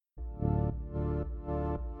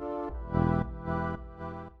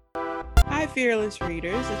Hi, fearless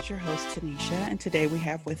readers. It's your host, Tanisha, and today we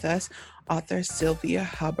have with us author Sylvia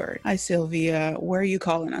Hubbard. Hi, Sylvia. Where are you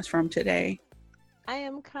calling us from today? I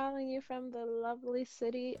am calling you from the lovely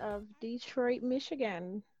city of Detroit,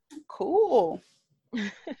 Michigan. Cool.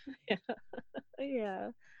 Yeah, yeah.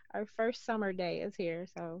 Our first summer day is here,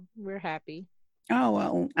 so we're happy. Oh,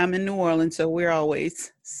 well, I'm in New Orleans, so we're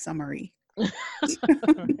always summery.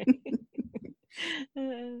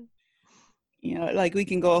 Like we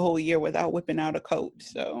can go a whole year without whipping out a coat.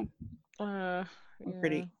 So uh, we're yeah,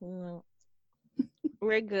 pretty.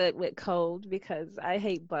 we're good with cold because I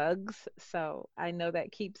hate bugs, so I know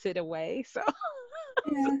that keeps it away. So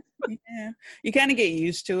Yeah. Yeah. You kind of get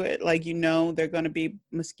used to it. Like, they're going to be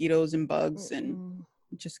mosquitoes and bugs and Mm-mm,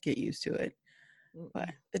 just get used to it. But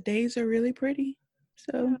mm-mm. the days are really pretty.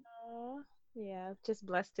 So, Aw, yeah, just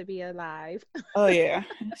blessed to be alive. oh, yeah.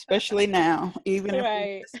 Especially now, even if we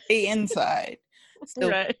Right, stay inside, still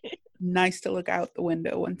right. nice to look out the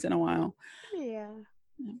window once in a while. Yeah.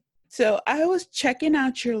 So I was checking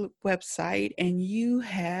out your website and you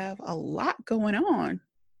have a lot going on.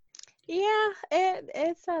 Yeah,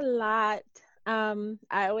 it's a lot.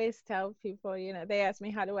 I always tell people, they ask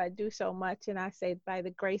me how do I do so much, and I say by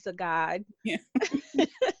the grace of God. Yeah.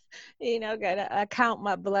 Gotta count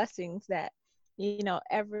my blessings that,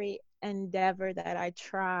 every endeavor that I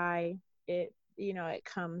try, it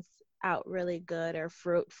comes out really good or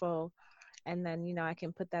fruitful, and then, I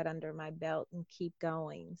can put that under my belt and keep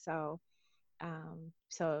going. So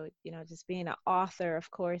just being an author, of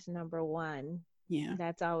course, number one, Yeah.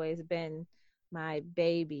 that's always been my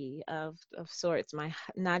baby of sorts,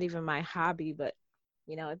 not even my hobby, but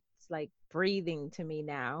it's like breathing to me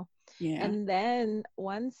now. Yeah. And then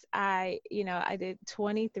once I did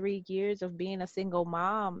 23 years of being a single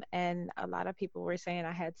mom, and a lot of people were saying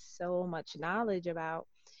I had so much knowledge about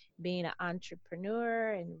being an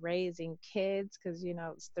entrepreneur and raising kids, because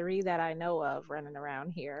it's three that I know of running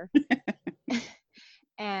around here.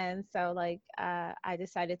 And so, I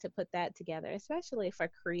decided to put that together, especially for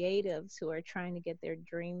creatives who are trying to get their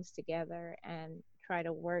dreams together and try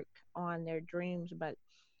to work on their dreams, but,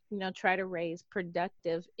 try to raise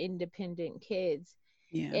productive, independent kids.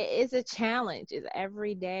 Yeah. It is a challenge. It's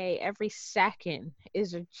every day, every second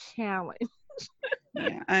is a challenge.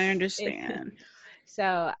 Yeah. I It- understand.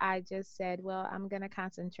 so I just said, well, I'm going to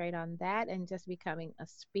concentrate on that and just becoming a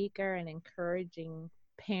speaker and encouraging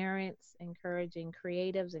parents, encouraging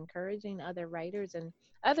creatives, encouraging other writers and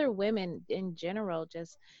other women in general.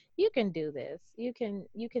 Just, you can do this. You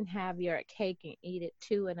can have your cake and eat it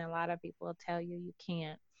too. And a lot of people will tell you you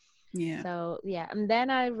can't. Yeah. So yeah, and then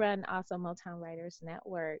I run also Motown Writers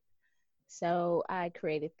Network. So I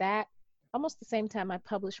created that almost the same time I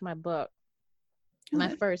published my book, my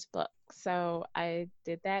Good. first book. So I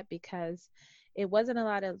did that because it wasn't a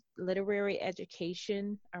lot of literary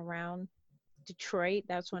education around Detroit.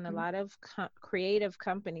 That's when a Mhm. lot of creative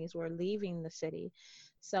companies were leaving the city.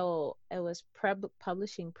 So it was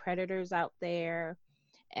publishing Predators out there.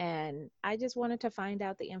 And I just wanted to find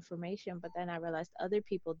out the information, but then I realized other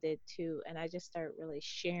people did too. And I just started really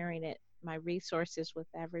sharing it, my resources with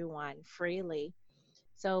everyone freely.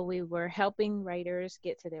 So we were helping writers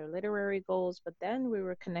get to their literary goals, but then we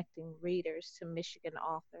were connecting readers to Michigan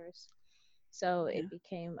authors. So Yeah. it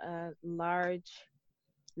became a large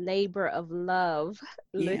labor of love,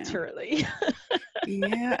 Yeah. literally.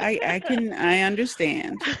 Yeah. I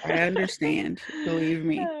understand. I understand. Believe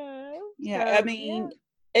me. Yeah. I So yeah. mean,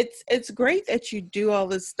 it's great that you do all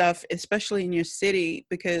this stuff, especially in your city,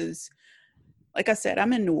 because like I said,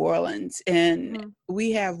 I'm in New Orleans and Mhm.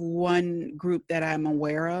 we have one group that I'm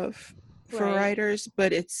aware of for Right, writers,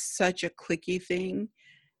 but it's such a clicky thing. right.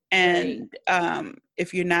 And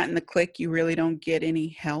if you're not in the clique, you really don't get any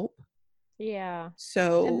help. Yeah.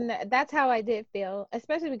 So, And that's how I did feel,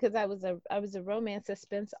 especially because I was a romance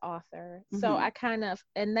suspense author. So mhm, I kind of,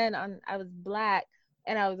 and then I was Black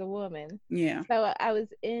and I was a woman. yeah, So I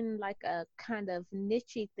was in like a kind of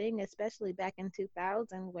nichey thing, especially back in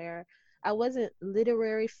 2000, where I wasn't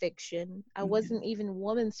literary fiction. I yeah, wasn't even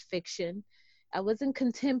woman's fiction. I wasn't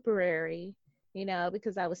contemporary,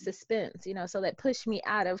 because I was suspense, so that pushed me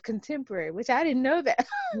out of contemporary, which I didn't know that.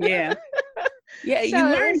 yeah. Yeah, So you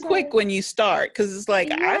it learn was quick like, when you start because it's like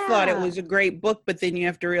I thought it yeah. was a great book, but then you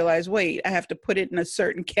have to realize, wait, I have to put it in a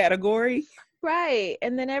certain category. Right.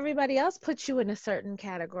 And then everybody else puts you in a certain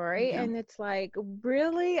category. Yeah, And it's like,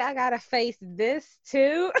 really? I gotta face this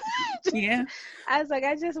too? yeah, I was like,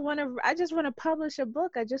 I just wanna publish a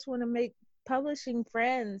book. I just wanna make publishing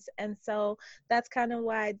friends. And so that's kind of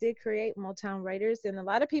why I did create Motown Writers. And a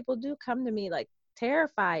lot of people do come to me like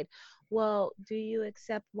terrified. well, do you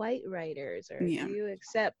accept white writers, or do Yeah. you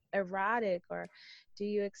accept erotic, or do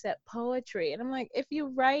you accept poetry? And I'm like, if you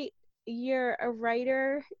write, you're a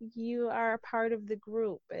writer, you are a part of the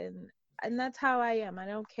group. And that's how I am. I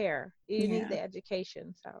don't care. You need Yeah. the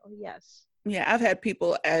education. So yes. Yeah. I've had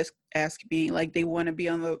people ask me, like, they want to be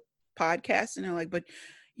on the podcast, and they're like, but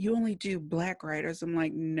you only do Black writers. I'm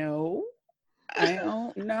like, no, I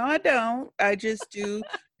don't. No, I don't. I just do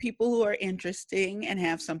people who are interesting and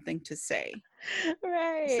have something to say.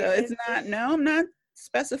 Right. So it's It's not, just no, I'm not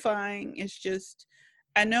specifying. It's just,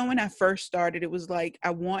 I know when I first started, it was like, I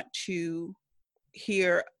want to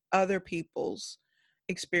hear other people's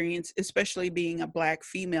experience, especially being a Black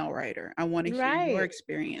female writer. I want to hear your right.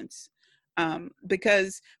 experience.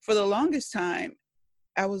 Because for the longest time,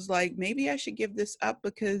 I was like, maybe I should give this up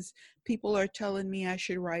because people are telling me I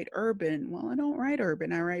should write urban. Well, I don't write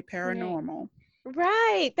urban, I write Right. paranormal.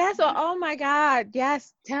 Right. That's what, oh my God.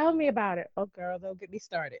 Yes. Tell me about it. Oh girl, don't get me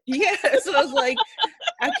started. Yeah, so I was like,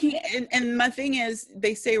 I can't. And my thing is,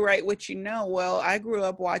 they say write what you know. Well, I grew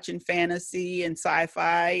up watching fantasy and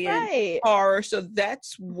sci-fi and Right. horror, so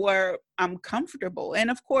that's where I'm comfortable. And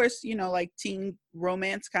of course, like teen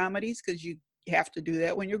romance comedies, because you have to do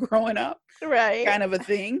that when you're growing up, Right. kind of a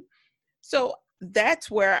thing. So that's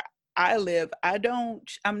where I live.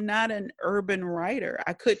 I'm not an urban writer.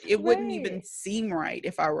 It wouldn't even Right. seem right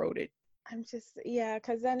if I wrote it. I'm just, yeah,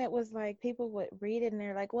 because then it was like people would read it and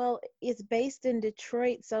they're like, well, it's based in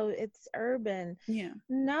Detroit, so it's urban. Yeah.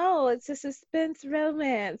 No, it's a suspense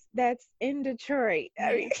romance that's in Detroit.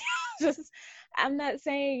 I Yeah. mean, just, I'm not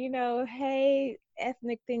saying, hey,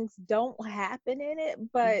 ethnic things don't happen in it,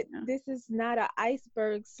 but Yeah. this is not an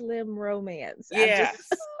iceberg slim romance. I'm just, Yes.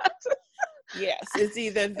 Yes. It's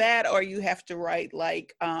either that or you have to write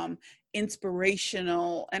like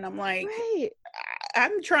inspirational. And I'm like, right.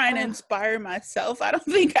 I'm trying to Uh, inspire myself. I don't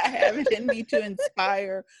think I have it in me to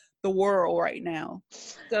inspire the world right now.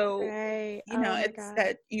 So, right. Oh my it's God.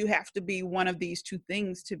 that you have to be one of these two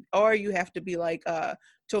things or you have to be like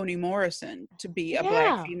Toni Morrison to be a Black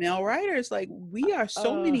Yeah. female writer. It's like, we are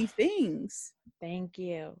so Uh, many things. Thank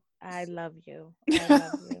you. I love you. I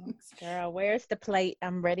love you. Girl, where's the plate?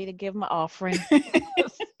 I'm ready to give my offering.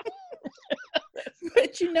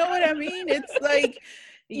 But you know what I mean? It's like,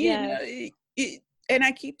 you know, Yes. and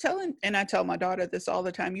I tell my daughter this all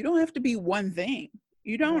the time. You don't have to be one thing.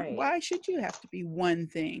 Right. Why should you have to be one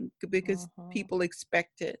thing? Because Uh-huh. people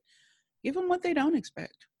expect it. Give them what they don't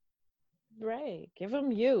expect. Right. Give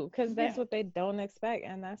them you, because that's Yeah. what they don't expect.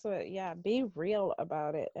 And that's what, yeah, be real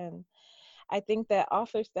about it. And I think that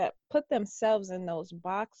authors that put themselves in those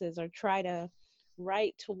boxes or try to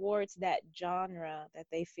write towards that genre that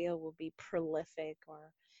they feel will be prolific,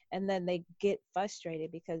 or and then they get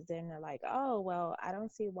frustrated because then they're like, oh well, I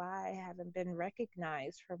don't see why I haven't been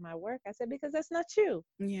recognized for my work. I said, because that's not you.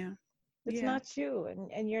 Yeah. It's Yeah. not you,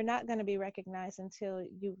 and you're not going to be recognized until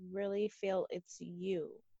you really feel it's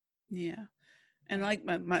you. Yeah. And And like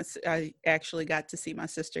I actually got to see my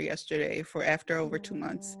sister yesterday for after over 2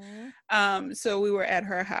 months. mm, So we were at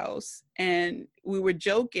her house and we were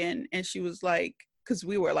joking, and she was like, because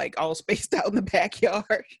we were like all spaced out in the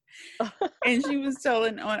backyard, and she was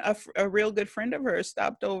telling on a real good friend of hers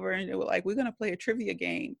stopped over, and they were like, we're gonna play a trivia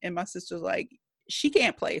game, and my sister's like, she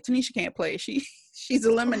can't play it. Tanisha can't play it. She's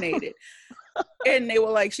eliminated. And they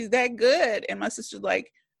were like, she's that good, and my sister's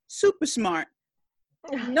like, super smart,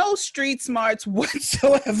 no street smarts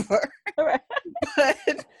whatsoever,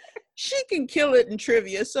 but she can kill it in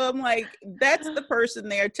trivia. So I'm like, that's the person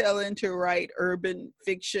they're telling to write urban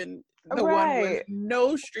fiction. The one with right.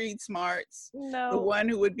 no street smarts. The No. one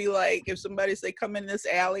who would be like, if somebody say, come in this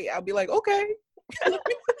alley, I'll be like, okay, what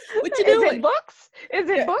you Is it doing? books? Is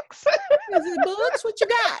it Yeah. books? Is it books? What you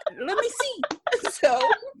got? Let me see.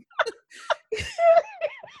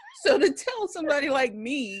 So to tell somebody like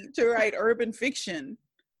me to write urban fiction,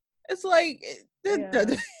 it's like, Yeah.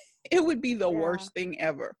 it would be the Yeah. worst thing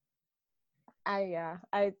ever. Yeah,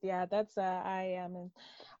 that's I am. And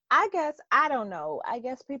I guess, I don't know. I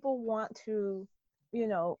guess people want to, you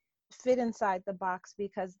know, fit inside the box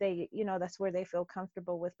because they, that's where they feel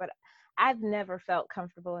comfortable with. But I've never felt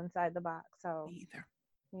comfortable inside the box. So Either.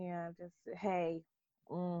 yeah, just hey,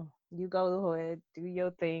 you go ahead, do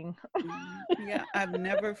your thing. Yeah, I've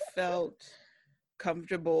never felt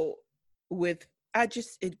comfortable with,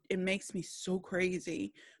 it makes me so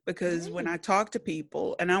crazy because when I Right. talk to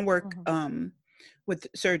people, and I work Mhm. with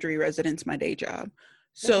surgery residents, my day job.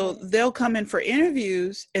 So Okay. they'll come in for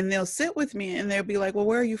interviews and they'll sit with me and they'll be like, well,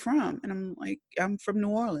 where are you from? And I'm like, I'm from New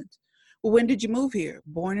Orleans. Well, when did you move here?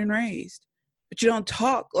 Born and raised. But you don't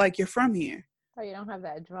talk like you're from here. Oh, you don't have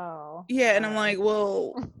that draw. Yeah, and I'm Or like,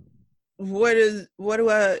 well, what do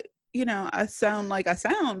I, I sound like I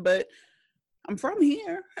sound, but I'm from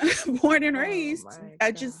here, born and Oh raised.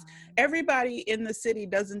 my God. Everybody in the city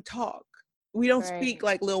doesn't talk. We don't speak Right.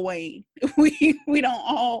 like Lil Wayne. We don't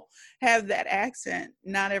all have that accent.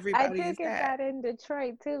 Not I everybody do is get that. that in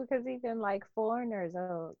Detroit too, because even like foreigners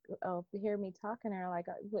will hear me talking, they're like,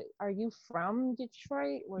 "Wait, are you from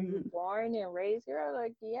Detroit? Were you Mhm. born and raised here?" I'm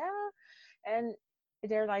like, yeah. And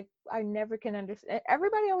they're like, I never can understand.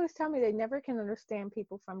 Everybody always tell me they never can understand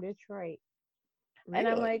people from Detroit. And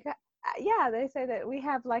I'm Really? like, yeah, they say that we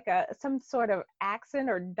have like a some sort of accent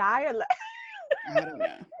or dialect. I don't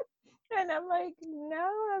know. And I'm like, no,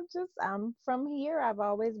 I'm from here. I've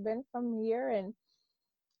always been from here, and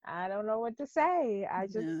I don't know what to say.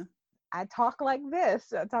 Yeah. I talk like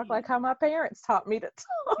this. I talk like how my parents taught me to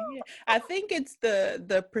talk. Yeah, I think it's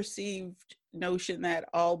the perceived notion that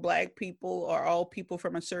all Black people or all people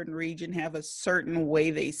from a certain region have a certain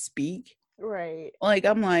way they speak. Right. Like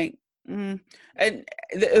I'm like, and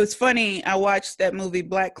it was funny. I watched that movie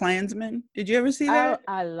Black Klansman. Did you ever see Oh, that?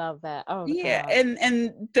 I love that. Oh Yeah, God.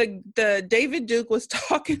 and the David Duke was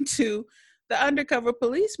talking to the undercover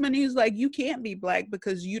policeman. He was like, "You can't be Black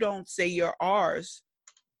because you don't say your R's,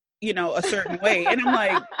 a certain way." And I'm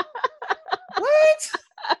like, "What?"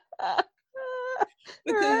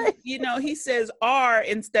 Because Right. he says R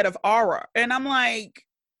instead of aura, and I'm like,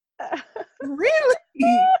 really?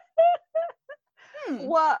 Hmm.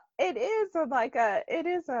 Well, it is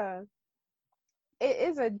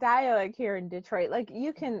a dialect here in Detroit. Like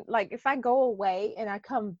you can like if I go away and I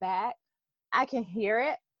come back, I can hear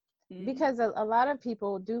it Mhm. because a lot of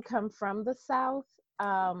people do come from the South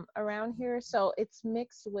around here, so it's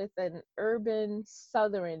mixed with an urban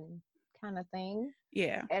Southern kind of thing,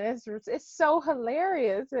 Yeah, and it's so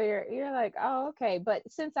hilarious. You're like, oh, okay, but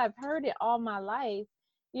since I've heard it all my life,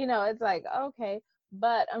 it's like okay.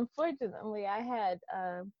 But unfortunately, I had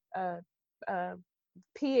a, a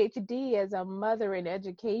PhD as a mother in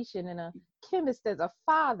education and a chemist as a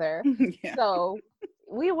father, yeah, so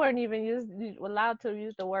we weren't even allowed to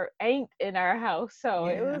use the word ain't in our house. So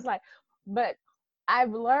it yeah, was like, but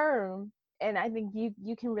I've learned, and I think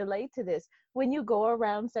you can relate to this. When you go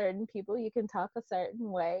around certain people, you can talk a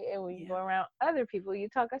certain way, and when you go yeah, around other people, you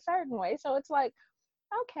talk a certain way. So it's like,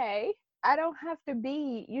 okay, I don't have to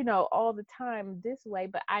be, all the time this way,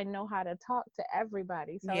 but I know how to talk to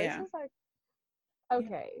everybody. So it's yeah, just like, yeah,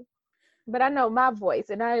 okay, but I know my voice,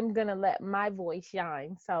 and I'm gonna let my voice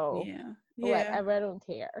shine. So yeah, yeah. whatever, I don't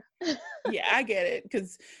care. Yeah, I get it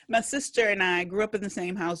because my sister and I grew up in the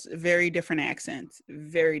same house, very different accents,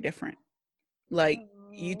 very different. Like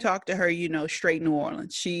you Oh. talk to her, straight New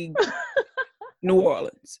Orleans. She New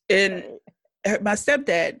Orleans, and Right. my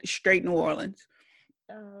stepdad straight New Orleans.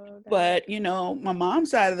 Oh, God. But my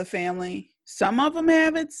mom's side of the family, some of them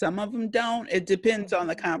have it, some of them don't. It depends on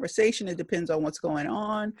the Mhm. conversation. It depends on what's going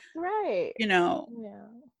on. Right. You know, Yeah.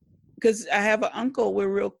 because I have an uncle. We're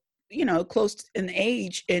real, close in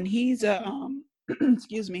age, and he's a Mhm.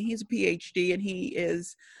 excuse me, he's a PhD, and he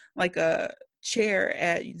is like a chair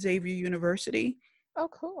at Xavier University. Oh,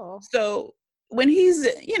 cool. So when he's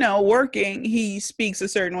working, he speaks a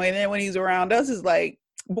certain way. And then when he's around us, it's like,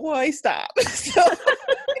 boy, stop.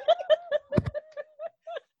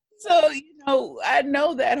 So I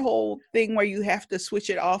know that whole thing where you have to switch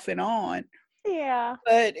it off and on. Yeah.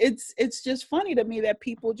 But it's just funny to me that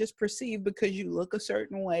people just perceive because you look a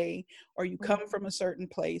certain way or you come from a Mhm. certain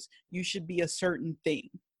place, you should be a certain thing.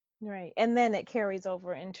 Right. And then it carries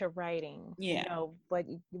over into writing, Yeah.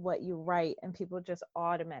 what you write, and people just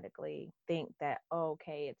automatically think that, oh,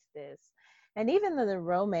 okay, it's this. And even in the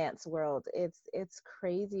romance world, it's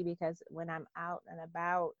crazy because when I'm out and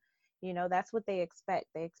about, that's what they expect.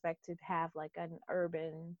 They expect to have like an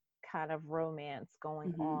urban kind of romance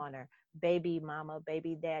going Hmm. on, or baby mama,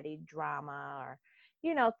 baby daddy drama, or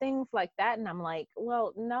things like that. And I'm like,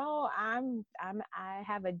 well, no, I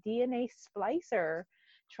have a DNA splicer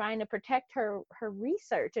trying to protect her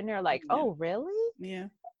research, and they're like, Yeah. oh, really, Yeah.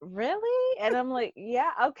 really? And I'm like,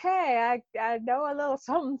 yeah, okay, I know a little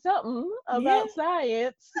something something Yeah. about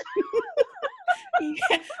science.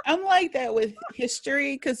 Yeah. I'm like that with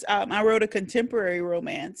history because I wrote a contemporary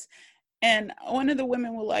romance. And one of the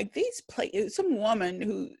women were like, some woman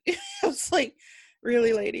who was like,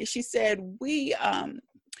 really, lady, she said,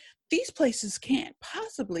 these places can't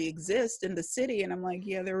possibly exist in the city. And I'm like,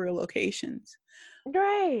 yeah, they're real locations.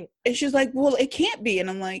 Right. And she's like, well, it can't be. And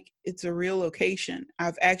I'm like, it's a real location.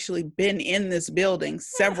 I've actually been in this building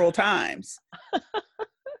several times.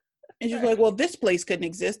 And she's like, Right. well, this place couldn't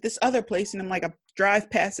exist, this other place. And I'm like, I drive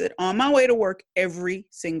past it on my way to work every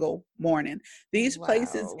single morning. These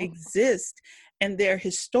places Wow. exist. and they're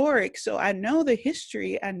historic. So I know the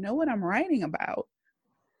history. I know what I'm writing about.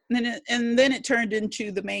 And then it turned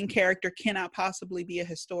into the main character cannot possibly be a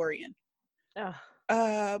historian. Oh.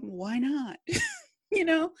 Why not? You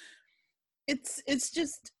know, it's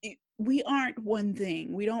just we aren't one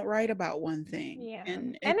thing. We don't write about one thing. Yeah.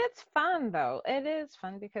 And And it's fun though. It is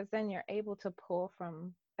fun because then you're able to pull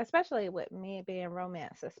from, especially with me being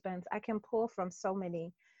romance suspense, I can pull from so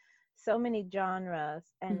many genres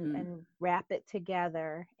mhm. and wrap it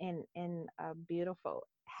together in a beautiful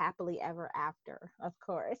happily ever after, of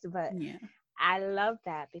course. But Yeah. I love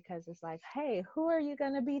that because it's like, hey, who are you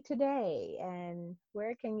going to be today? And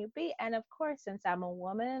where can you be? And of course, since I'm a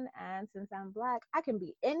woman and since I'm Black, I can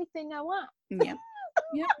be anything I want. Yep.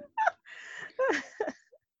 Yep.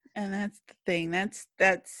 And that's the thing. That's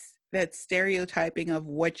that stereotyping of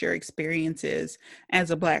what your experience is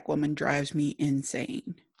as a Black woman drives me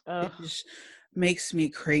insane. Ugh. It just makes me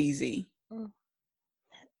crazy. Mm.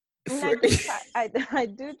 And For I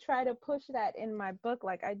do try to push that in my book.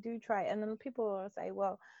 Like I do try, and then people will say,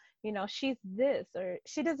 well, she's this, or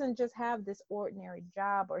she doesn't just have this ordinary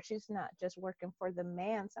job, or she's not just working for the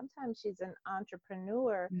man. Sometimes she's an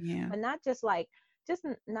entrepreneur, yeah. but not just like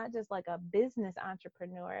a business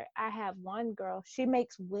entrepreneur. I have one girl, she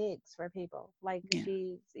makes wigs for people. Like Yeah.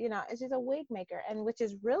 she's a wig maker, and which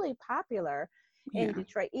is really popular in Yeah.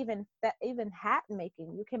 Detroit. Even hat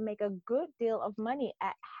making, you can make a good deal of money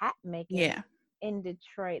at hat making Yeah. in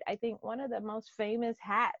Detroit. I think one of the most famous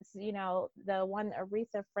hats, the one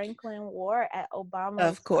Aretha Franklin wore at Obama's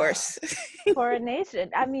Of course. coronation.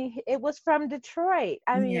 I mean, it was from Detroit.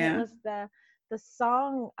 I mean, it Yeah. was the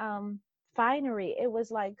song Finery. It was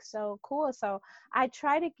like so cool. So I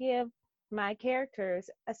try to give my characters,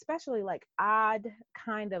 especially like odd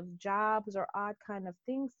kind of jobs or odd kind of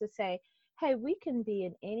things, to say, hey, we can be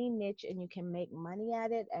in any niche and you can make money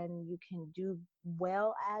at it and you can do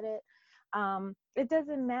well at it. It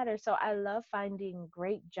doesn't matter. So I love finding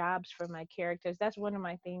great jobs for my characters. That's one of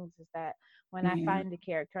my things, is that when I Yeah. find a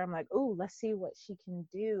character, I'm like, oh, let's see what she can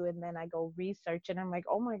do. And then I go research and I'm like,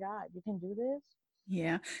 oh my God, you can do this.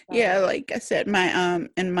 Yeah. Yeah, So, like I said,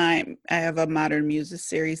 I have a modern music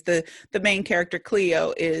series. The main character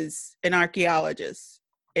Cleo is an archaeologist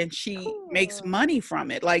and she makes cool. money from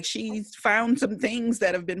it. Like she's found some things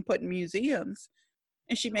that have been put in museums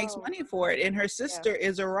and she makes Oh, money for it. And her yeah. sister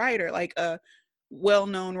is a writer, like a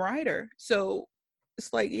well-known writer. So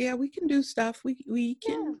it's like, yeah, we can do stuff. We Yeah.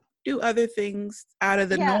 can do other things out of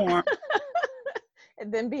the Yeah. norm.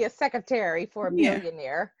 And then be a secretary for a Yeah.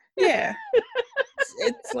 billionaire. Yeah.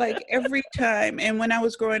 It's like every time. And when I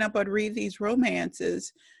was growing up, I'd read these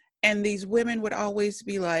romances and these women would always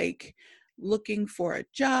be like looking for a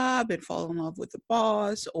job and fall in love with the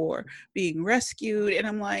boss or being rescued. And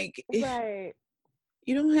I'm like, Right.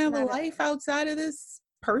 you don't have a Not a life outside of this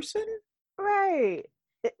person? Right.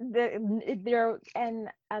 There and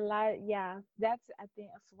a lot, yeah. That's, I think,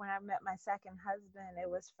 when I met my second husband, it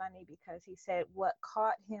was funny because he said what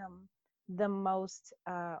caught him the most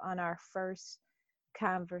on our first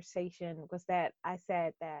conversation was that I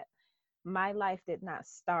said that my life did not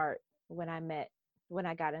start when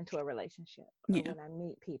I got into a relationship or Yeah. when I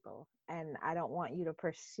meet people. And I don't want you to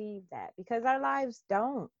perceive that, because our lives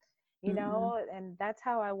don't, Mm-mm. and that's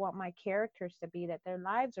how I want my characters to be, that their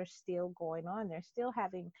lives are still going on. They're still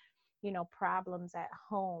having, problems at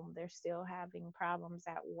home. They're still having problems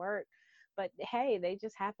at work. But hey, they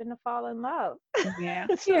just happen to fall in love. Yeah.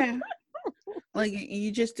 Yeah. Like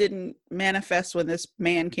you just didn't manifest when this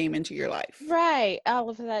man came into your life. Right. All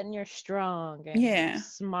of a sudden you're strong and Yeah.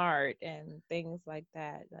 smart and things like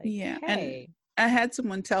that. Like, Yeah. And hey. I had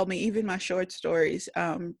someone tell me, even my short stories,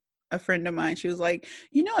 a friend of mine, she was like,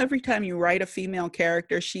 every time you write a female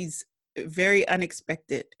character, she's very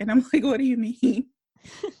unexpected. And I'm like, what do you mean?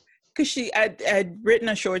 Because I'd written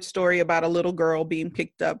a short story about a little girl being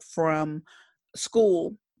picked up from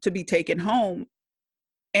school to be taken home.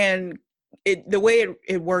 And the way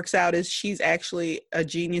it works out is she's actually a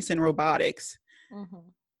genius in robotics. Hmm.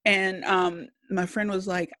 And my friend was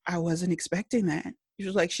like, I wasn't expecting that. She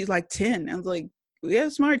was like, she's like 10. I was like, we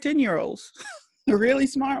have smart 10-year-olds, really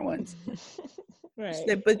smart ones. She Right.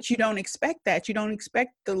 said, but you don't expect that. You don't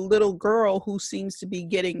expect the little girl who seems to be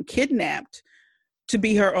getting kidnapped to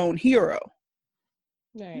be her own hero.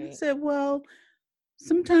 And I Right. said, well,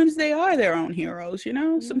 sometimes they are their own heroes,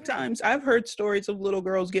 Yeah. Sometimes I've heard stories of little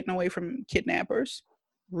girls getting away from kidnappers,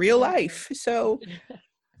 real Right. life. So,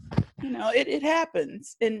 it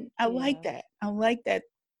happens. And I like Yeah. that. I like that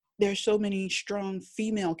there's so many strong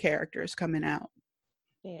female characters coming out.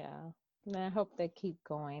 Yeah. And I hope they keep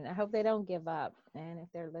going. I hope they don't give up. And if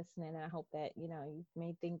they're listening, I hope that, you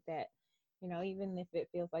may think that You know, even if it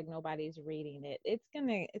feels like nobody's reading it, it's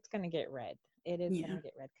gonna get read. It is Yeah. gonna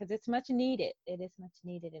get read because it's much needed. It is much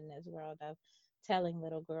needed in this world of telling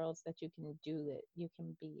little girls that you can do it, you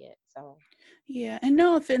can be it. So Yeah. And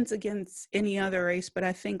no offense against any other race, but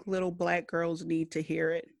I think little Black girls need to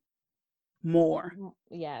hear it more.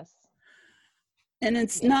 yes, And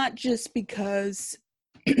it's yes. not just because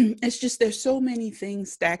it's just there's so many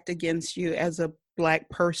things stacked against you as a Black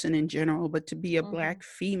person in general, but to be a Hmm. Black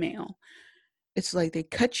female, it's like they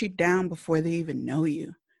cut you down before they even know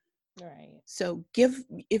you. Right. So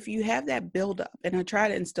if you have that buildup, and I try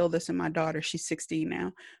to instill this in my daughter, she's 16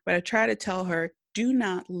 now, but I try to tell her, do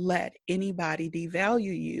not let anybody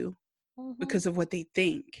devalue you Hmm. because of what they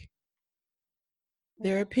think.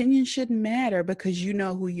 Their Yeah. opinion shouldn't matter because you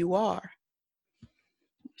know who you are.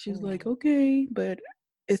 She's like, Yeah. okay, but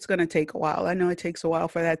it's going to take a while. I know it takes a while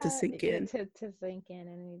for that to sink Yeah, in. to sink in,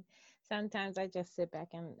 and sometimes I just sit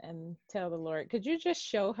back and tell the Lord, could you just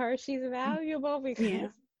show her she's valuable? Yeah.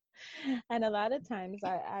 Because, and a lot of times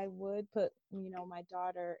I would put, my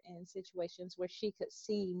daughter in situations where she could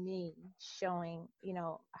see me showing,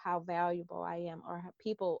 how valuable I am, or how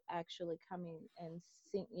people actually coming and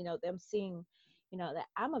see, them seeing, that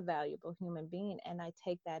I'm a valuable human being, and I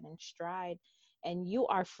take that in stride, and you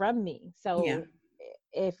are from me. Yeah. So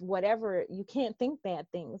if whatever, you can't think bad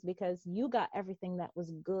things because you got everything that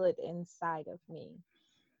was good inside of me.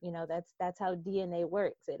 That's how DNA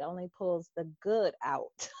works. It only pulls the good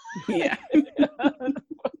out. Yeah.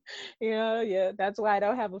 Yeah, that's why I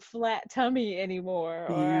don't have a flat tummy anymore,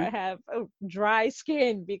 or Yeah. I have dry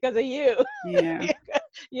skin because of you. Yeah.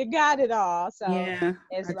 You got it all. So Yeah.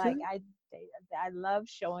 it's I like just, I love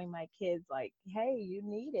showing my kids, like, hey, you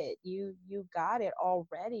need it. You got it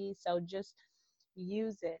already. So just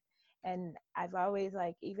use it. And I've always,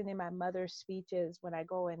 like, even in my mother's speeches, when I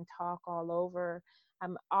go and talk all over,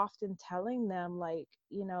 I'm often telling them, like,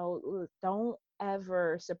 don't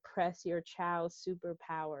ever suppress your child's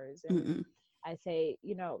superpowers. And mm-mm. I say,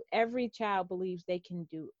 every child believes they can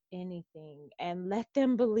do anything, and let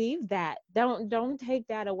them believe that. Don't take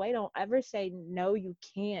that away. Don't ever say no, you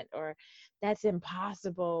can't, or that's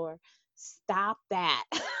impossible, or stop that.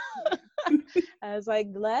 I was like,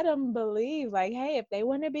 let them believe, like, hey, if they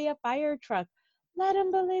want to be a fire truck, let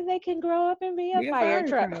them believe they can grow up and be a Be a fire fire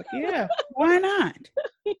truck. truck. Yeah. Why not?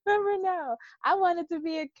 You never know. I wanted to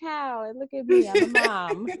be a cow, and look at me, I'm a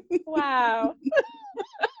mom. Wow.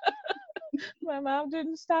 My mom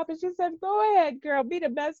didn't stop it. She said, go ahead, girl, be the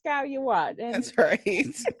best cow you want. And That's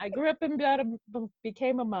right. I grew up and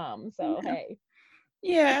became a mom. So, Yeah. hey.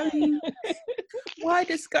 Yeah. I mean, why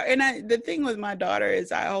discard? And the thing with my daughter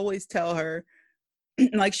is I always tell her,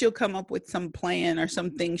 like, she'll come up with some plan or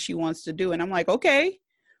something she wants to do. And I'm like, okay,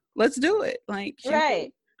 let's do it. Like, she's like,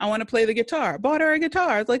 Right. I want to play the guitar. Bought her a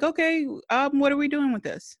guitar. It's like, okay, what are we doing with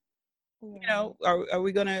this? Right. Are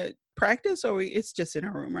we gonna practice, or it's just in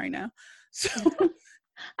her room right now? So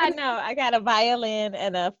I know. I got a violin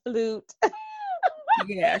and a flute.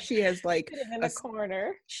 yeah, she has like Sitting in a the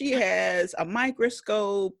corner. she has a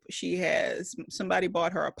microscope. She has somebody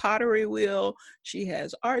bought her a pottery wheel. She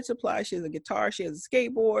has art supplies. She has a guitar. She has a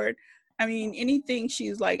skateboard. I mean, anything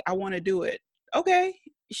she's like, I want to do it. Okay.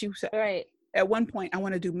 She said Right. at one point, I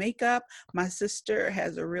want to do makeup. My sister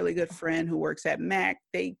has a really good friend who works at Mac.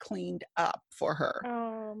 They cleaned up for her,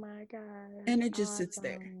 Oh my gosh. and it just sits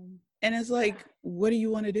there. Awesome. And it's like, what do you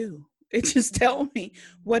want to do? It just tell me,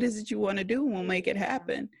 what is it you want to do, and we'll make it Yeah.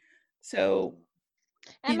 happen. So,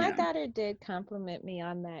 And you my know, daughter did compliment me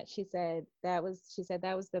on that. She said that was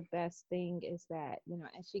the best thing, is that,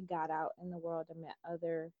 as she got out in the world and met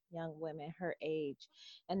other young women her age,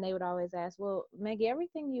 and they would always ask, well, Maggie,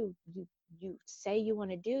 everything you say you want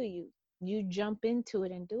to do, you jump into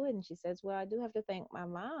it and do it. And she says, well, I do have to thank my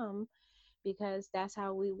mom, because that's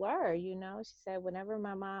how we were. She said, whenever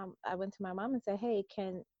I went to my mom and said, hey,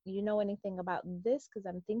 can you know anything about this, because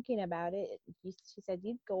I'm thinking about it. She said,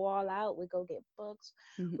 you'd go all out, we'd go get books,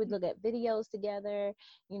 we'd mhm. look at videos together,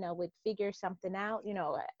 we'd figure something out.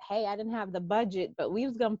 Hey, I didn't have the budget, but we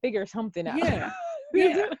was gonna figure something out. Yeah,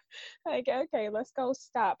 yeah, Like, okay, let's go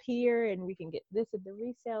stop here, and we can get this at the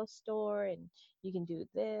resale store, and you can do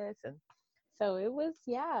this. And so it was,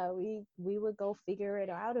 yeah, we would go figure it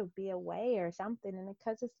out, or be away or something. And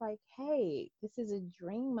because it's like, hey, this is a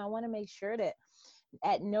dream. I want to make sure that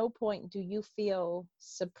at no point do you feel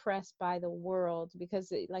suppressed by the world,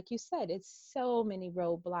 because like you said, it's so many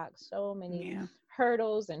roadblocks, so many yeah,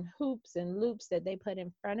 hurdles and hoops and loops that they put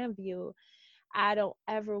in front of you. I don't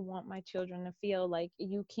ever want my children to feel like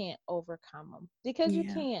you can't overcome them, because you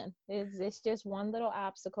yeah, can. It's just one little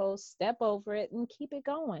obstacle, step over it and keep it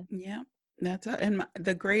going. yeah.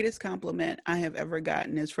 The greatest compliment I have ever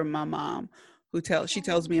gotten is from my mom, she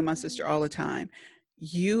tells me and my sister all the time,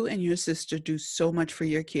 you and your sister do so much for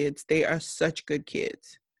your kids. They are such good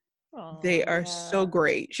kids. They Oh, are so yeah.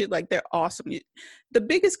 great. She's like, they're awesome. The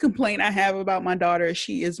biggest complaint I have about my daughter is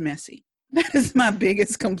she is messy. That is my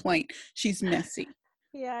biggest complaint. She's messy.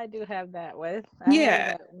 Yeah, I do have that one. I have Yeah.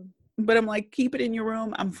 that one. But I'm like, keep it in your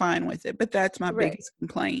room. I'm fine with it. But that's my Right. biggest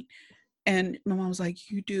complaint. And my mom was like,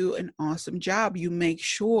 you do an awesome job. You make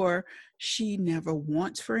sure she never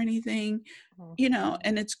wants for anything, Mhm.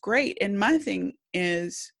 and it's great. And my thing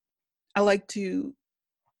is, I like to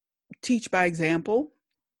teach by example.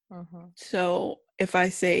 Mhm. So if I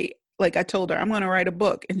say, like I told her, I'm going to write a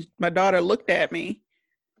book, and my daughter looked at me,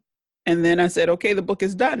 and then I said, okay, the book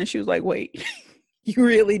is done. And she was like, wait, you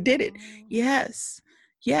really did it? Mhm. Yes.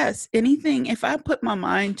 Yes. Anything, if I put my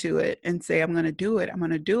mind to it and say, I'm going to do it, I'm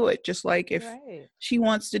going to do it. Just like if Right. she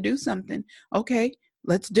wants to do something, okay,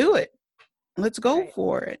 let's do it. Let's go Right.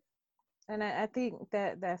 for it. And I think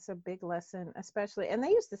that that's a big lesson, especially. And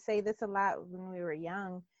they used to say this a lot when we were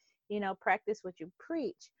young, practice what you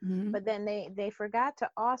preach. Mm-hmm. But then they forgot to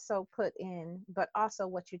also put in, but also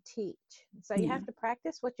what you teach. So you Yeah. have to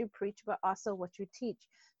practice what you preach, but also what you teach.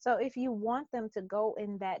 So if you want them to go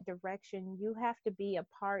in that direction, you have to be a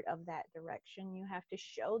part of that direction. You have to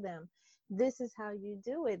show them this is how you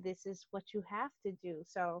do it. This is what you have to do.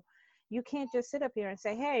 So you can't just sit up here and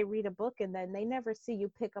say, hey, read a book, and then they never see you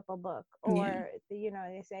pick up a book. Yeah. Or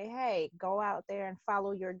they say, hey, go out there and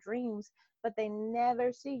follow your dreams, but they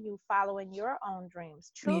never see you following your own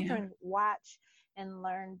dreams. Yeah. Children watch and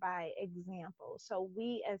learn by example. So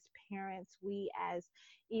we as parents, we as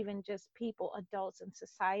even just people, adults in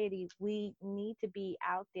society, we need to be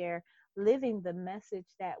out there living the message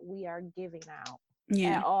that we are giving out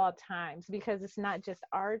Yeah. at all times, because it's not just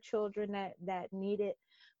our children that need it,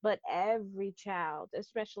 but every child,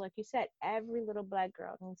 especially like you said, every little Black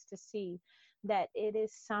girl needs to see that it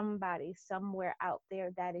is somebody somewhere out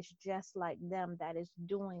there that is just like them, that is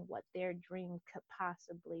doing what their dream could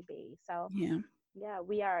possibly be. So Yeah. yeah,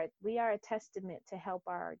 we are a testament to help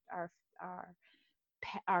our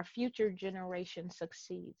our future generation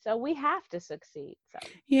succeed. So we have to succeed. So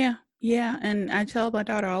Yeah. Yeah. And I tell my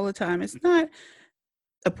daughter all the time, it's not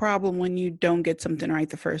a problem when you don't get something right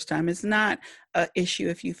the first time. It's not an issue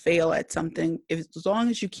if you fail at something, as long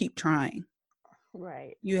as you keep trying.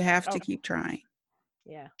 right. You have to Oh, keep trying.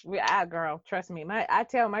 yeah, girl, trust me. I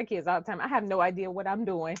tell my kids all the time, I have no idea what I'm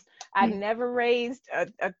doing. I've never raised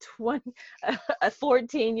a 20, a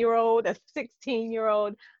 14-year-old, a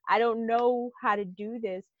 16-year-old. I don't know how to do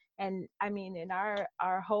this. And I mean, in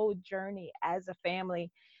our whole journey as a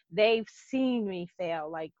family, they've seen me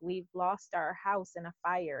fail. Like we've lost our house in a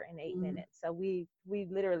fire in 8 minutes. So we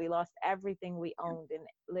literally lost everything we owned in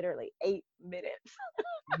literally 8 minutes.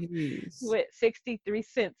 Jeez. With 63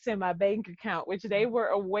 cents in my bank account, which they were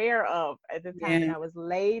aware of at the time. And Yeah. I was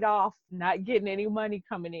laid off, not getting any money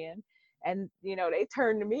coming in. And, they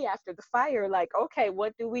turned to me after the fire, like, okay,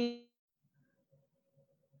 what do we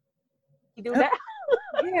do Oh, now?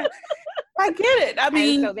 yeah. I get it. I And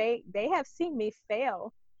mean, so they have seen me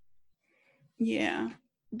fail. yeah.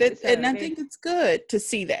 And So I they, think it's good to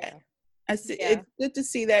see that. yeah, yeah, It's good to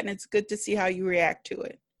see that, and it's good to see how you react to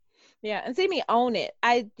it. yeah. And see me own it.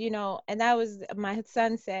 And that was my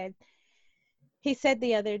son said, he said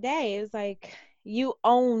the other day, it was like, you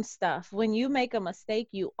own stuff. When you make a mistake,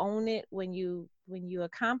 you own it. When you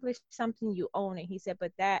accomplish something, you own it. He said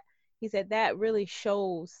that really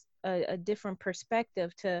shows a different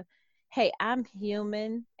perspective to, hey, I'm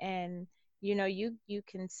human. And you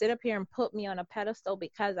can sit up here and put me on a pedestal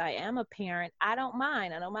because I am a parent. I don't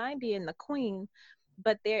mind being the queen,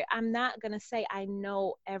 but I'm not going to say I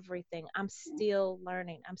know everything. I'm still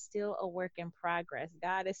learning. I'm still a work in progress.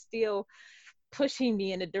 God is still pushing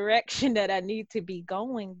me in the direction that I need to be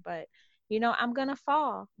going. But I'm gonna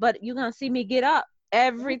fall, but you're gonna see me get up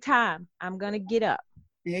every time. I'm gonna get up.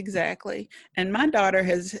 Exactly. And my daughter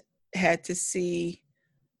has had to see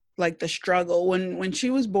like the struggle. When she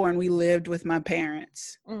was born, we lived with my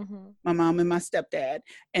parents, Hmm. my mom and my stepdad.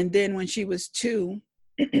 And then when she was 2,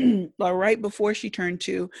 or right before she turned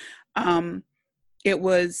 2, um, it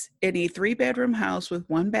was in a 3-bedroom house with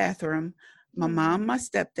 1 bathroom. My mom, my Hmm.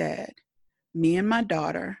 stepdad, me and my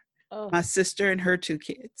daughter, Oh, my sister and her 2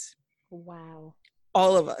 kids, wow.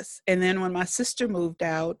 all of us. And then when my sister moved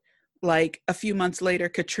out, like a few months later,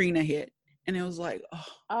 Katrina hit. And it was like, oh,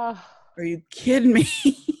 Oh. are you kidding me?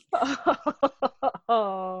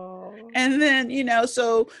 Oh. And then,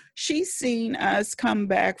 so she's seen us come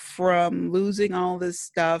back from losing all this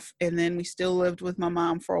stuff. And then we still lived with my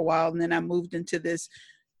mom for a while. And then I moved into this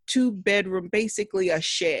 2-bedroom, basically a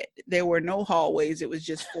shed. There were no hallways. It was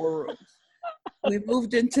just 4 rooms. We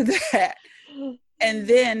moved into that. And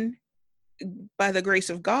then by the grace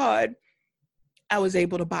of God, I was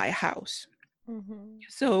able to buy a house. Mm-hmm.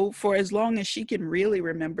 So for as long as she can really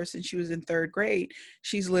remember, since she was in 3rd grade,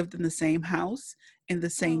 she's lived in the same house, in the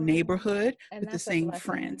same neighborhood, And with the that's a same blessing.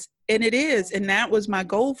 friends. And it is. Yeah. And that was my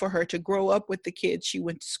goal for her, to grow up with the kids she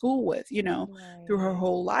went to school with, through her Right.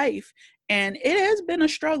 whole life. And it has been a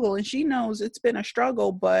struggle, and she knows it's been a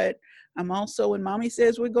struggle, but I'm also, when mommy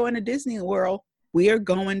says we're going to Disney World, we are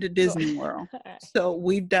going to Go. Disney World. So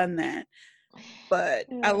we've done that. But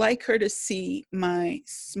I Yeah. like her to see my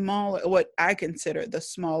smaller, what I consider the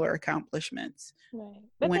smaller accomplishments. Right.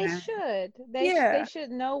 But When they I, should. They yeah,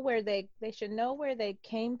 should know where they should know where they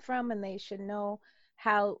came from, and they should know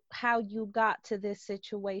how you got to this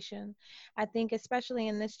situation. I think especially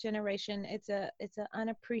in this generation, it's an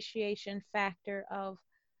unappreciation factor of,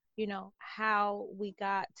 how we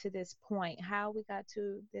got to this point, how we got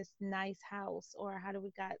to this nice house, or how did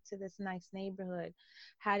we got to this nice neighborhood,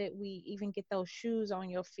 how did we even get those shoes on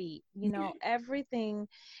your feet, everything.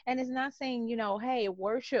 And it's not saying, hey,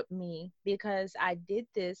 worship me because I did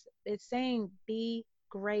this. It's saying be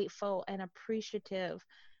grateful and appreciative,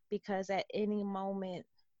 because at any moment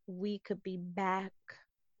we could be back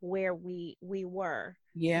where we were,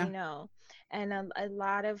 yeah, you know and a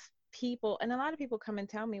lot of people come and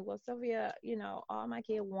tell me, well, Sylvia, all my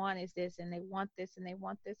kid want is this, and they want this, and they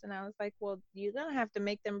want this. And I was like, well, you're gonna have to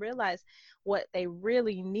make them realize what they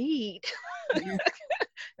really need. yeah,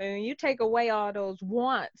 And you take away all those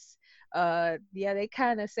wants, yeah, they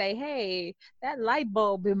kind of say, hey, that light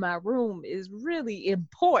bulb in my room is really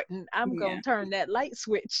important. I'm yeah, gonna turn that light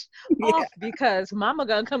switch yeah, off because mama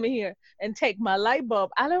gonna come in here and take my light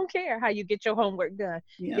bulb. I don't care how you get your homework done.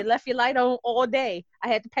 yeah, You left your light on all day. I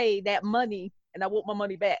had to pay that money, and I want my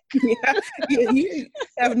money back. yeah, yeah. You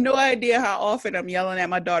have no idea how often I'm yelling at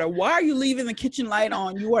my daughter, why are you leaving the kitchen light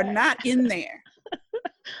on? You are not in there.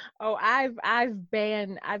 Oh, I've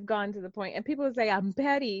gone to the point, and people say I'm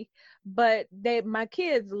petty, but my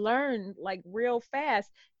kids learn like real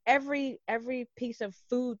fast. Every piece of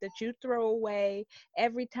food that you throw away,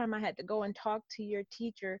 every time I had to go and talk to your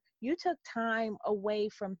teacher, you took time away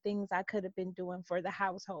from things I could have been doing for the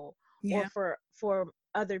household, or Yeah, for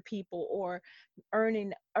other people, or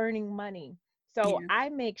earning money. So yeah, I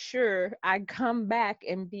make sure I come back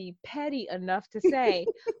and be petty enough to say,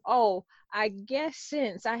 oh, I guess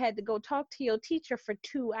since I had to go talk to your teacher for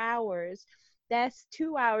 2 hours, that's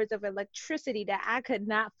 2 hours of electricity that I could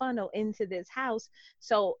not funnel into this house.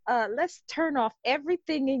 So let's turn off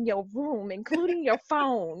everything in your room, including your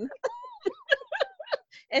phone,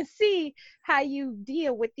 and see how you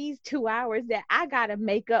deal with these 2 hours that I gotta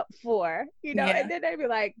make up for, yeah, And then they be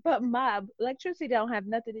like, but Mom, electricity don't have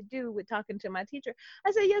nothing to do with talking to my teacher.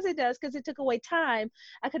 I said, yes, it does, because it took away time.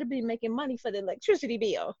 I could have been making money for the electricity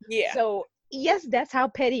bill. yeah, So yes, that's how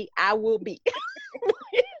petty I will be.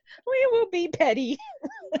 We will be petty.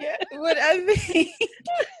 yeah. But I think,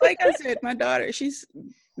 like I said, my daughter, she's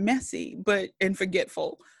messy, and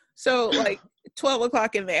forgetful. So like 12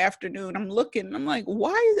 o'clock in the afternoon, I'm looking, I'm like,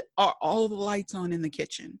 why are all the lights on in the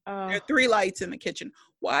kitchen? There Uh, are 3 lights in the kitchen.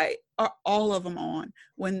 Why are all of them on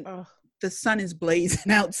when uh, the sun is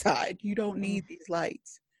blazing outside? You don't mm, need these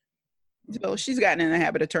lights. So mm. she's gotten in the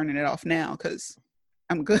habit of turning it off now, because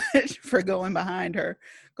I'm good for going behind her.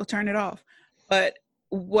 Go turn it off. But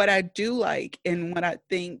what I do like, and what I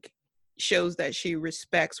think shows that she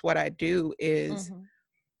respects what I do, is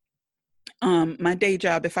Mhm. my day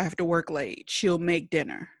job. If I have to work late, she'll make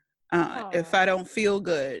dinner. If I Aw, don't feel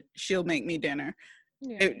good, she'll make me dinner.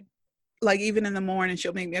 yeah. It, like even in the morning,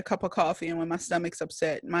 she'll make me a cup of coffee. And when my stomach's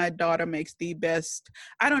upset, my daughter makes the best.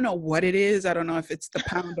 I don't know what it is. I don't know if it's the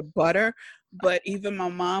pound of butter, but even my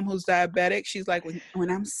mom, who's diabetic, she's like,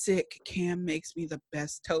 when I'm sick, Cam makes me the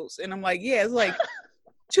best toast. And I'm like, yeah, it's like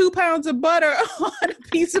 2 pounds of butter on a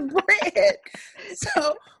piece of bread.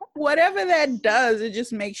 So whatever that does, it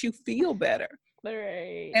just makes you feel better.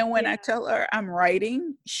 Right. And when Yeah. I tell her I'm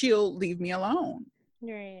writing, she'll leave me alone.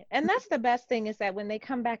 Right. And that's the best thing, is that when they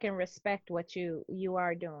come back and respect what you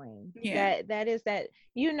are doing, Yeah. that is that,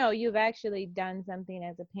 you've actually done something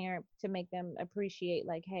as a parent to make them appreciate,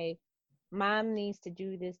 like, hey, mom needs to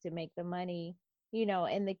do this to make the money,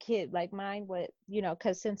 and the kid, like mine, what,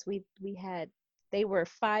 because since we had, they were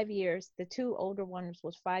 5 years, the two older ones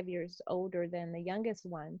was 5 years older than the youngest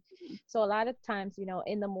one. So a lot of times,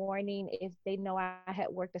 in the morning, if they know I had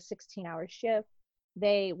worked a 16-hour shift,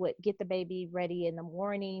 They would get the baby ready in the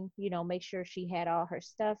morning, make sure she had all her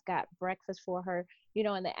stuff, got breakfast for her, in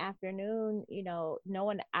the afternoon,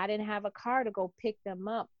 knowing I didn't have a car to go pick them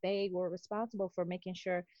up. They were responsible for making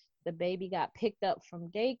sure the baby got picked up from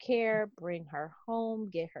daycare, bring her home,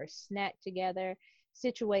 get her snack together,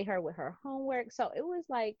 situate her with her homework. So it was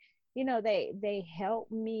like, they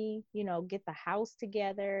helped me, get the house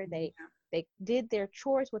together. They did their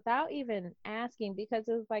chores without even asking, because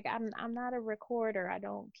it was like, I'm not a recorder. I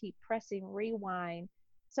don't keep pressing rewind.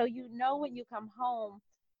 So when you come home,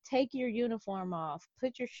 take your uniform off,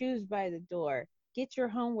 put your shoes by the door, get your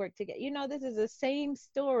homework together. This is the same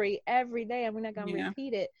story every day. I'm not gonna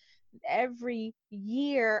repeat it every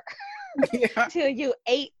year Yeah. till you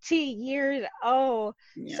 18 years old.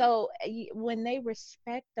 Yeah. So when they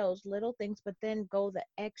respect those little things, but then go the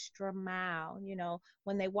extra mile,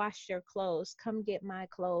 when they wash their clothes, come get my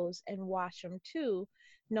clothes and wash them too,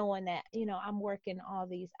 knowing that, I'm working all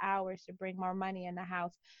these hours to bring more money in the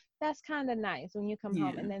house. That's kind of nice when you come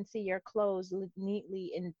home and then see your clothes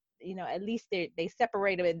neatly, and at least they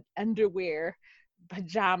separate them in underwear,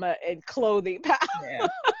 pajama, and clothing. Yeah.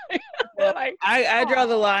 Well, Like, I draw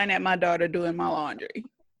the line at my daughter doing my laundry.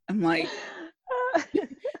 I'm like,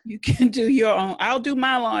 you can do your own. I'll do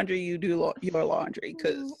my laundry. You do your laundry.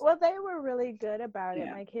 Well, they were really good about it.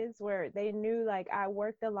 My kids they knew, like, I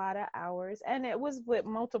worked a lot of hours, and it was with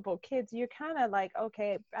multiple kids. You're kind of like,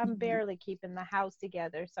 okay, I'm barely keeping the house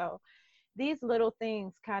together. So these little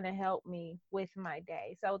things kind of helped me with my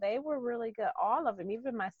day. So they were really good. All of them,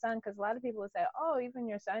 even my son, because a lot of people would say, oh, even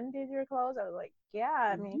your son did your clothes. I was like, yeah,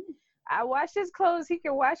 I mean, I washed his clothes. He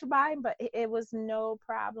could wash mine, but it was no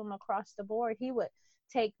problem across the board. He would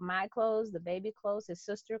take my clothes, the baby clothes, his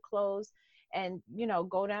sister clothes, and,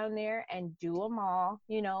 go down there and do them all,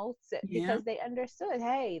 because they understood,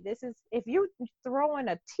 hey, this is, if you throw in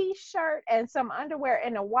a t-shirt and some underwear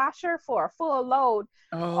in a washer for a full load,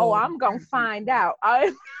 I'm going to find out.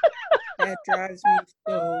 That drives me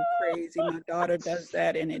so crazy. My daughter does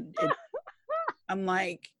that, and I'm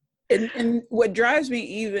like, and what drives me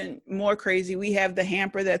even more crazy, we have the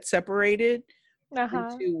hamper that's separated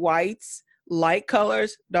into whites, light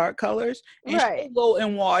colors, dark colors, and she'll go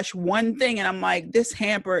and wash one thing, and I'm like, this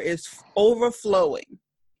hamper is overflowing.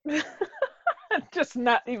 Just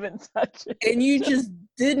not even touching. And you just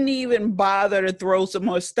didn't even bother to throw some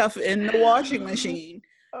more stuff in the washing machine.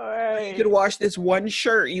 You could wash this one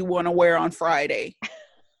shirt you want to wear on Friday.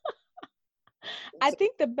 I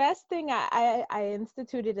think the best thing I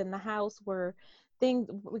instituted in the house were things,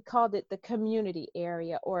 we called it the community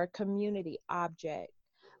area or a community object.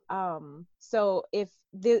 So if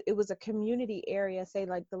it was a community area, say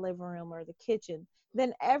like the living room or the kitchen,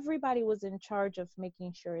 then everybody was in charge of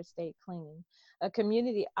making sure it stayed clean. A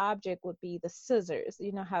community object would be the scissors.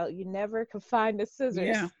 You know how you never could find the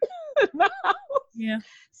scissors in the house? Yeah.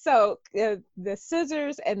 So the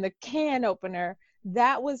scissors and the can opener,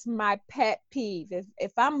 that was my pet peeve.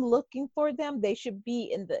 If I'm looking for them, they should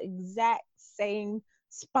be in the exact same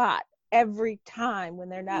spot every time when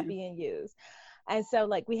they're not being used. And so,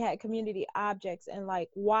 like, we had community objects, and like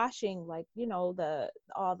washing, like, all the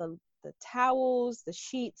towels, the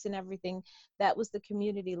sheets and everything, that was the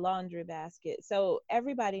community laundry basket. So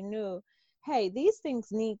everybody knew, hey, these things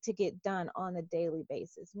need to get done on a daily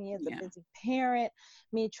basis. Me as a busy parent,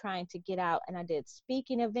 me trying to get out, and I did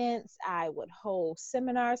speaking events, I would hold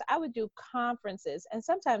seminars, I would do conferences. And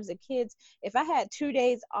sometimes the kids, if I had 2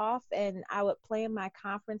 days off and I would plan my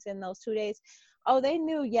conference in those 2 days, they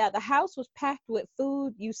knew, the house was packed with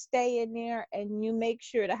food. You stay in there and you make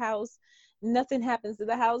sure nothing happens to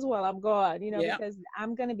the house while I'm gone, because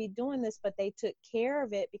I'm going to be doing this. But they took care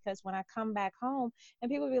of it, because when I come back home, and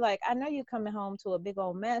people be like, I know you're coming home to a big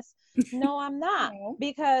old mess. No, I'm not,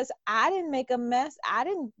 because I didn't make a mess. I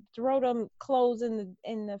didn't throw them clothes in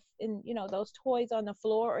those toys on the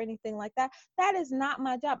floor or anything like that. That is not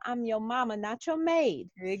my job. I'm your mama, not your maid.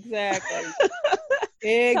 Exactly.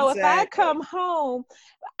 So if I come home,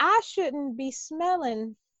 I shouldn't be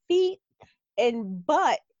smelling feet and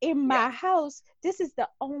butt in my house. This is the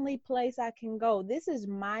only place I can go. This is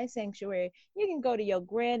my sanctuary. You can go to your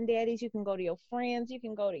granddaddies, you can go to your friends, you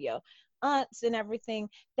can go to your aunts and everything.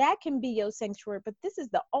 That can be your sanctuary, but this is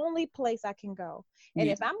the only place I can go. And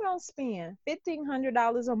if I'm gonna spend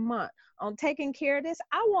 $1,500 a month on taking care of this,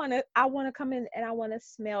 I wanna come in and I wanna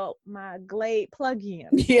smell my Glade plug-in.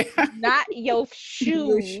 Not your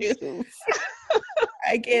shoes.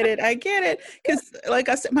 I get it. Because, like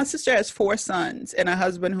I said, my sister has 4 sons and a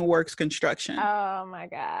husband who works construction. Oh my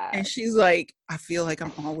God. And she's like, I feel like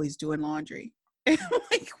I'm always doing laundry. And I'm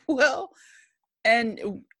like, well,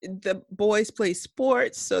 And the boys play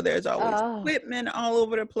sports, so there's always Oh, equipment all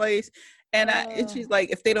over the place. And oh, she's like,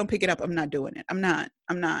 if they don't pick it up, I'm not doing it. I'm not.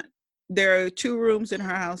 There are 2 rooms in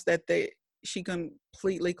her house that she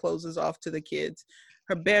completely closes off to the kids.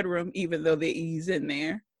 Her bedroom, even though they ease in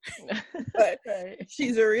there. But right,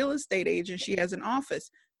 she's a real estate agent. She has an office.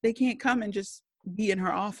 They can't come and just be in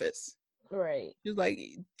her office. right. She's like,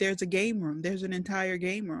 there's a game room. There's an entire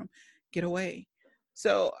game room. Get away.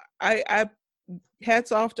 So I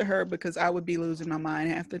hats off to her, because I would be losing my mind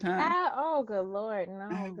half the time. Oh, good Lord, I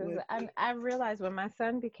no. Because would be. I realized when my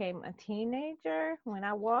son became a teenager, when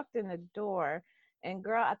I walked in the door, and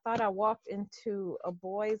girl, I thought I walked into a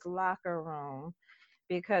boys' locker room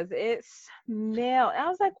because it smelled. I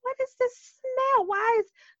was like, what is this smell? Why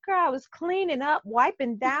is, girl, I was cleaning up,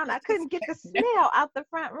 wiping down. I couldn't get the smell out the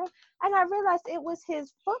front room. And I realized it was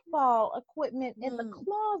his football equipment in the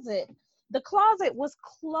closet. The closet was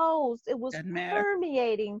closed. It was Doesn't matter.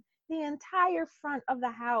 permeating the entire front of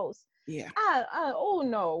the house. Yeah. Oh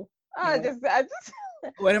no. Yeah. I just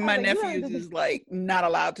One of I my was like, you nephews don't is like not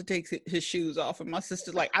allowed to take his shoes off, and my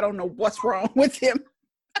sister's like, I don't know what's wrong with him.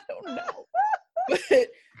 I don't know. But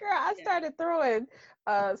girl, I started throwing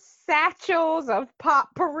satchels of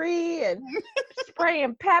potpourri and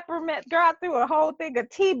spraying peppermint. Girl, I threw a whole thing of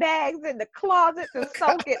tea bags in the closet to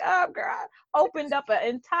soak it up. Girl, I opened up an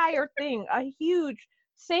entire thing, a huge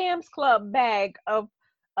Sam's Club bag of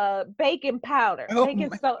baking powder, oh my,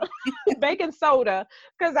 baking soda,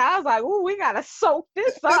 because I was like, "Ooh, we gotta soak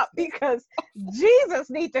this up because Jesus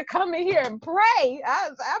needs to come in here and pray."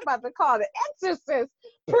 I'm about to call the exorcist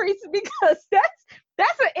priest because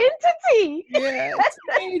that's an entity yeah, it's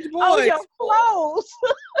teenage on boys. your clothes.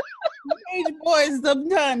 Teenage boys,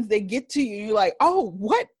 sometimes they get to you. You're like, oh,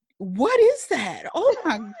 what is that? Oh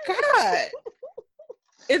my God.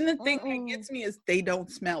 And the thing that gets me is they don't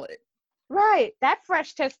smell it. Right, that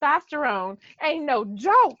fresh testosterone ain't no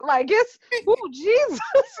joke. Like it's, oh Jesus.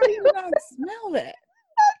 They do not smell that.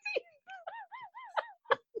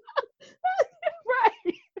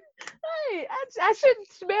 Right. Hey, I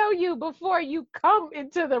shouldn't smell you before you come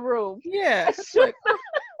into the room. Yeah. I It's should like, what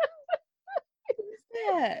is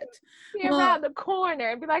that? be Well, around the corner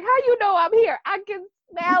and be like, "How you know I'm here? I can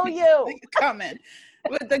smell you." coming.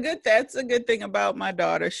 But that's a good thing about my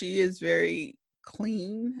daughter. She is very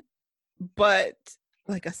clean, but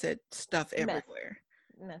like I said, stuff Mess. everywhere.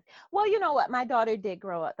 Mess. Well, you know what? My daughter did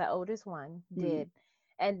grow up. The oldest one Mm, did,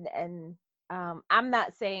 and I'm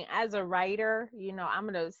not saying as a writer, I'm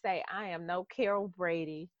gonna say I am no Carol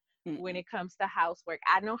Brady when mm-mm. it comes to housework.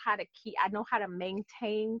 I know how to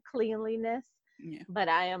maintain cleanliness, Yeah. but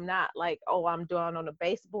I am not like, oh, I'm doing on the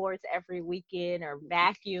baseboards every weekend or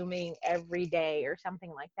vacuuming every day or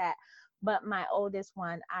something like that. But my oldest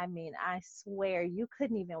one, I mean, I swear you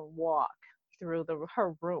couldn't even walk through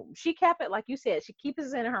her room. She kept it, like you said, she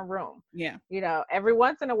keeps it in her room. Yeah. Every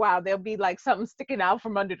once in a while there'll be like something sticking out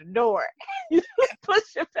from under the door. You just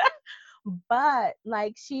push it back. But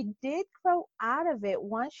like she did grow out of it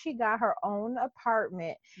once she got her own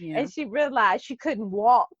apartment Yeah. and she realized she couldn't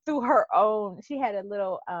walk through her own. She had a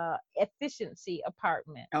little efficiency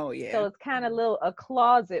apartment. Oh yeah. So it's kind of little a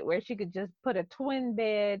closet where she could just put a twin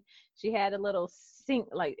bed. She had a little sink,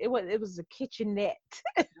 like it was a kitchenette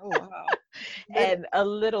Oh wow. But and a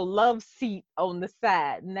little love seat on the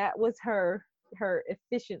side. And that was her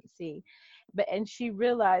efficiency. And she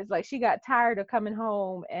realized, like, she got tired of coming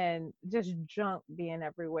home and just junk being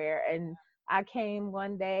everywhere. And I came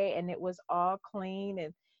one day and it was all clean,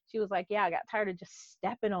 and she was like, yeah, I got tired of just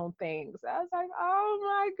stepping on things. I was like, oh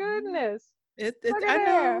my goodness, it's look at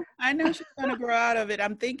there. I know she's gonna grow out of it.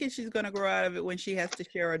 I'm thinking she's gonna grow out of it when she has to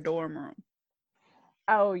share a dorm room.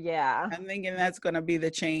 Oh yeah. I'm thinking that's gonna be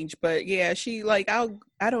the change. But yeah, she like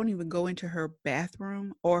I don't even go into her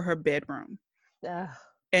bathroom or her bedroom. Ugh.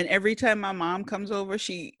 And every time my mom comes over,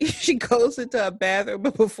 she she goes into a bathroom,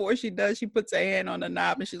 but before she does, she puts her hand on the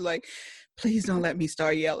knob and she's like, please don't let me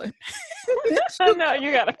start yelling. I know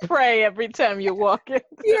you gotta pray every time you walk in.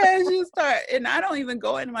 Yeah, she'll start. And I don't even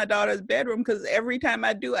go into my daughter's bedroom because every time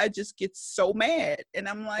I do, I just get so mad. And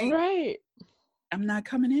I'm like, Right. I'm not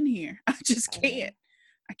coming in here. I just I know. can't.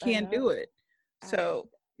 I I can't know. do it. I, So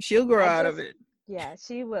she'll grow I out of just, it. yeah,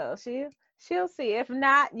 she will. She'll see. If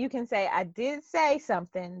not, you can say, I did say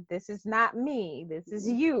something. This is not me. This is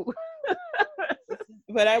you.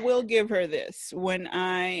 But I will give her this. When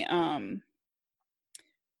I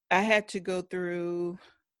had to go through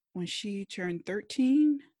when she turned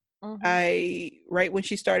 13, Mm-hmm. right when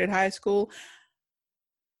she started high school,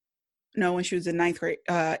 no, when she was in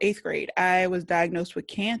 8th grade, I was diagnosed with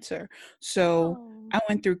cancer. So Oh. I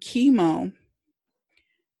went through chemo,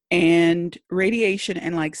 and radiation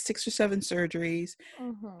and like 6 or 7 surgeries.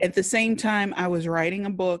 Mm-hmm. At the same time, I was writing a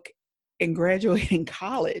book and graduating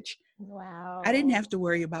college. Wow. I didn't have to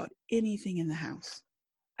worry about anything in the house.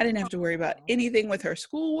 I didn't have to worry about anything with her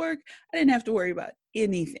schoolwork. I didn't have to worry about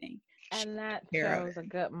anything. And that shows a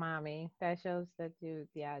good mommy. That shows that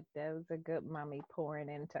that was a good mommy pouring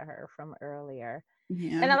into her from earlier.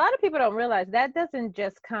 Yeah. And a lot of people don't realize that doesn't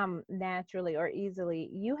just come naturally or easily.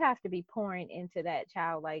 You have to be pouring into that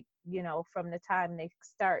child, like, from the time they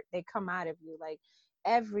come out of you. Like,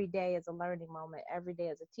 every day is a learning moment. Every day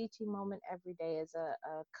is a teaching moment. Every day is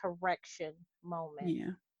a correction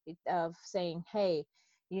moment of saying, hey,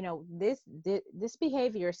 this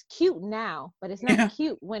behavior is cute now, but it's not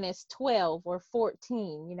cute when it's 12 or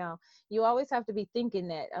 14. You always have to be thinking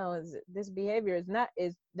that, this behavior is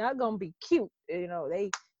not gonna be cute.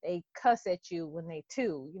 They cuss at you when they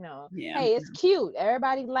 2. Hey, it's cute,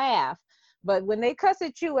 everybody laugh. But when they cuss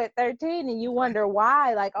at you at 13 and you wonder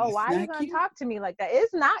why, like, oh, why are you gonna talk to me like that?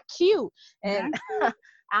 It's not cute. And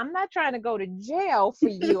I'm not trying to go to jail for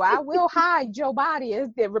you. I will hide your body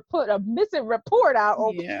and put a missing report out.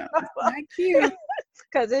 Not cute.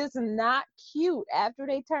 Because it's not cute. After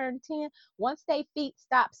they turn 10, once their feet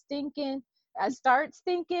start stinking,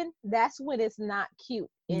 that's when it's not cute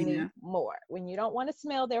anymore. When you don't want to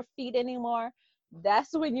smell their feet anymore,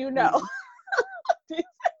 that's when you know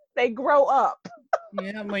they grow up.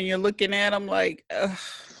 Yeah, when you're looking at them like, ugh.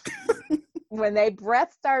 When they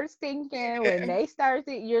breath starts stinking, when they start,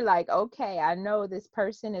 you're like, okay, I know this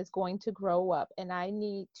person is going to grow up, and I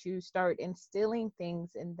need to start instilling things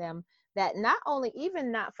in them that not only,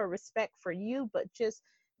 even not for respect for you, but just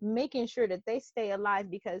making sure that they stay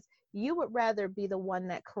alive, because you would rather be the one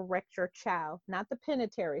that correct your child, not the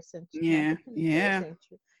penitentiary center. Yeah.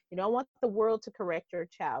 You don't want the world to correct your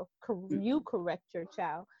child. You correct your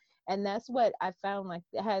child. And that's what I found, like,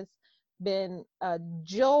 it has been a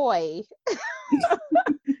joy.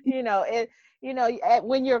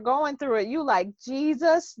 When you're going through it, you like,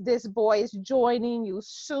 Jesus, this boy is joining you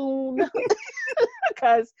soon,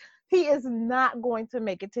 because he is not going to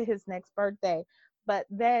make it to his next birthday. But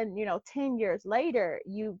then 10 years later,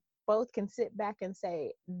 you both can sit back and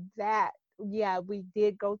say that, yeah, we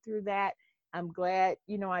did go through that. I'm glad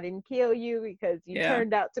I didn't kill you, because you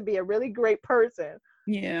turned out to be a really great person.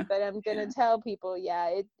 Yeah. But I'm gonna tell people,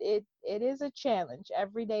 it is a challenge.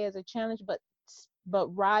 Every day is a challenge, but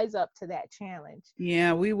rise up to that challenge.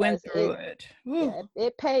 Yeah, we went through it. Yeah,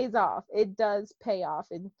 it pays off. It does pay off.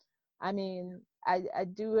 And I mean, I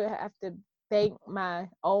do have to thank my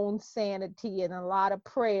own sanity and a lot of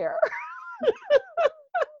prayer.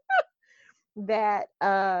 That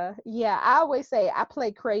I always say I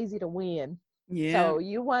play crazy to win. Yeah. So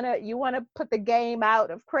you wanna put the game out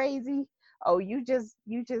of crazy. Oh, you just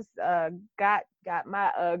got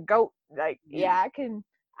my goat. Like, I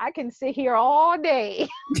can sit here all day.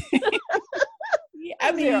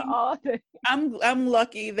 I mean, all day. I'm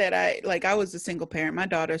lucky that I was a single parent. My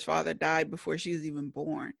daughter's father died before she was even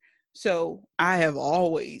born. So I have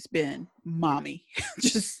always been mommy.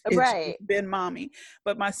 It's been mommy.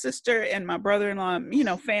 But my sister and my brother-in-law,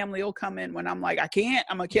 family will come in when I'm like, I can't,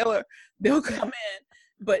 I'm a killer. They'll come in.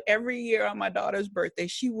 But every year on my daughter's birthday,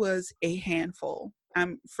 she was a handful.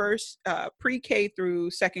 First pre-K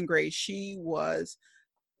through second grade, she was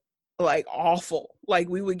like awful. Like,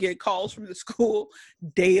 we would get calls from the school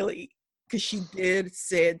daily because she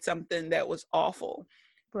said something that was awful.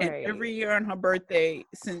 Right. And every year on her birthday,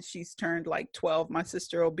 since she's turned like 12, my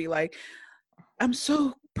sister will be like, I'm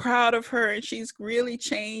so proud of her, and she's really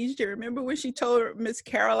changed. You remember when she told her Miss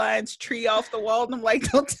Caroline's tree off the wall? And I'm like,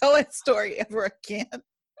 don't tell that story ever again.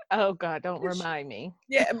 Oh God, don't remind me.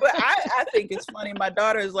 Yeah, but I think it's funny. My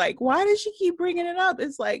daughter is like, why does she keep bringing it up?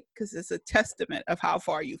 It's like, because it's a testament of how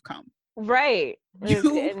far you've come. Right.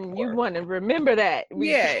 And you want to remember that.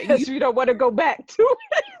 Yeah. Because you don't want to go back to it.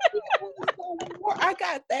 I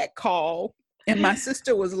got that call, and my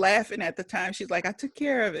sister was laughing at the time. She's like, I took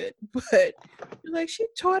care of it. But like, she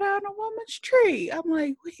tore down a woman's tree. I'm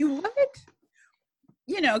like, wait, what?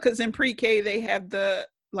 Because in pre-K, they have the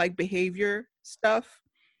like behavior stuff.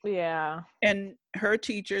 Yeah. And her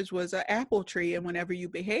teacher's was an apple tree, and whenever you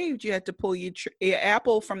behaved, you had to pull your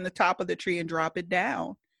apple from the top of the tree and drop it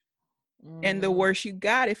down. And the worse you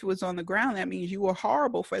got, if it was on the ground, that means you were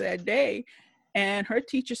horrible for that day. And her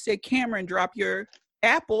teacher said, Cameron, drop your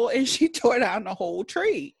apple, and she tore down the whole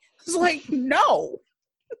tree. It's like, no.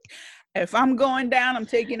 If I'm going down, I'm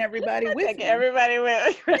taking everybody with me. Everybody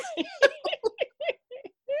with me.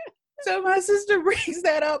 So my sister brings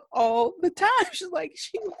that up all the time. She's like,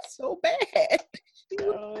 she was so bad.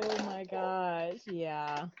 Oh my gosh,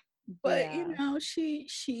 yeah. But Yeah,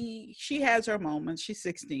 she has her moments. She's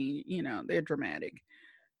 16. They're dramatic.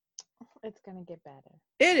 it's gonna get better.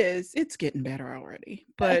 It is. It's getting better already.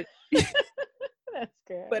 But That's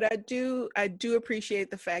good. but I do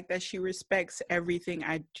appreciate the fact that she respects everything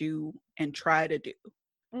I do and try to do.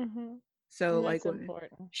 Mm-hmm. So And like that's when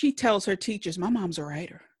important. she tells her teachers, "My mom's a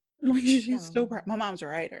writer." Like she's so No. proud. My mom's a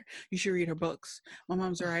writer. You should read her books. My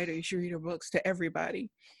mom's a writer. You should read her books to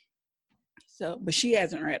everybody. So, but she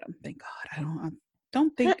hasn't read them. Thank God. I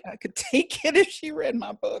don't think I could take it if she read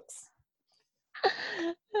my books.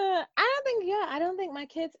 I don't think my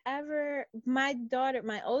kids ever, my daughter,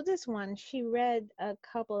 my oldest one, she read a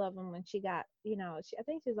couple of them when she got, I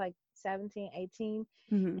think she was like 17, 18.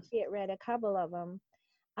 Mm-hmm. And she had read a couple of them.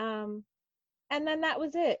 Um, and then that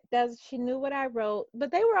was it. She knew what I wrote, but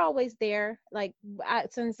they were always there. Like,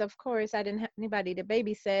 since of course I didn't have anybody to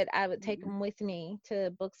babysit, I would take them with me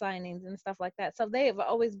to book signings and stuff like that. So they have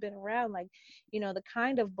always been around, like, the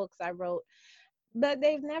kind of books I wrote, but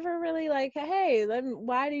they've never really like, hey,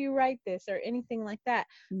 why do you write this or anything like that.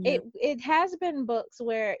 Yeah. It has been books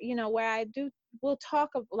where where I do we'll talk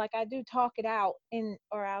like I do talk it out,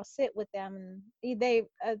 or I'll sit with them, and they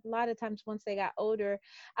a lot of times once they got older,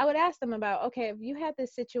 I would ask them about, okay, if you had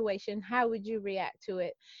this situation, how would you react to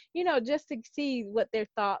it, just to see what their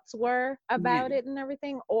thoughts were Yeah. about it and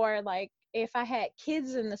everything. Or like if I had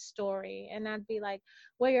kids in the story, and I'd be like,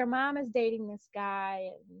 well, your mom is dating this guy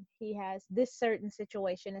and he has this certain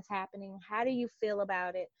situation is happening. How do you feel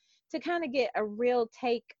about it? To kind of get a real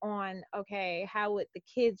take on, okay, how would the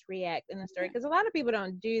kids react in the story? Yeah. Because a lot of people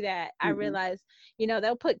don't do that. I Mm-mm. realize,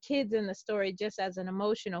 they'll put kids in the story just as an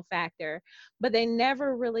emotional factor, but they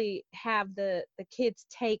never really have the kids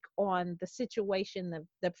take on the situation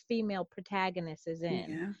the female protagonist is in.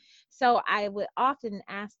 Yeah. So I would often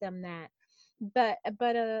ask them that. But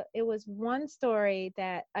it was one story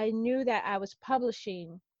that I knew that I was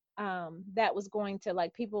publishing, that was going to,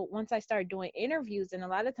 like, people, once I started doing interviews, and a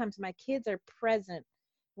lot of times my kids are present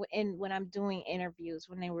when I'm doing interviews.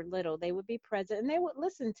 When they were little, they would be present and they would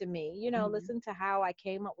listen to me, Mm-hmm. listen to how I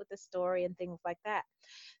came up with the story and things like that.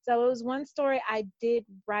 So it was one story I did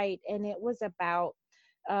write, and it was about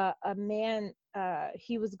a man.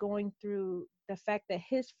 He was going through the fact that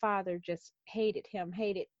his father just hated him,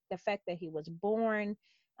 hated the fact that he was born,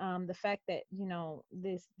 the fact that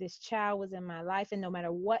this child was in my life, and no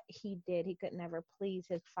matter what he did, he could never please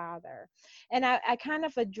his father. And I kind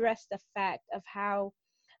of addressed the fact of how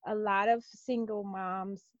a lot of single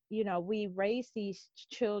moms, we raise these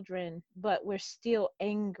children, but we're still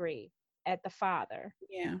angry at the father.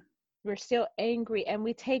 Yeah. We're still angry, and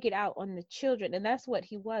we take it out on the children. And that's what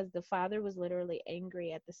he was. The father was literally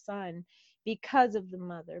angry at the son because of the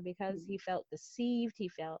mother, because he felt deceived. He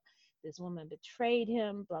felt this woman betrayed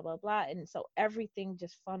him, blah blah blah. And so everything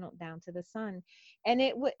just funneled down to the son. And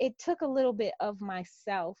it took a little bit of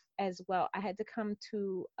myself as well. I had to come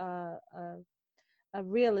to a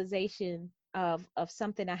realization of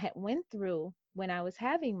something I had went through when I was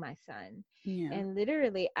having my son. Yeah. And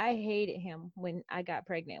literally I hated him when I got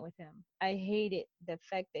pregnant with him. I hated the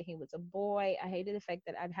fact that he was a boy. I hated the fact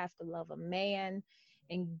that I'd have to love a man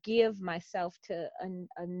and give myself to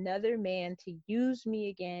another man to use me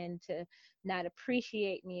again, to not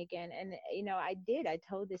appreciate me again. And I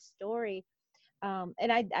told this story,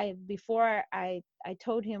 and I before I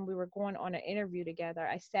told him we were going on an interview together,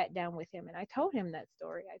 I sat down with him and I told him that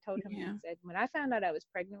story. I told him, I Yeah. said, when I found out I was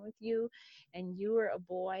pregnant with you and you were a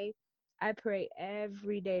boy, I pray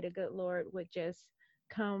every day the good Lord would just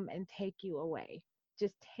come and take you away,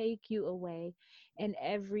 just take you away. And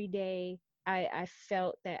every day I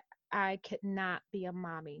felt that I could not be a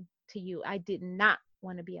mommy to you. I did not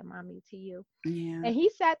want to be a mommy to you. Yeah. And he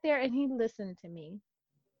sat there and he listened to me.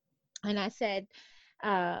 And I said,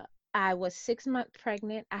 uh, I was 6 months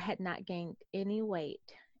pregnant. I had not gained any weight.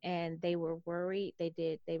 And they were worried.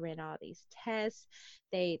 They ran all these tests.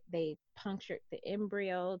 They punctured the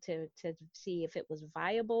embryo to see if it was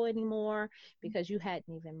viable anymore, because you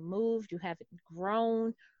hadn't even moved, you haven't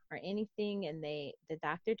grown or anything. And the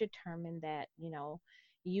doctor determined that,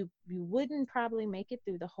 you wouldn't probably make it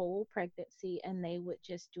through the whole pregnancy, and they would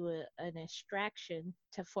just do an extraction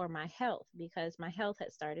for my health, because my health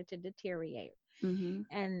had started to deteriorate. Mm-hmm.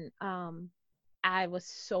 And I was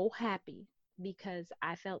so happy because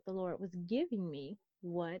I felt the Lord was giving me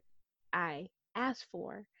what I asked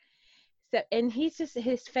for. So, and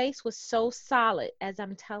his face was so solid as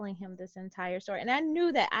I'm telling him this entire story. And I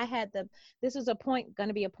knew that this was going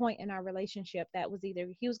to be a point in our relationship that was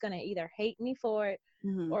he was going to either hate me for it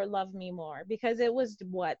Mm-hmm. or love me more, because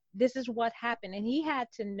this is what happened. And he had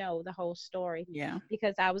to know the whole story, Yeah.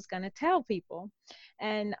 because I was going to tell people.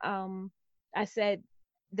 And I said,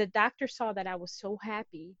 the doctor saw that I was so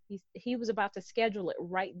happy. He was about to schedule it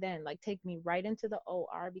right then, like take me right into the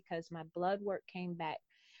OR, because my blood work came back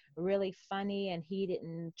really funny, and he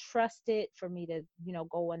didn't trust it for me to,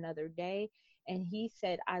 go another day. And he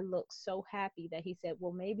said, I look so happy that he said,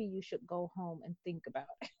 well, maybe you should go home and think about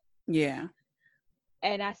it. Yeah.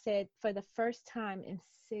 And I said, for the first time in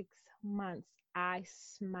 6 months, I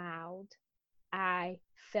smiled. I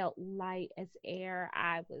felt light as air.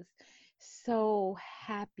 I was so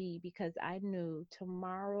happy because I knew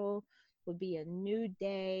tomorrow would be a new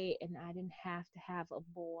day, and I didn't have to have a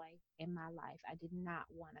boy in my life. I did not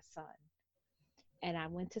want a son. And I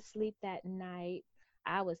went to sleep that night.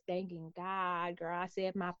 I was thanking God, girl. I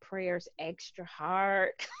said my prayers extra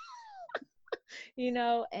hard,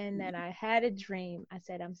 and then I had a dream. I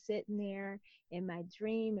said, I'm sitting there in my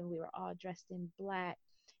dream, and we were all dressed in black.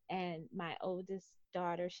 And my oldest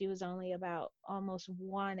daughter, she was only about almost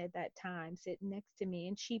 1 at that time, sitting next to me,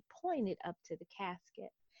 and she pointed up to the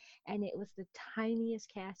casket. And it was the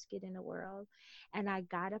tiniest casket in the world. And I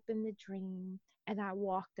got up in the dream, and I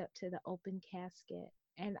walked up to the open casket,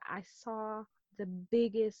 and I saw the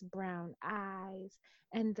biggest brown eyes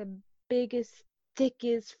and the biggest,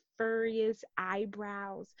 thickest, furriest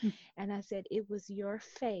eyebrows. And I said, it was your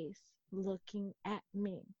face looking at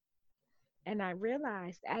me. And I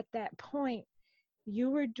realized at that point,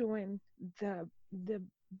 you were doing the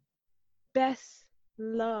best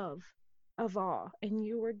love of all, and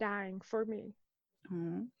you were dying for me.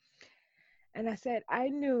 Mm-hmm. And I said, I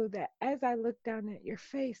knew that as I looked down at your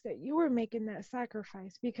face, that you were making that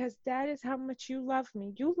sacrifice, because that is how much you love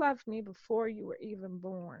me. You loved me before you were even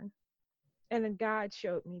born. And then God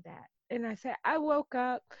showed me that. And I said, I woke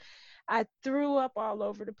up, I threw up all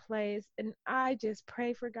over the place, and I just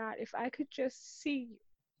pray for God, if I could just see you,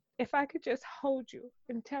 if I could just hold you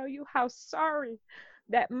and tell you how sorry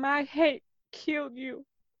that my hate killed you,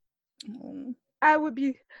 Mm-hmm. I would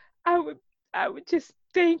be, I would, I would just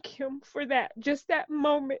thank him for that, just that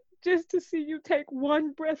moment, just to see you take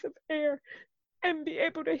one breath of air and be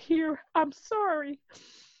able to hear, I'm sorry.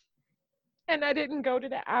 And I didn't go to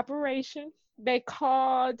the operation. They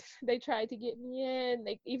tried to get me in.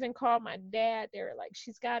 They even called my dad. They were like,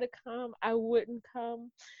 she's got to come. I wouldn't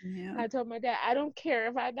come. Yeah. I told my dad, I don't care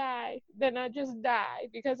if I die, then I just die,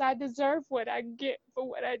 because I deserve what I get for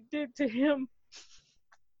what I did to him.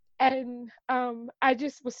 And I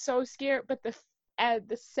just was so scared. But at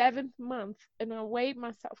the 7th month, and I weighed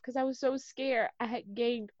myself because I was so scared, I had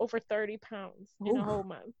gained over 30 pounds in a whole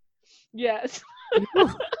month. Yes.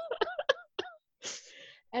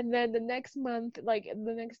 And then the next month, like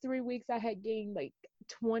the next 3 weeks, I had gained like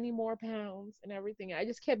 20 more pounds and everything. I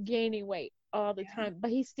just kept gaining weight all the time,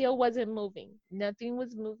 but he still wasn't moving. Nothing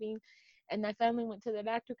was moving. And I finally went to the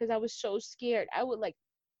doctor because I was so scared. I would like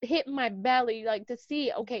hit my belly like to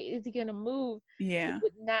see, okay, is he gonna move? Yeah. He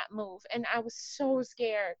would not move. And I was so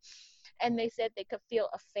scared. And they said they could feel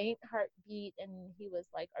a faint heartbeat. And he was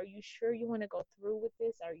like, are you sure you want to go through with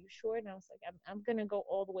this? Are you sure? And I was like, I'm going to go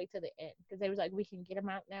all the way to the end, because they was like, we can get him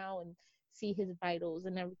out now and see his vitals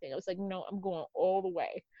and everything. I was like, no, I'm going all the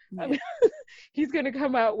way. Yeah. He's going to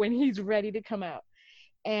come out when he's ready to come out.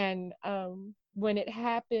 And when it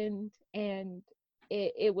happened, and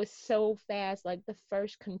it was so fast, like the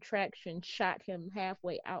first contraction shot him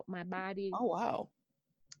halfway out my body. Oh, wow.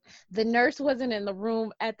 The nurse wasn't in the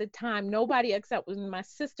room at the time. Nobody except my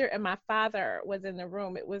sister and my father was in the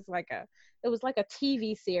room. It was like a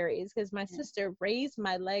TV series, because my sister raised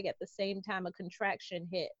my leg at the same time a contraction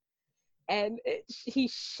hit, and he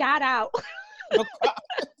shot out.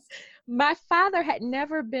 My father had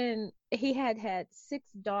never been. He had 6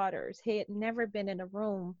 daughters. He had never been in a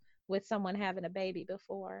room with someone having a baby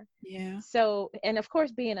before. Yeah. So, and of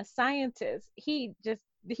course, being a scientist, he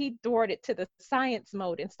thwarted it to the science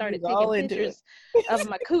mode and started taking pictures of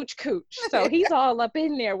my cooch. So he's all up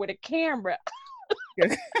in there with a camera,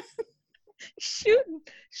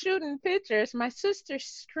 shooting pictures. My sister's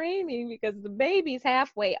screaming because the baby's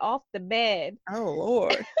halfway off the bed. Oh,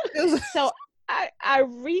 Lord. So I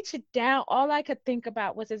reached down. All I could think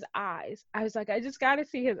about was his eyes. I was like, I just got to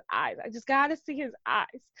see his eyes. I just got to see his eyes.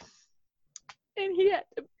 And he had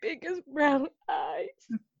the biggest brown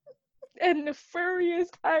eyes and the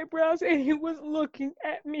furriest eyebrows, and he was looking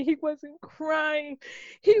at me. He wasn't crying.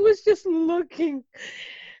 He was just looking.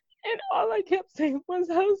 And all I kept saying was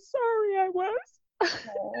how sorry I was.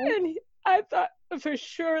 And I thought for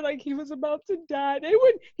sure like he was about to die.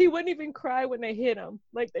 He wouldn't even cry when they hit him.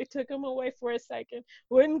 Like they took him away for a second,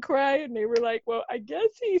 wouldn't cry, and they were like, well, I guess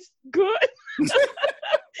he's good.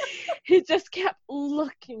 He just kept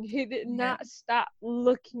looking. He did not stop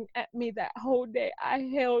looking at me that whole day. I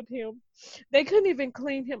held him. They couldn't even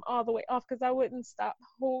clean him all the way off because I wouldn't stop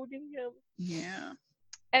holding him. Yeah.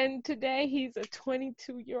 And today he's a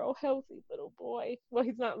 22-year-old healthy little boy. Well,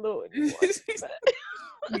 he's not little anymore.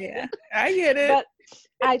 Yeah, I get it. But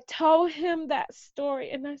I told him that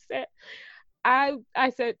story, and I said, I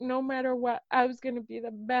said, no matter what, I was gonna be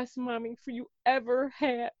the best mommy for you ever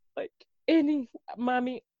had. Like any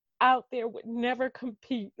mommy out there would never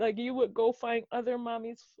compete. Like you would go find other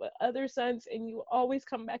mommies for other sons, and you would always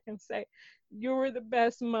come back and say, you were the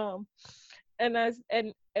best mom. And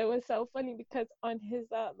it was so funny because on his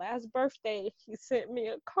last birthday, he sent me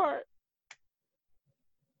a card.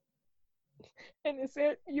 And it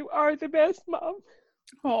said, you are the best mom.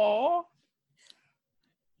 Aww.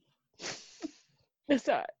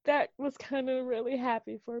 So that was kind of really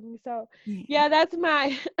happy for me. So yeah, that's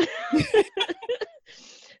my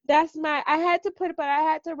I had to put it, but I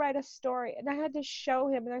had to write a story and I had to show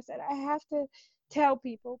him. And I said, I have to tell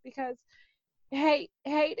people because hate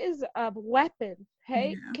is a weapon.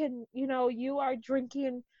 Hate can, you are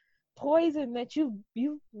drinking poison that you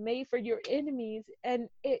made for your enemies and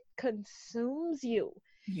it consumes you.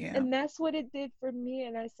 And that's what it did for me.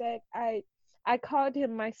 And I said, I called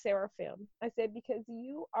him my seraphim. I said, because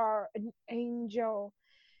you are an angel.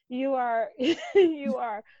 You are you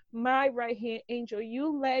are my right hand angel.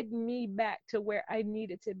 You led me back to where I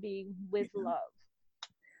needed to be with love.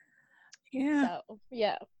 So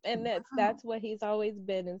and that's what he's always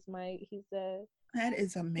been. That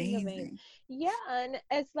is amazing. And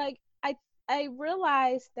it's like I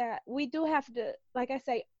realized that we do have to, like I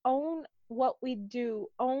say, own what we do,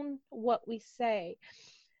 own what we say,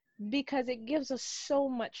 because it gives us so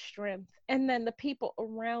much strength. And then the people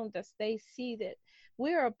around us, they see that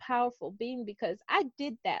we're a powerful being because I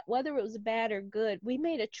did that, whether it was bad or good. We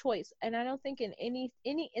made a choice. And I don't think in any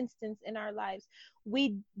instance in our lives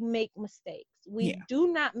we make mistakes. We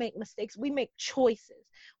do not make mistakes. We make choices.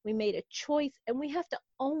 We made a choice and we have to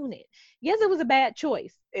own it. Yes, it was a bad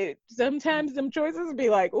choice. Sometimes them choices be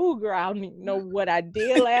like, oh girl, I don't even know what I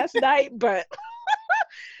did last night, but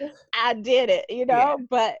I did it,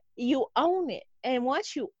 but you own it. And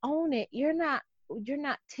once you own it, you're not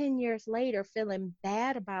 10 years later feeling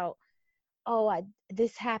bad about,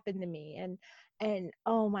 this happened to me and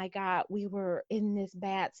oh my God, we were in this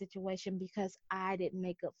bad situation because I didn't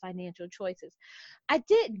make good financial choices. I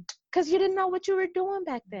didn't, because you didn't know what you were doing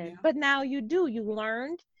back then. But now you do. You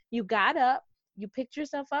learned, you got up, you picked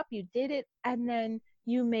yourself up, you did it, and then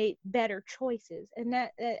you made better choices. And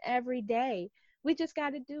that every day we just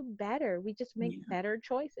got to do better. We just make better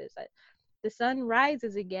choices. The sun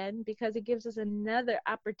rises again because it gives us another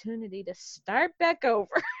opportunity to start back over.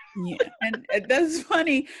 And that's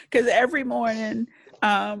funny because every morning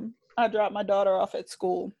I drop my daughter off at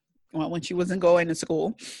school. Well, when she wasn't going to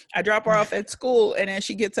school, I drop her off at school, and as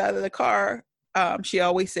she gets out of the car, she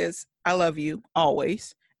always says, I love you,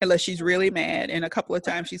 always. Unless she's really mad. And a couple of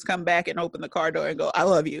times she's come back and opened the car door and go, I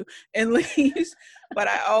love you, and leaves. But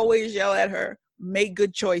I always yell at her, make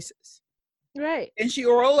good choices. Right. And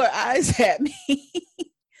she'll roll her eyes at me.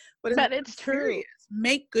 but it's true.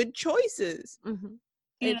 Make good choices. Mm-hmm.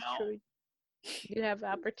 It's true. You have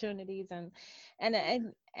opportunities and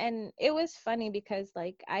it was funny because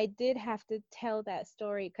like I did have to tell that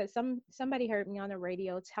story because somebody heard me on the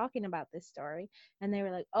radio talking about this story and they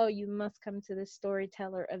were like, oh, you must come to this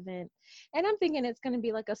storyteller event. And I'm thinking it's going to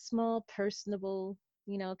be like a small personable,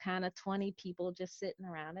 kind of 20 people just sitting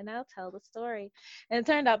around and I'll tell the story. And it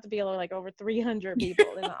turned out to be like over 300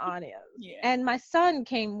 people in the audience. And my son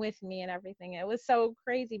came with me and everything. It was so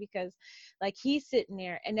crazy because like he's sitting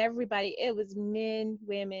there and everybody, it was men,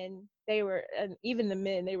 women, they were, and even the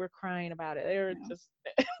men, they were crying about it. They were just,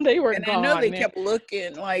 they were and gone. I know they kept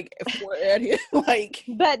looking like at him, like.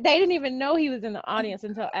 But they didn't even know he was in the audience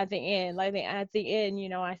until at the end. Like at the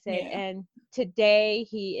end, I said, and today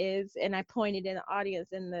he is, and I pointed in the audience,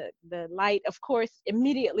 and the light, of course,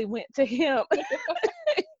 immediately went to him.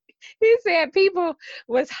 He said people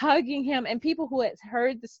was hugging him, and people who had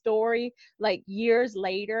heard the story like years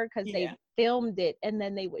later because they filmed it and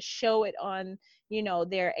then they would show it on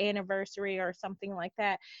their anniversary or something like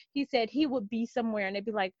that. He said he would be somewhere and they'd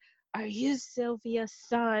be like, are you Sylvia's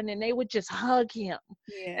son? And they would just hug him.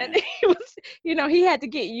 And he was, he had to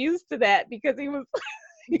get used to that because he was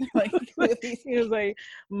Like, He was like,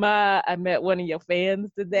 Ma, I met one of your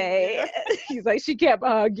fans today. He's like, she kept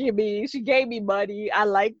hugging me. She gave me money. I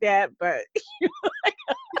like that, but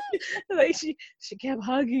like she kept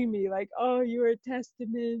hugging me like, oh, you're a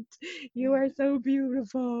testament. You are so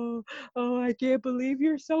beautiful. Oh, I can't believe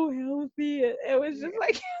you're so healthy. It was just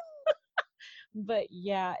like, but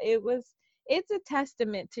yeah, it's a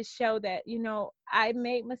testament to show that, I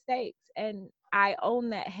made mistakes and I own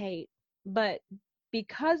that hate. But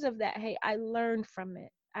because of that hate, I learned from it.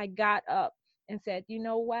 I got up and said, you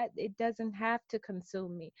know what? It doesn't have to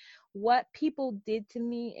consume me. What people did to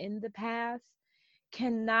me in the past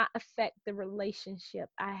cannot affect the relationship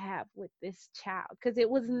I have with this child, because it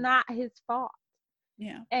was not his fault.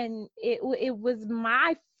 yeah. And it was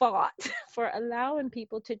my fault for allowing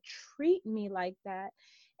people to treat me like that.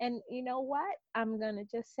 And you know what? I'm going to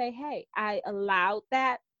just say, hey, I allowed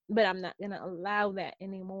that, but I'm not going to allow that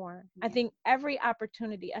anymore. I think every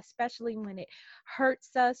opportunity, especially when it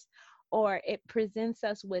hurts us or it presents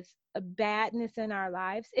us with a badness in our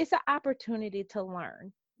lives, it's an opportunity to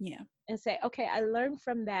learn. Yeah. And say, okay, I learned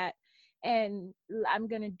from that and I'm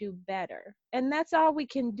going to do better. And that's all we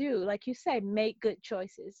can do. Like you say, make good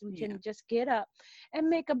choices. We can just get up and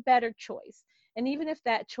make a better choice. And even if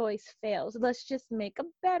that choice fails, let's just make a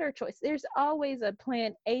better choice. There's always a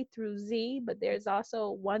plan A through Z, but there's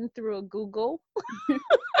also one through a Google.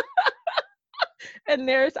 And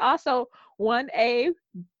there's also 1A,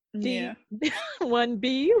 D,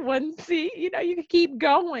 1B, 1C. You can keep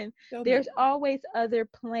going. There's always other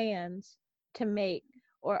plans to make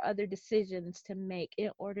or other decisions to make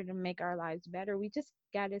in order to make our lives better. We just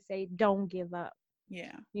got to say, don't give up.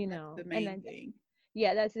 Yeah. That's the main thing.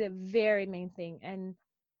 Yeah, that's the very main thing. And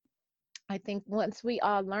I think once we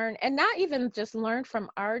all learn, and not even just learn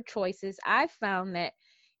from our choices, I found that,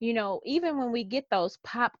 even when we get those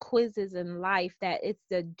pop quizzes in life, that it's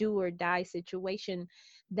the do or die situation,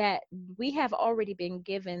 that we have already been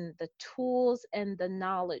given the tools and the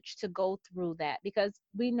knowledge to go through that, because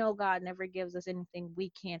we know God never gives us anything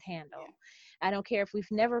we can't handle. Yeah. I don't care if we've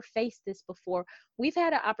never faced this before. We've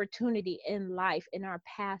had an opportunity in life, in our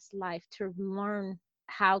past life, to learn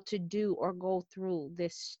how to do or go through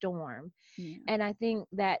this storm. Yeah. And I think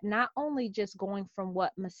that not only just going from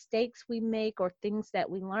what mistakes we make or things that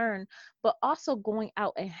we learn, but also going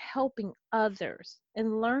out and helping others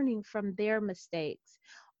and learning from their mistakes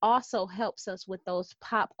also helps us with those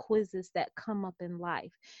pop quizzes that come up in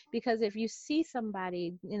life. Because if you see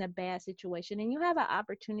somebody in a bad situation and you have an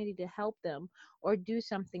opportunity to help them or do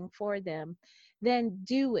something for them, then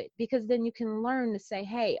do it, because then you can learn to say,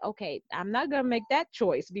 hey, okay, I'm not gonna make that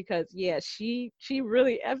choice because she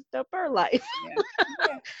really effed up her life.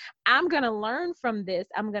 Yeah. I'm gonna learn from this.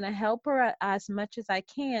 I'm gonna help her as much as I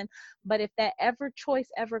can. But if that choice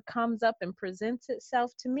ever comes up and presents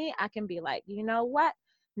itself to me, I can be like, you know what?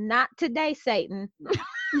 Not today, Satan.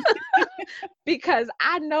 Because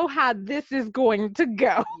I know how this is going to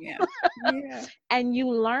go. Yeah. And you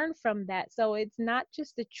learn from that. So it's not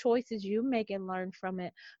just the choices you make and learn from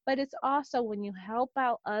it, but it's also when you help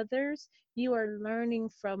out others, you are learning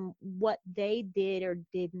from what they did or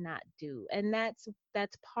did not do. And that's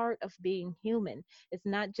part of being human. It's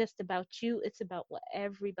not just about you, it's about what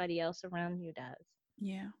everybody else around you does.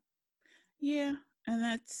 Yeah. Yeah. And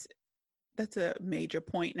that's a major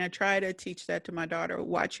point. And I try to teach that to my daughter.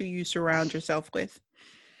 Watch who you surround yourself with.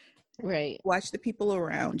 Right. Watch the people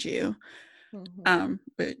around you. Mm-hmm.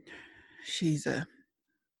 But she's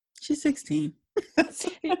 16.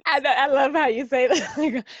 I love how you say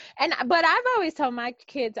that. But I've always told my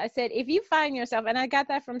kids, I said, if you find yourself, and I got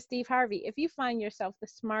that from Steve Harvey, if you find yourself the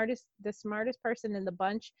smartest person in the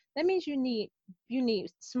bunch, that means you need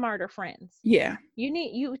smarter friends. Yeah.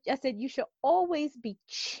 I said, you should always be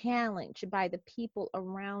challenged by the people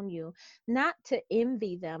around you, not to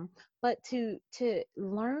envy them, but to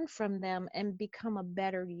learn from them and become a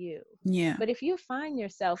better you. Yeah. But if you find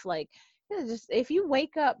yourself like, if you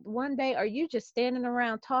wake up one day or you just standing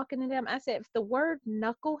around talking to them, I said, if the word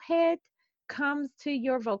knucklehead comes to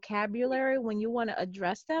your vocabulary when you want to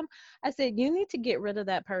address them, I said, you need to get rid of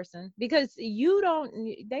that person, because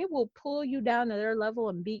they will pull you down to their level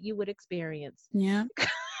and beat you with experience. Yeah.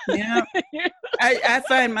 Yeah. I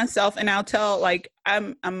find myself, and I'll tell, like,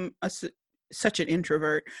 I'm such an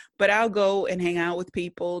introvert, but I'll go and hang out with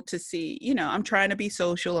people to see, I'm trying to be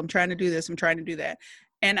social. I'm trying to do this. I'm trying to do that.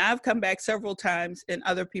 And I've come back several times and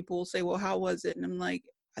other people will say, well, how was it? And I'm like,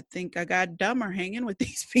 I think I got dumber hanging with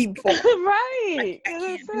these people. Right. I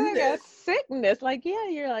can't do this. A sickness. Like,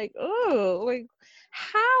 you're like, oh, like,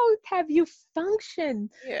 how have you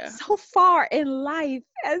functioned so far in life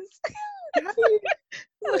as How do you,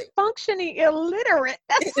 A functioning illiterate.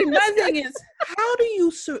 and my thing is,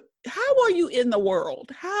 how are you in the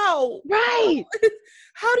world? How Right.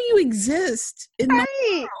 how do you exist in the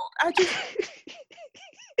Right. world? I just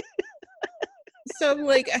so I'm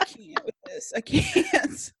like, I can't with this. I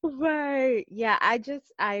can't. Right. Yeah,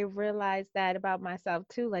 I realized that about myself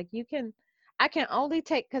too. Like I can only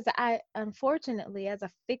take, because I unfortunately, as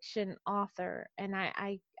a fiction author, and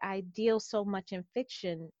I deal so much in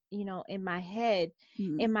fiction, in my head.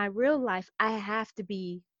 Mhm. In my real life, I have to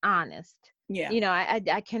be honest. Yeah.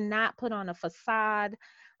 I cannot put on a facade.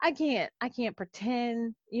 I can't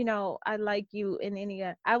pretend, I like you in any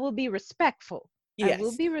I will be respectful. I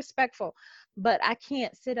will Yes. be respectful, but I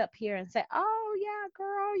can't sit up here and say, "Oh yeah,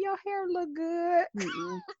 girl, your hair look good."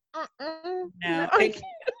 Mm-mm. No, No,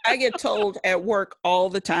 I get told at work all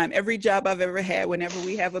the time, every job I've ever had, whenever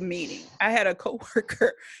we have a meeting. I had a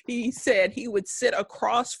coworker, he said he would sit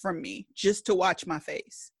across from me just to watch my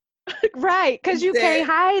face. right, because He you said, can't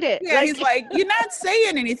hide it. yeah, he's like, you're not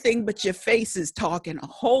saying anything, but your face is talking a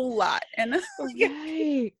whole lot. And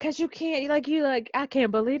right, because you can't, I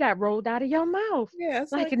can't believe that rolled out of your mouth. yeah,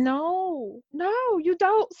 it's Like, like, no, you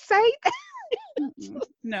don't say that.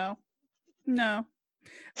 no, no.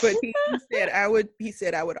 But he said I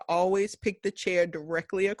would always pick the chair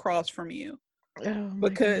directly across from you, Oh my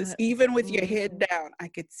because God. even with your head Mhm. down, I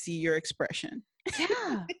could see your expression.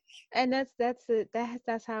 Yeah. And that's it.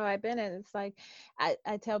 That's how I've been. And it's like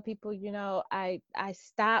I tell people, I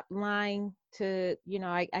stopped lying to,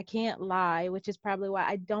 I can't lie, which is probably why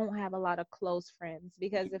I don't have a lot of close friends.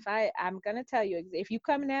 Because I'm gonna tell you, if you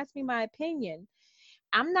come and ask me my opinion,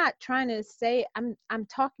 I'm not trying to say, I'm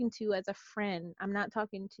talking to you as a friend. I'm not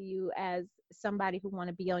talking to you as somebody who want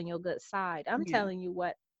to be on your good side. I'm Yeah, telling you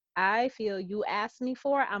what I feel you asked me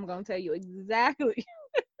for. I'm gonna tell you exactly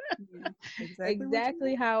yeah, exactly what you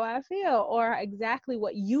exactly how I feel, or exactly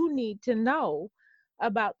what you need to know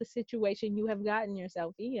about the situation you have gotten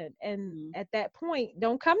yourself in. And want. at that point,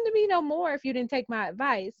 don't come to me no more if you didn't take my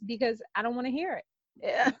advice, because I don't want to hear it.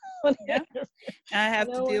 Yeah. Yeah, I I have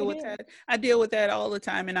to don't want deal to with hear that. I deal with that all the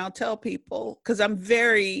time, and I'll tell people, because I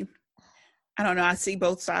don't know, I see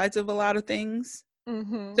both sides of a lot of things. it.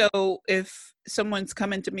 Mhm. So if someone's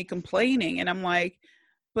coming to me complaining, and I'm like,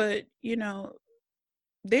 but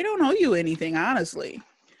they don't owe you anything, honestly.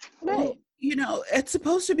 Well, Right. it's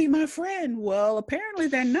supposed to be my friend. Well, apparently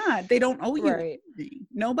they're not. They don't owe you Right. anything.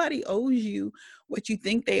 Nobody owes you what you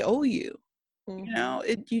think they owe you.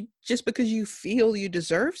 Mhm. You just because you feel you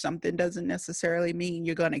deserve something doesn't necessarily mean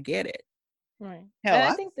you're gonna get it. Right. Hell, And I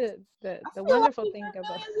I think the I the feel like wonderful you thing got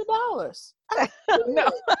about millions of dollars. I no, feel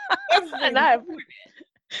it every and I have morning.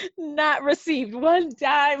 not received one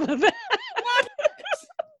dime of that. Not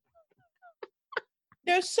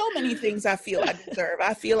There's so many things I feel I deserve.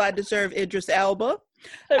 I feel I deserve Idris Elba.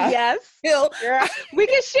 I Yes, feel girl, we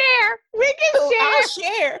can share. We can I'll share.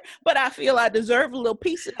 share, but I feel I deserve a little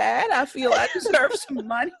piece of that. I feel I deserve some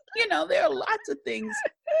money. There are lots of things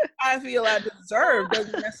I feel I deserve.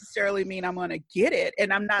 Doesn't necessarily mean I'm going to get it,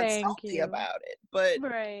 and I'm not Thank salty you. about it. But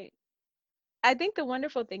Right. I think the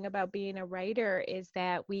wonderful thing about being a writer is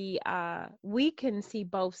that we can see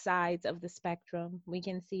both sides of the spectrum. We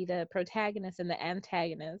can see the protagonist and the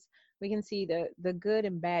antagonist. We can see the good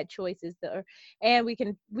and bad choices, and we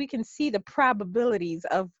can see the probabilities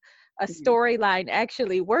of a yeah, storyline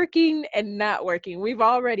actually working and not working. We've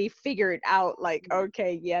already figured out, like, yeah,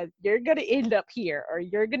 okay, yeah, you're gonna end up here, or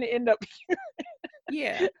you're gonna end up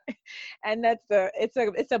yeah, and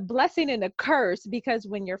it's a blessing and a curse, because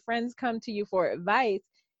when your friends come to you for advice,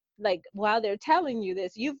 like, while they're telling you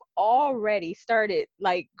this, you've already started,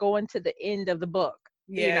 like, going to the end of the book.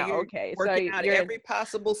 yeah. You're Okay, so working out you're in, every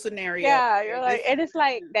possible scenario. yeah, Yeah, you're like, this is and it's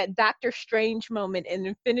like that Doctor Strange moment in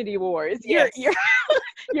Infinity Wars. You're yes,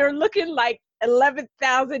 you're looking like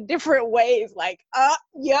 11,000 different ways, like,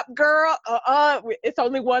 yep, girl, it's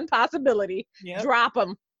only one possibility. yep. Drop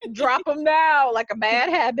them now, like a bad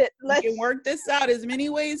habit. You Let's can work this out as many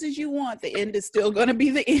ways as you want. The end is still going to be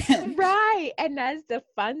the end. right. And that's the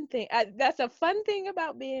fun thing. That's a fun thing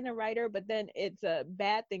about being a writer, but then it's a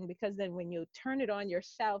bad thing, because then when you turn it on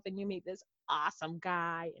yourself and you meet this awesome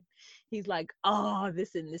guy, and he's like, oh,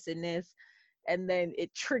 this and this and this, and then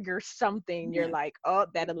it triggers something, you're Yeah, like, oh,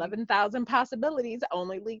 that 11,000 possibilities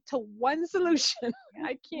only lead to one solution. yeah,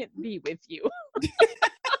 I can't be with you.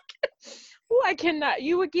 Oh, I cannot.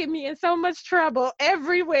 You would get me in so much trouble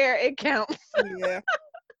everywhere it counts. yeah.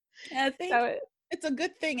 And I think So, it's a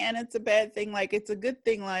good thing and it's a bad thing. Like it's a good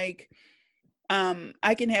thing, like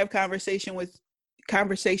I can have conversations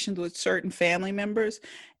with certain family members,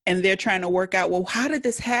 and they're trying to work out, well, how did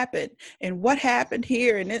this happen? And what happened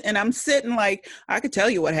here? And I'm sitting like, I could tell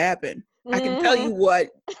you what happened. I can tell you what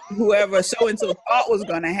whoever so-and-so thought was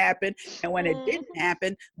going to happen. And when it didn't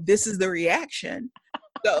happen, this is the reaction.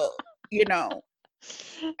 So, you know,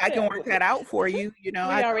 I can work that out for you. You know,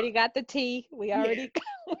 we already got the tea. We already,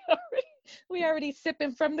 we already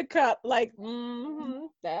sipping from the cup. Like,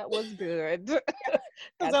 that was good.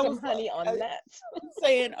 Got some honey on that.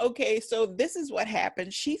 Saying, okay, so this is what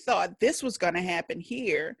happened. She thought this was going to happen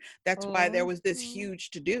here. That's why there was this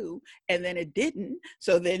huge to do, and then it didn't.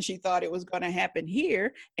 So then she thought it was going to happen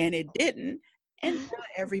here, and it didn't. And now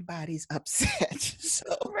everybody's upset. So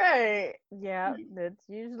right, yeah, that's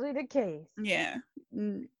usually the case. Yeah,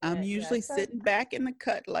 I'm usually sitting back in the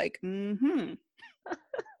cut, like, right.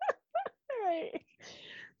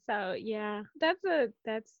 So yeah, that's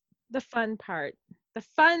the fun part. The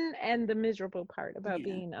fun and the miserable part about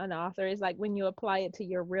being an author is like when you apply it to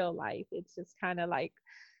your real life, it's just kind of like,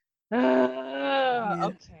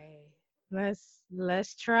 okay,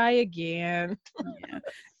 let's try again. Yeah,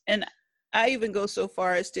 and I even go so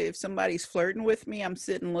far as to, if somebody's flirting with me, I'm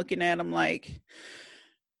sitting looking at them like,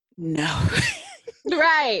 no.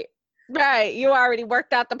 Right. You already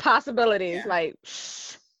worked out the possibilities. Like,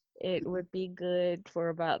 it would be good for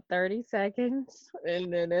about 30 seconds,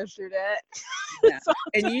 and then after that.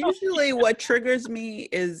 And usually what triggers me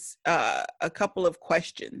is a couple of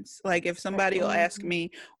questions. Like if somebody will ask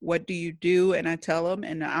me, what do you do? And I tell them,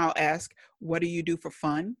 and I'll ask, what do you do for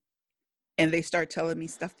fun? And they start telling me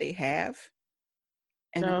stuff they have.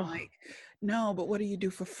 And I'm like, no, but what do you do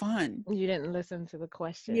for fun? You didn't listen to the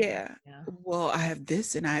question. Yeah. Well, I have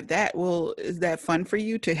this and I have that. Well, is that fun for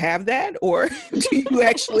you to have that? Or do you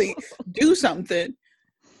actually do something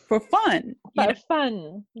for fun? For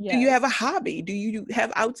fun. Yes. Do you have a hobby? Do you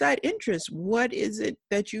have outside interests? What is it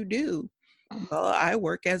that you do? Well, I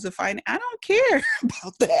work as a I don't care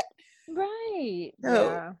about that. Right.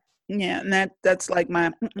 So, yeah. And that's like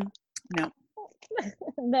my, no.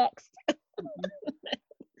 Next.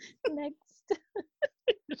 Next.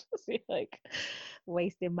 Just like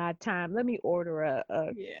wasting my time. Let me order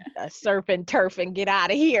a surf and turf and get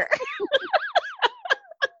out of here.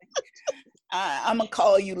 I'm gonna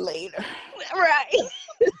call you later. Right.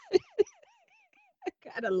 I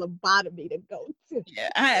got a lobotomy to go to. Yeah,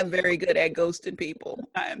 I am very good at ghosting people.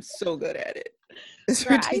 I am so good at it.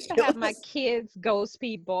 Right, I used to have my kids ghost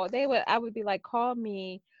people. I would be like, call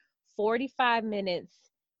me 45 minutes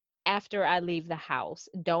after I leave the house.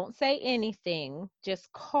 Don't say anything.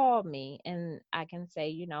 Just call me and I can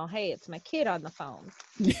say, hey, it's my kid on the phone.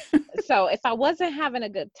 So if I wasn't having a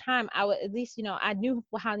good time, I would at least, I knew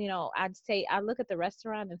how, I'd say, I look at the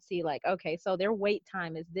restaurant and see like, okay, so their wait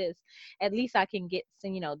time is this. At least I can get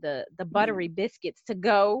some, the buttery biscuits to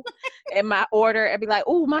go in my order and be like,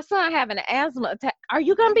 oh, my son having an asthma attack. Are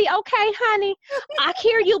you going to be okay, honey? I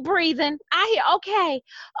hear you breathing. Okay,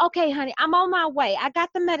 honey, I'm on my way. I got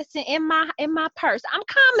the medicine in my purse. I'm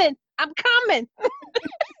coming.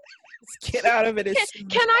 Get out of it.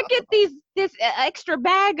 Can I get this extra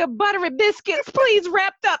bag of buttery biscuits, please,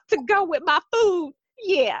 wrapped up to go with my food?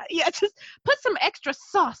 Yeah. Just put some extra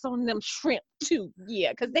sauce on them shrimp too.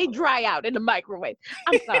 Yeah, because they dry out in the microwave.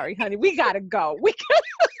 I'm sorry, honey. We gotta go.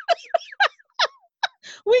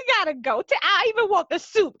 We gotta go. I even want the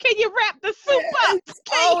soup. Can you wrap the soup up? It's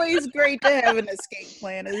always great to have an escape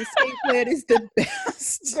plan. An escape plan is the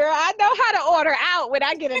best. Girl, I know how to order out when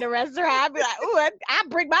I get in the restaurant. I'll be like, ooh, I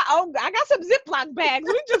bring my own. I got some Ziploc bags.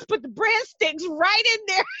 We just put the breadsticks right in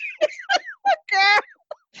there.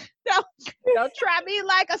 Girl, don't try me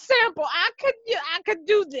like a sample. I could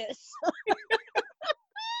do this.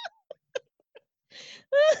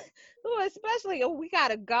 Ooh, especially we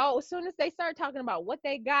gotta go. As soon as they start talking about what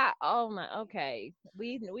they got, oh my, okay,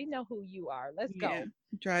 we know who you are. Let's go.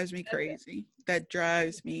 It drives me crazy. That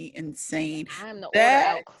drives me insane. I'm the order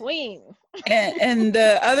out queen. and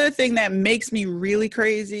the other thing that makes me really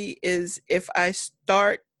crazy is if I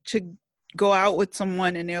start to go out with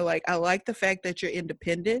someone and they're like, I like the fact that you're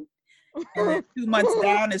independent. And then 2 months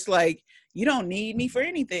down, it's like, you don't need me for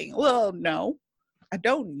anything. Well, no, I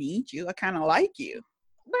don't need you. I kind of like you.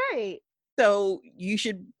 Right. So you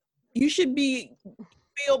should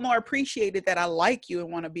feel more appreciated that I like you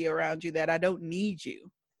and want to be around you, that I don't need you.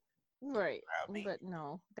 Right. But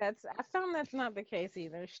no, I found that's not the case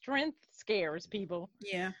either. Strength scares people.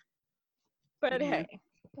 Yeah. But hey,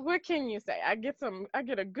 what can you say? I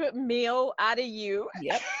get a good meal out of you.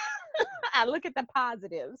 Yep. I look at the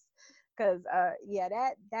positives. Because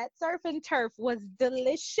that surf and turf was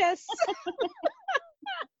delicious.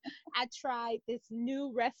 I tried this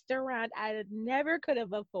new restaurant I never could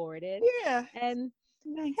have afforded. Yeah. And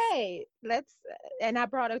Nice. Hey, let's, and I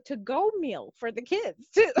brought a to-go meal for the kids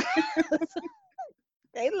too.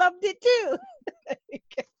 They loved it too.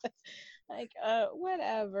 Like,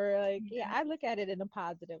 whatever. Like, yeah, Yeah. I look at it in a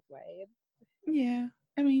positive way, Yeah.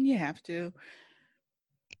 I mean, you have to.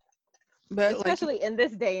 But like, especially in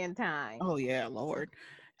this day and time. oh yeah, Lord.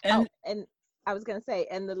 Oh, And and I was gonna say,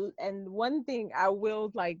 and one thing I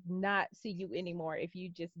will like not see you anymore if you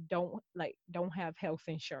just don't have health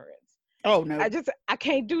insurance. oh no. I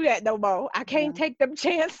can't do that no more. I can't No. take them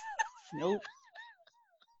chances. Nope.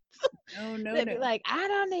 No, no, They'd be no. like, I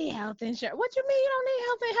don't need health insurance. What you mean you don't need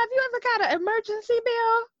health insurance? Have you ever got an emergency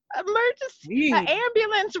bill? An Ew.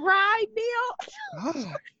 ambulance ride bill?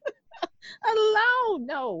 God. Alone?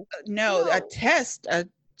 No, No, a no. test,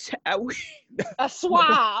 A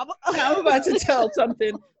swab. I'm about to tell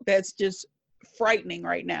something that's just frightening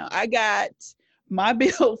right now. I got my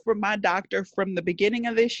bill from my doctor from the beginning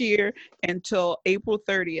of this year until April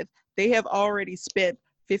 30th. They have already spent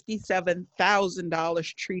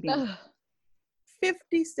 $57,000 treating Ugh,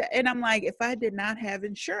 50 and I'm like, if I did not have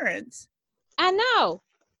insurance, I know.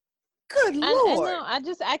 good I Lord. know.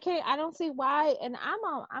 I can't. I don't see why. And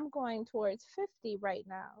I'm going towards 50 right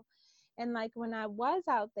now. And like when I was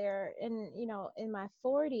out there in my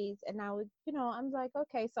 40s, and I would, I'm like,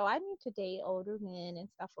 okay, so I need to date older men and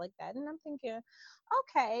stuff like that. And I'm thinking,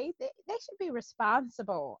 okay, they should be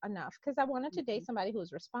responsible enough, because I wanted to date somebody who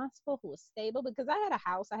was responsible, who was stable, because I had a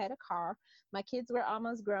house, I had a car, my kids were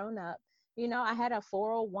almost grown up. I had a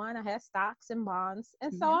 401, I had stocks and bonds.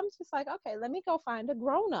 And so Yeah. I'm just like, okay, let me go find a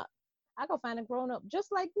grown up. I go find a grown up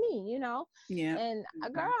just like me. Yeah. And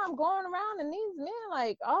girl, I'm going around and these men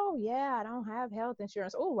like, oh yeah, I don't have health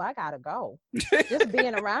insurance. Oh, I gotta go. Just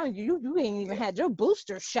being around you, you ain't even had your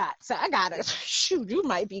booster shot. So I gotta shoot, you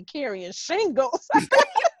might be carrying shingles.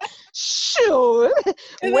 Shoot.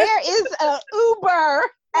 And Where is a Uber at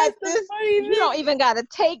that's the this? funny You thing. don't even gotta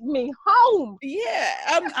take me home. Yeah,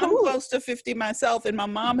 I'm Ooh. close to 50 myself, and my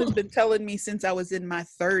mom has been telling me since I was in my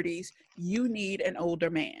 30s, you need an older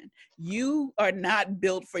man. You are not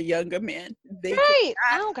built for younger men. They Right.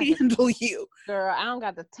 I cannot don't got the handle you. girl, I don't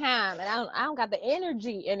got the time, and I don't got the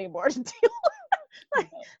energy anymore to deal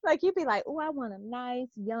like you'd be like, oh, I want a nice,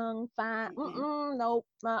 young, fine. Nope.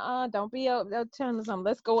 Don't be they'll tell me something.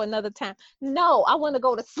 Let's go another time. No, I want to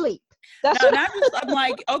go to sleep. That's No, what not just, I'm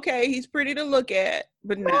like, okay, he's pretty to look at,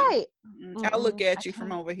 but no. right. I'll look I at you from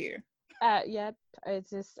can't. over here. Yep. It's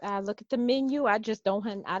just I look at the menu. I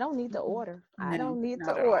don't need to order. I No, don't need to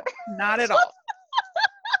not at order. all. Not at all.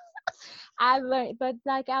 I learned, but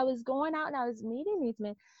like I was going out and I was meeting these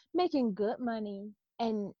men making good money,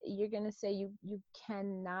 and you're gonna say you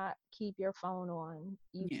cannot keep your phone on.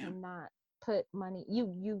 You Yeah. cannot put money.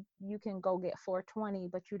 You can go get 420,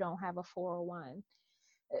 but you don't have a 401.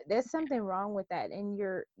 There's something wrong with that, and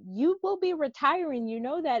you will be retiring. You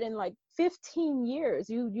know that in like 15 years.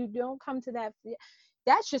 You don't come to that.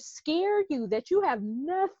 That should scare you that you have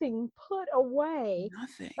nothing put away.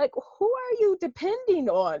 Nothing. Like, who are you depending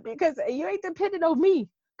on? Because you ain't depending on me.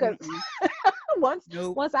 Because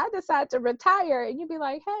Nope. once I decide to retire, and you be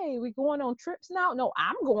like, hey, we going on trips now? No,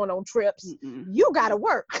 I'm going on trips. You gotta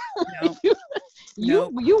work. No.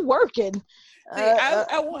 you working. See,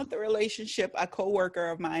 I want the relationship a coworker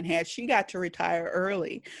of mine had. She got to retire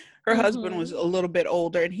early. Her husband was a little bit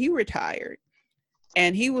older, and he retired.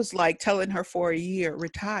 And he was like telling her for a year,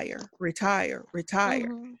 retire, retire, retire.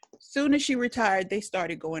 Soon as she retired, they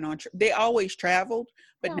started going on. They always traveled,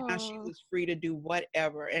 but now she was free to do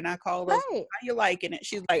whatever. And I called her, Right. how you liking it?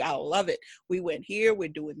 She's like, I love it. We went here, we're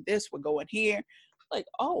doing this, we're going here. Like,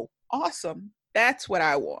 oh, awesome. That's what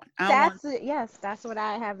I want. Yes, that's what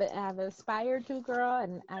I have aspired to, girl.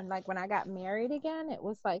 And like when I got married again, it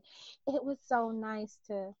was so nice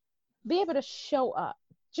to be able to show up.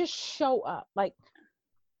 Just show up. Like,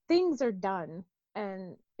 things are done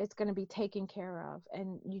and it's going to be taken care of,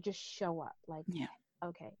 and you just show up. Like, Yeah.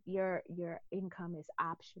 Okay, your income is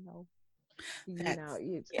optional. Yeah.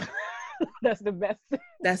 That's the best.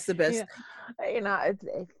 That's the best.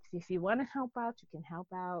 If you want to help out, you can help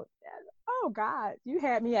out. Oh God, you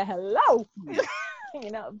had me at hello.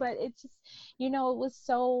 But it's just, it was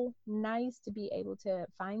so nice to be able to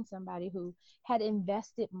find somebody who had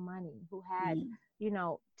invested money, who had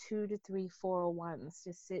 2 to 3 401s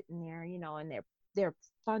just sitting there, and they're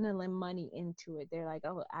funneling money into it. They're like,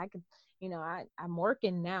 oh, I could, I'm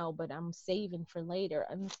working now, but I'm saving for later.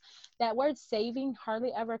 And that word saving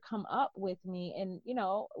hardly ever come up with me, and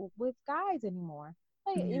with guys anymore.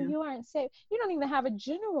 Like, you aren't saved. You don't even have a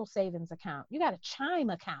general savings account. You got a Chime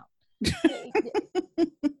account.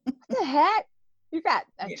 What the heck? You got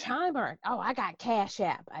a Yeah. chimer. Oh, I got Cash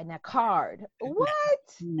App and a card.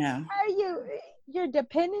 What? No. Are you're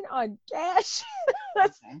dependent on cash?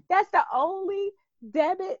 that's No. that's the only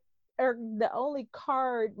debit or the only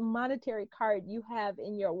monetary card you have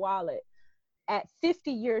in your wallet at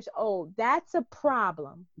 50 years old. That's a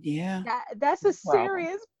problem. Yeah. That's a Problem.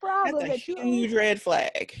 serious That's problem a that you own. huge red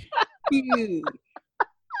flag. Huge.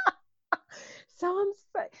 So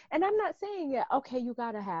and I'm not saying, yeah, okay, you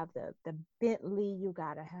gotta have the Bentley, you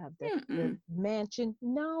gotta have the Mm-mm. mansion.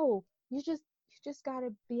 No, you just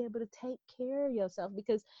gotta be able to take care of yourself,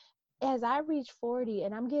 because as I reach 40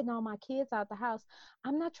 and I'm getting all my kids out the house,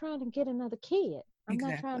 I'm not trying to get another kid. I'm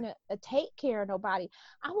not trying Exactly. to take care of nobody.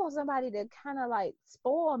 I want somebody to kind of like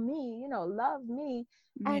spoil me, love me,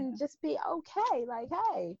 and Yeah. just be okay. Like,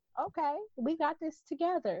 hey, okay, we got this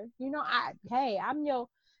together. Hey,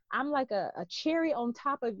 I'm like a cherry on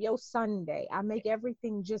top of your sundae. I make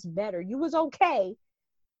everything just better. You was okay,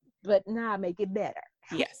 but now I make it better.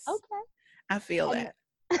 Yes. Okay. I feel And that.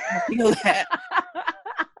 I feel that.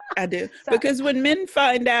 I do. so, Because when men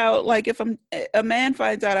find out, like if a man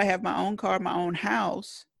finds out I have my own car, my own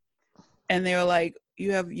house, and they're like,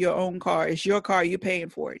 you have your own car, it's your car, you're paying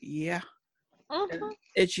for it. Yeah. mhm.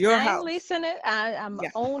 It's your I ain't house. leasing it. I'm Yeah.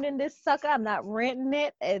 owning this sucker. I'm not renting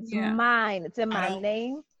it. It's Yeah. mine. It's in I my don't,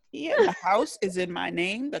 name. yeah, the house is in my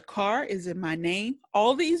name. The car is in my name.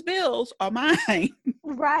 All these bills are mine.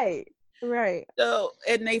 Right. Right. So,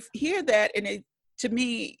 and they hear that, and to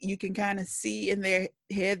me, you can kind of see in their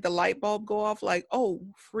head the light bulb go off like, oh,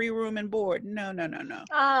 free room and board. No, no, no, no.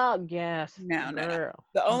 Oh, yes, No, no, no. girl.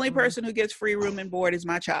 The only Mm-mm. person who gets free room and board is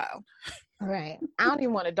my child. Right. I don't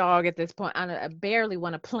even want a dog at this point. I barely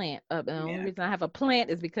want a plant. The only Yeah. reason I have a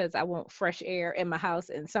plant is because I want fresh air in my house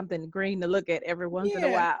and something green to look at every once in a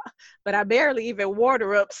Yeah. while. But I barely even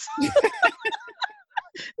water ups.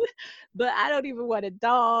 But I don't even want a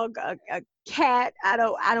dog, a cat. I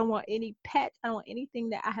don't want any pet. I don't want anything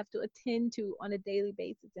that I have to attend to on a daily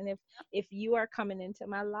basis. And if you are coming into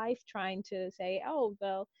my life trying to say, oh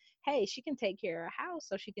well, hey, she can take care of her house,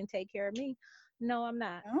 so she can take care of me. No, I'm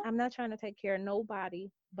not. No. I'm not trying to take care of nobody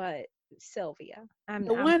but Sylvia. I'm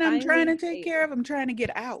The I'm one I'm trying to finally take care able. of, I'm trying to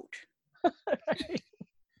get out.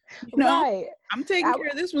 You know, Right. I'm taking I, care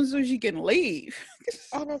of this one so she can leave.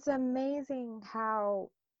 and it's amazing how,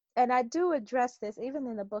 and I do address this even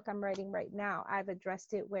in the book I'm writing right now. I've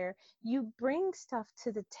addressed it where you bring stuff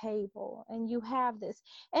to the table and you have this,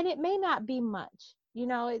 and it may not be much,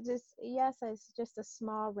 it just, yes, it's just a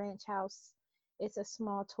small ranch house, it's a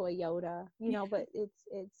small Toyota, but it's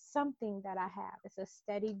something that I have. It's a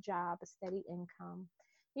steady job, a steady income,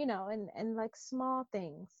 and like small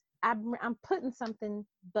things. I'm putting something,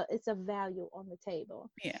 but it's a value on the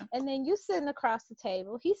table. Yeah. And then you sitting across the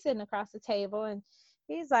table, he's sitting across the table, and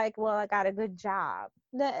he's like, well, I got a good job.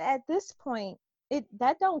 At this point,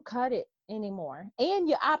 that don't cut it anymore. And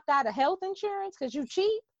you opt out of health insurance because you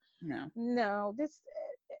cheap. No. No,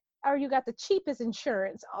 or you got the cheapest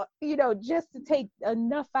insurance, just to take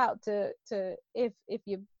enough out to if if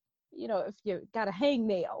you got a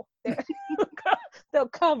hangnail, they'll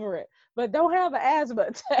cover it, but don't have an asthma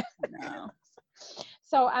attack. No.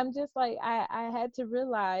 So I'm just like, I had to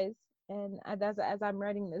realize, and as I'm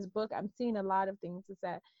writing this book, I'm seeing a lot of things is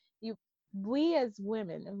that we as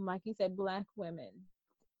women, and like you said, Black women,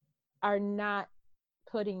 are not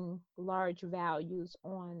putting large values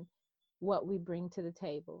on what we bring to the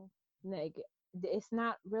table. Like, it's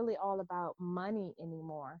not really all about money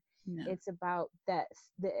anymore. No. It's about that,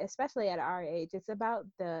 especially at our age, it's about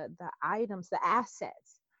the items, the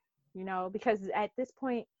assets, because at this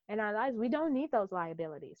point in our lives, we don't need those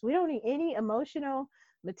liabilities. We don't need any emotional,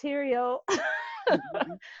 material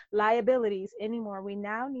Mhm. liabilities anymore. We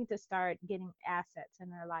now need to start getting assets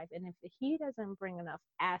in our life. And if he doesn't bring enough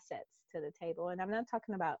assets to the table, and I'm not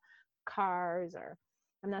talking about cars, or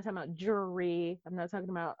I'm not talking about jewelry, I'm not talking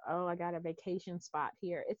about, oh, I got a vacation spot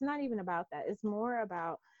here. It's not even about that. It's more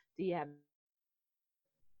about, do you have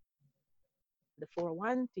the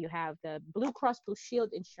 401? Do you have the Blue Cross Blue Shield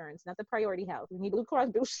insurance? Not the Priority Health. We need Blue Cross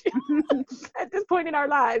Blue Shield at this point in our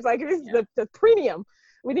lives. Like, this is Yeah. the premium.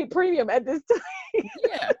 We need premium at this time.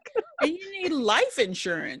 Yeah. And you need life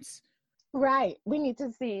insurance. Right. We need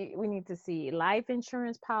to see life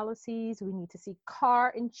insurance policies. We need to see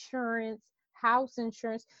car insurance, house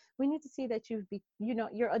insurance. We need to see that you're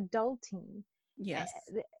adulting. Yes.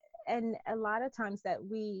 And a lot of times that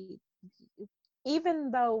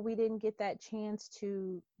even though we didn't get that chance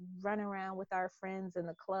to run around with our friends in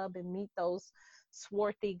the club and meet those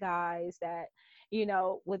swarthy guys that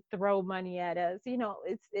would throw money at us,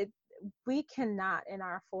 we cannot in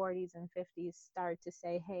our 40s and 50s start to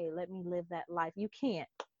say, hey, let me live that life. You can't.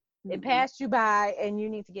 It Mm-mm. passed you by, and you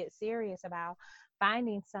need to get serious about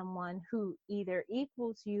finding someone who either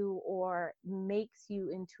equals you or makes you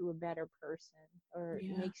into a better person or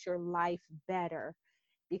Yeah. makes your life better,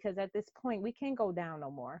 because at this point we can't go down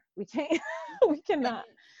no more. We can't. We And cannot.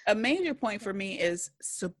 a major point for me is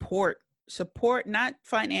support, not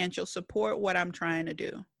financial support, what I'm trying to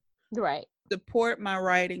do, Right. support my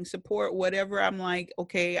writing, support whatever. I'm like,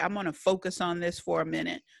 okay, I'm going to focus on this for a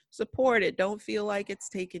minute, support it. Don't feel like it's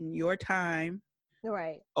taking your time,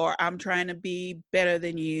 Right. or I'm trying to be better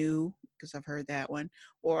than you, because I've heard that one,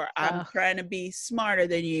 or I'm Ugh. trying to be smarter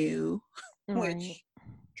than you, Right. which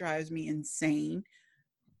drives me insane.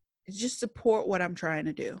 Just support what I'm trying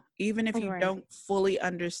to do, even if you Right. don't fully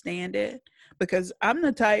understand it. Because I'm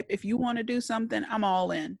the type, if you want to do something, I'm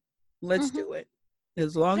all in. Let's Mm-hmm. do it.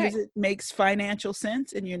 As long Right. as it makes financial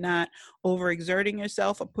sense and you're not overexerting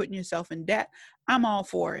yourself or putting yourself in debt, I'm all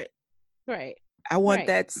for it. Right. I want Right.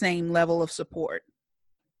 that same level of support.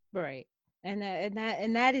 Right. And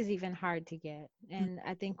that is even hard to get. And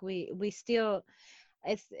I think we still,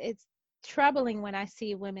 it's troubling when I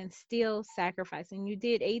see women still sacrificing. You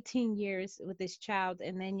did 18 years with this child,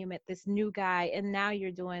 and then you met this new guy, and now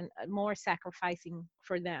you're doing more sacrificing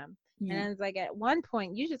for them. And Yeah. it's like at one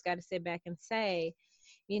point you just got to sit back and say,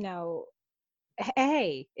 you know,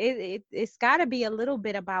 hey, it's got to be a little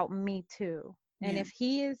bit about me too. And Yeah.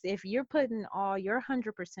 if you're putting all your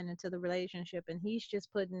 100% into the relationship, and he's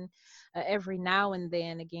just putting every now and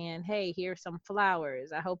then again, hey, here's some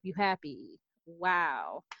flowers, I hope you happy,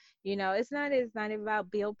 wow, it's not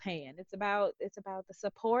about bill paying. It's about the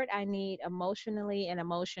support I need emotionally and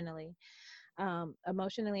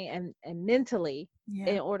mentally, Yeah.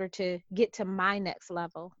 in order to get to my next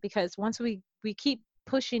level. Because once we keep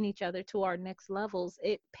pushing each other to our next levels,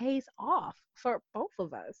 it pays off for both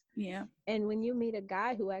of us. Yeah. And when you meet a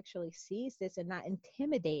guy who actually sees this and not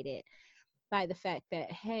intimidated by the fact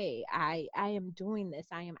that, hey, I am doing this,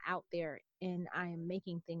 I am out there and I am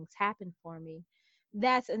making things happen for me,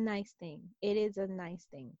 that's a nice thing. It is a nice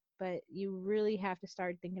thing. But you really have to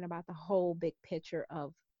start thinking about the whole big picture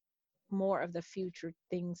of more of the future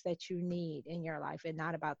things that you need in your life, and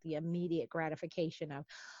not about the immediate gratification of,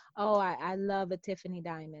 oh, I love a Tiffany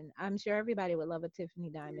diamond. I'm sure everybody would love a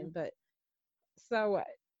Tiffany Yeah. diamond, but so what?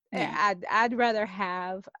 Yeah. I'd rather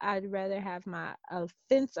have my a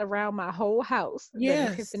fence around my whole house than a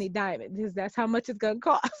Yes. Tiffany diamond, because that's how much it's gonna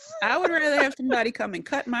cost. I would rather have somebody come and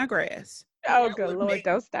cut my grass. Oh, That good would Lord, make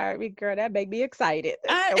don't start me, girl. That make me excited.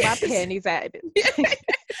 I Throw my panties at it.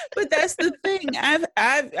 but that's the thing. I'm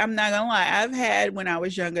not gonna lie. I've had, when I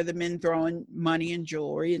was younger, the men throwing money and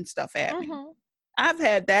jewelry and stuff at me. Hmm. I've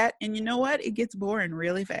had that, and you know what? It gets boring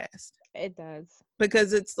really fast, It does.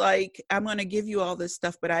 because it's like, I'm gonna give you all this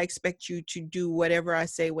stuff, but I expect you to do whatever I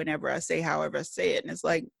say, whenever I say, however I say it, and it's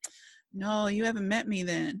like, no, you haven't met me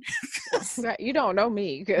then. Right, you don't know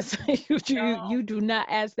me, because No, you do not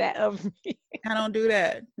ask that of me. I don't do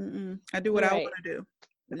that. I do what I want Right. to do.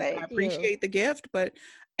 I Thank you. appreciate the gift, but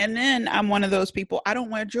and then I'm one of those people. I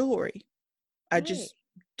don't wear jewelry. I Right. just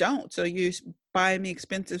don't. So you buy me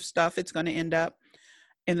expensive stuff, it's going to end up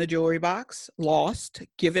in the jewelry box, lost,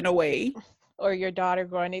 given away. Or your daughter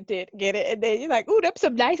going to get it, and then you're like, "Ooh, them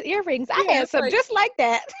some nice earrings. I Yeah, had it's some like, just like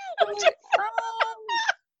that." I'm like,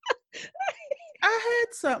 I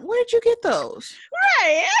had some. Where did you get those?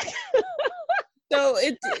 Right. So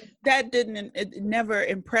that didn't, it never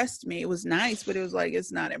impressed me. It was nice, but it was like,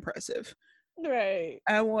 it's not impressive. Right.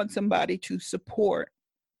 I want somebody to support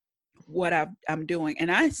what I'm doing.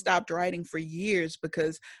 And I stopped writing for years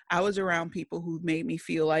because I was around people who made me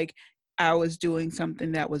feel like I was doing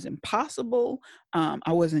something that was impossible.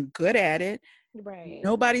 I wasn't good at it. Right.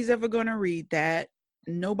 Nobody's ever going to read that.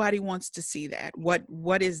 Nobody wants to see that.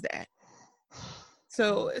 What is that?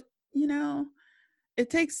 So, you know, it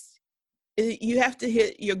takes, you have to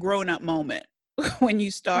hit your grown up moment when you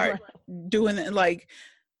start Right. doing it. Like,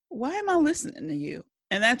 why am I listening to you?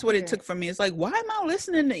 And that's what it Right. took for me. It's like, why am I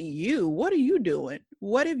listening to you? What are you doing?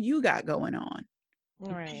 What have you got going on?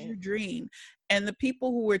 What is Right. your dream? And the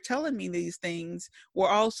people who were telling me these things were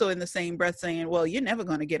also in the same breath saying, well, you're never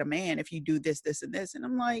going to get a man if you do this, this, and this. And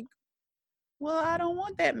I'm like, well, I don't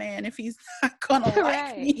want that man if he's not going to like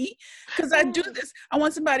Right. me, because I do Right. this. I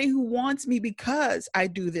want somebody who wants me because I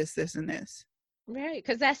do this, this, and this. Right,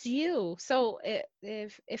 because that's you. So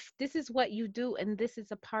if this is what you do, and this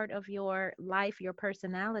is a part of your life, your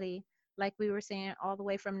personality, like we were saying all the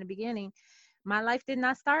way from the beginning, my life did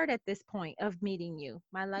not start at this point of meeting you.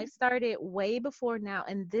 My life started way before now,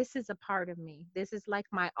 and this is a part of me. This is like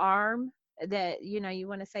my arm. that, you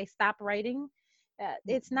want to say stop writing.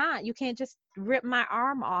 It's not. You can't just rip my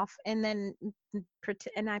arm off and then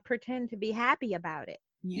I pretend to be happy about it.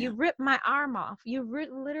 Yeah. You ripped my arm off. You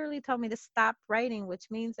literally told me to stop writing, which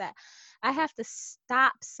means that I have to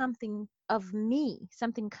stop something of me,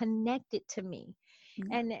 something connected to me.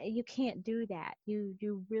 Yeah. And you can't do that.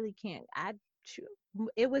 You really can't.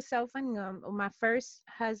 It was so funny. My first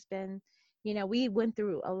husband, we went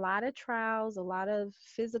through a lot of trials, a lot of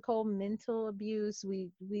physical, mental abuse.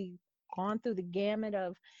 We gone through the gamut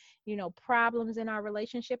of, problems in our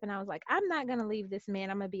relationship. And I was like, I'm not going to leave this man.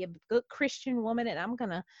 I'm going to be a good Christian woman and I'm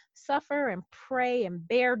going to suffer and pray and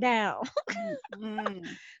bear down.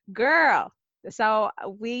 Girl. So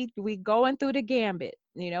we going through the gambit,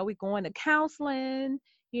 we going to counseling,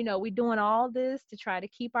 we doing all this to try to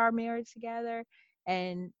keep our marriage together.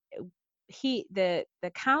 And the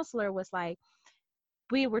counselor was like,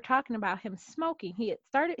 we were talking about him smoking. He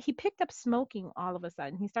picked up smoking all of a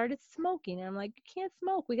sudden. He started smoking. And I'm like, you can't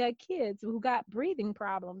smoke. We got kids who got breathing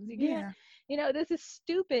problems. You can't, this is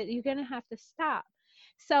stupid. You're going to have to stop.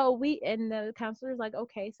 So and the counselor's like,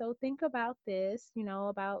 okay, so think about this,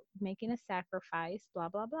 about making a sacrifice, blah,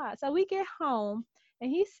 blah, blah. So we get home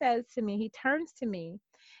and he turns to me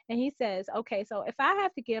and he says, okay, so if I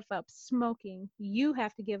have to give up smoking, you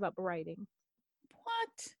have to give up writing.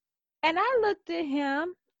 What? And I looked at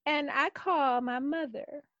him and I called my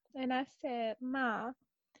mother and I said, Ma,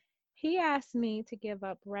 he asked me to give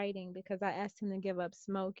up writing because I asked him to give up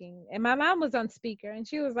smoking. And my mom was on speaker and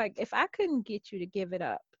she was like, if I couldn't get you to give it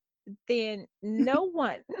up, then no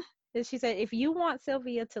one. And she said, if you want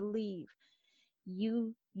Sylvia to leave,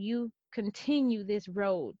 you continue this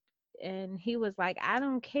road. And he was like, I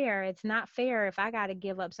don't care. It's not fair. If I got to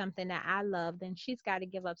give up something that I love, then she's got to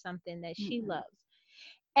give up something that she loves.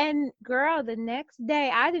 And girl, the next day,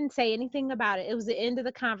 I didn't say anything about it. It was the end of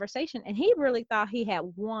the conversation. And he really thought he had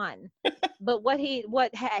won. But what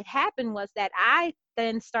had happened was that I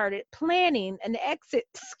then started planning an exit.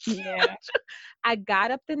 Yeah. I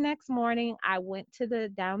got up the next morning. I went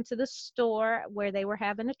down to the store where they were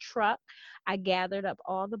having a truck. I gathered up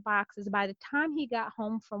all the boxes. By the time he got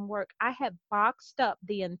home from work, I had boxed up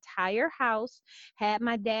the entire house, had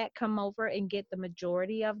my dad come over and get the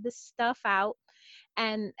majority of the stuff out.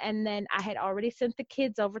 And then I had already sent the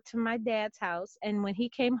kids over to my dad's house. And when he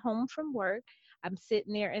came home from work, I'm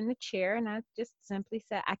sitting there in the chair and I just simply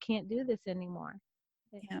said, I can't do this anymore.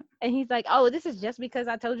 Yeah. And he's like, oh, this is just because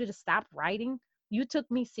I told you to stop writing? You took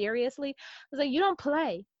me seriously? I was like, you don't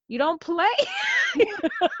play. You don't play.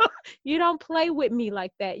 You don't play with me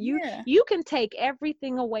like that. You can take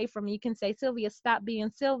everything away from me. You can say, Sylvia, stop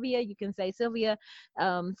being Sylvia. You can say, Sylvia,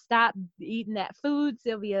 stop eating that food.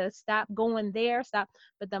 Sylvia, stop going there. Stop.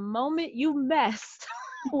 But the moment you messed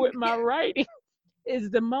with my writing is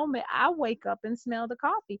the moment I wake up and smell the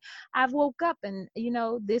coffee. I've woke up and,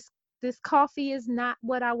 this coffee is not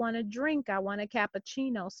what I want to drink. I want a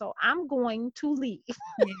cappuccino. So I'm going to leave.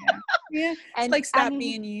 Yeah. It's like, stop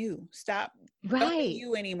being you. Stop. Don't be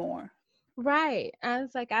you anymore. Right. I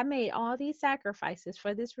was like, I made all these sacrifices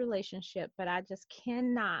for this relationship, but I just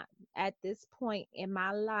cannot at this point in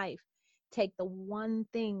my life take the one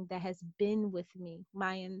thing that has been with me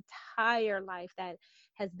my entire life, that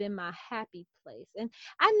has been my happy place. And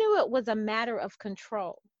I knew it was a matter of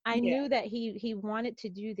control. I knew that he wanted to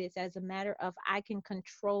do this as a matter of, I can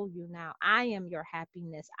control you now. I am your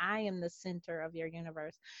happiness. I am the center of your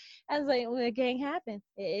universe. I was like, well, it can't happen.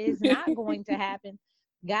 It is not going to happen.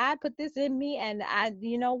 God put this in me, and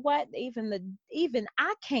you know what? Even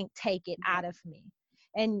I can't take it out of me.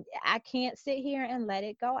 And I can't sit here and let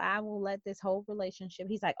it go. I will let this whole relationship.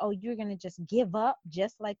 He's like, oh, you're going to just give up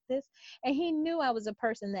just like this? And he knew I was a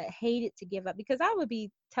person that hated to give up, because I would be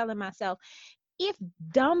telling myself, if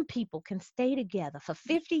dumb people can stay together for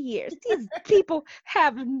 50 years, these people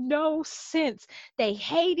have no sense. They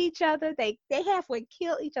hate each other. They halfway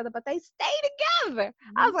kill each other, but they stay together.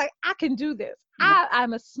 I was like, I can do this.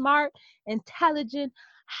 I'm a smart, intelligent,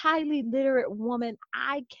 highly literate woman.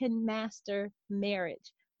 I can master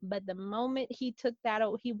marriage. But the moment he took that,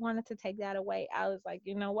 he wanted to take that away, I was like,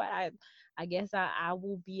 you know what? I guess I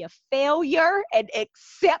will be a failure and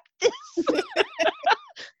accept this.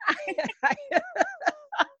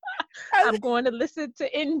 I'm going to listen to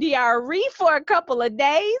NDRE for a couple of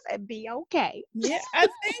days and be okay. Yeah, I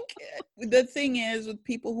think the thing is, with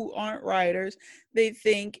people who aren't writers, they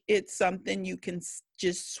think it's something you can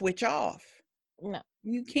just switch off. No,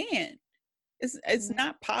 you can't. It's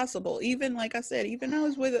not possible. Even, like I said, even I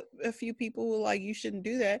was with a few people who were like, you shouldn't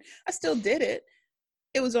do that. I still did it.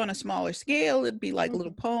 It was on a smaller scale. It'd be like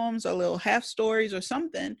little poems or little half stories or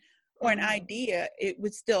something. or an idea, it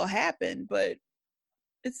would still happen, but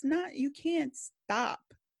it's not, you can't stop.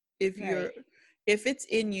 If you're, Right. if it's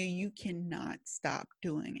in you, you cannot stop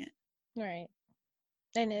doing it. Right.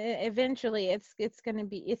 And eventually it's going to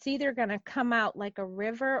be, it's either going to come out like a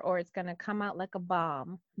river or it's going to come out like a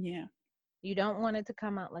bomb. Yeah. You don't want it to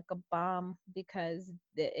come out like a bomb because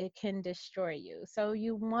it can destroy you. So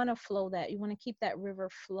you want to flow that. You want to keep that river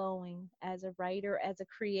flowing. As a writer, as a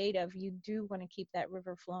creative, you do want to keep that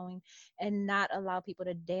river flowing and not allow people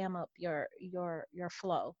to dam up your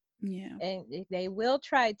flow. Yeah. And they will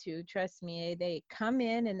try to, trust me. They come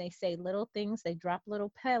in and they say little things. They drop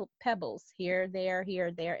little pebbles here, there,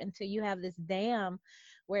 until you have this dam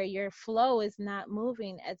where your flow is not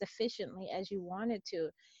moving as efficiently as you want it to.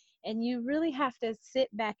 And you really have to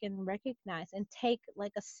sit back and recognize and take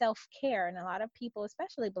like a self-care. And a lot of people,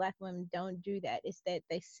 especially Black women, don't do that. It's that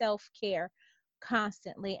they self-care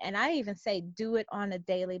constantly. And I even say do it on a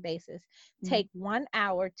daily basis. Take 1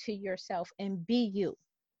 hour to yourself and be you.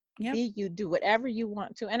 Yep. Be you, do whatever you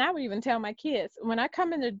want to. And I would even tell my kids, when I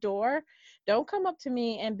come in the door, don't come up to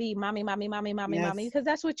me and be mommy, mommy, mommy, mommy, Yes. mommy, because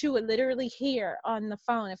that's what you would literally hear on the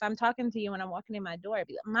phone. If I'm talking to you and I'm walking in my door, I'd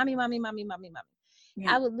be like, mommy, mommy, mommy, mommy, mommy.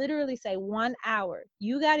 Yeah. I would literally say 1 hour.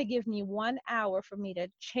 You got to give me 1 hour for me to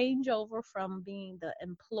change over from being the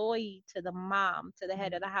employee to the mom, to the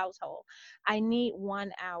head of the household. I need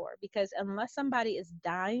 1 hour, because unless somebody is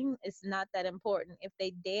dying, it's not that important. If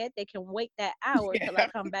they dead, they can wait that hour till I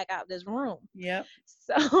come back out this room. Yep.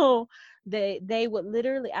 So they would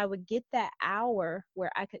literally, I would get that hour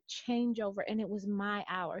where I could change over, and it was my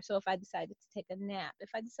hour. So if I decided to take a nap, if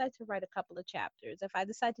I decided to write a couple of chapters, if I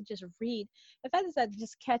decided to just read, if I decided to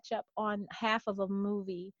just catch up on half of a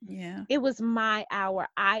movie, Yeah. it was my hour.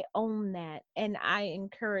 I own that. And I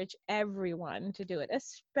encourage everyone to do it,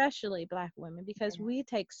 especially Black women, because we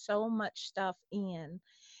take so much stuff in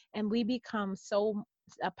and we become so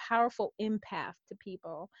a powerful empath to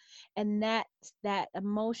people. And that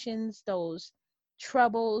emotions, those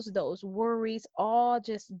troubles, those worries, all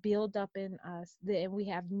just build up in us, and we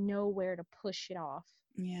have nowhere to push it off.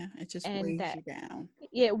 Yeah. It just And weighs that you down.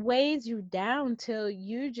 it weighs you down till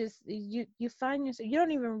you just you find yourself, you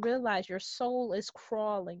don't even realize your soul is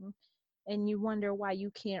crawling, and you wonder why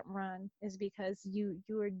you can't run. Is because you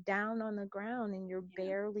are down on the ground and you're Yeah.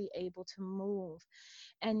 barely able to move.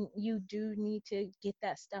 And you do need to get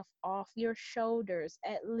that stuff off your shoulders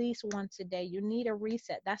at least once a day. You need a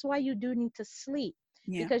reset. That's why you do need to sleep,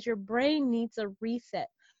 Yeah. because your brain needs a reset,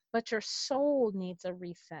 but your soul needs a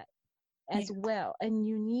reset as Yeah. well. And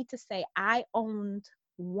you need to say, I owned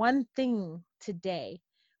one thing today,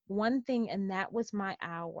 one thing, and that was my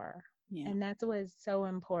hour. Yeah. And that's what is so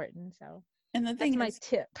important. So And the that's thing my is,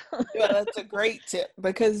 tip. well, that's a great tip,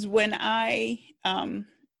 because when I,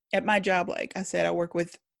 at my job, like I said,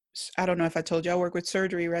 I don't know if I told you, I work with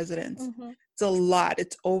surgery residents. Mm-hmm. It's a lot.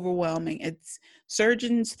 It's overwhelming.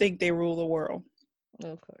 Surgeons think they rule the world.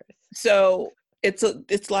 Of course. So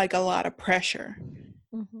it's like a lot of pressure.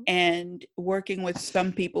 Mm-hmm. And working with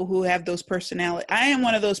some people who have those personality. I am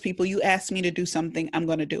one of those people. You ask me to do something, I'm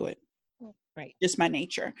going to do it. Right. Just my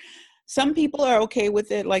nature. Some people are okay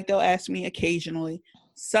with it. Like they'll ask me occasionally.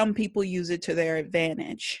 Some people use it to their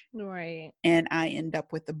advantage. Right. And I end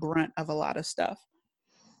up with the brunt of a lot of stuff.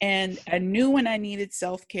 And I knew when I needed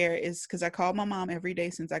self-care is because I called my mom every day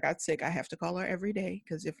since I got sick. I have to call her every day,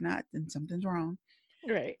 because if not, then something's wrong.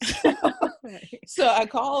 Right. Right. So I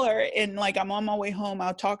call her, and like I'm on my way home,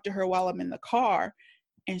 I'll talk to her while I'm in the car,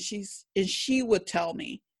 and she would tell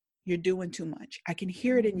me, you're doing too much. I can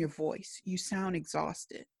hear it in your voice. You sound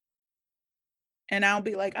exhausted. And I'll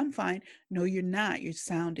be like, I'm fine. No, you're not. You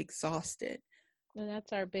sound exhausted. And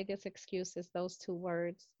that's our biggest excuse, is those two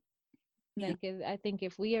words. Yeah. Like, I think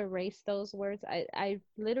if we erase those words, I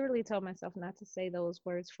literally told myself not to say those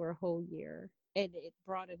words for a whole year. And it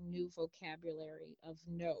brought a new vocabulary of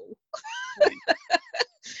no.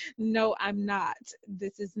 No, I'm not.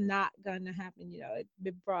 This is not gonna happen.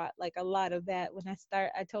 It brought like a lot of that. When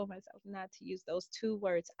I told myself not to use those two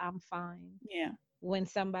words, I'm fine. Yeah. When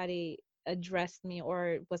somebody addressed me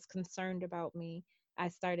or was concerned about me, I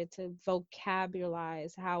started to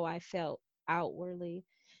vocabularize how I felt outwardly,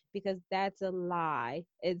 because that's a lie.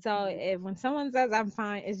 It's all, when someone says I'm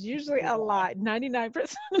fine, it's usually a lie.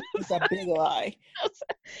 99%. It's a big lie.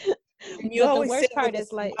 And you But the always say worst it part with a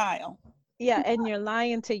is like, smile. yeah, and you're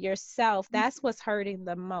lying to yourself. That's what's hurting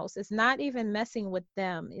the most. It's not even messing with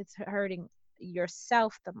them. It's hurting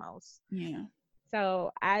yourself the most. Yeah.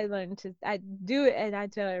 So I do it, and I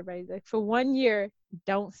tell everybody, like, for 1 year,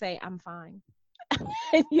 don't say I'm fine.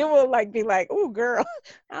 And you will like be like, oh girl,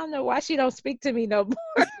 I don't know why she don't speak to me no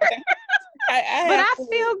more. But have I to,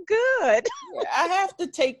 feel good. I have to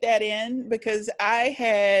take that in because I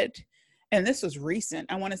had, and this was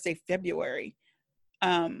recent, I want to say February.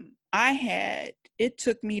 It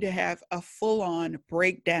took me to have a full on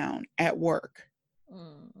breakdown at work.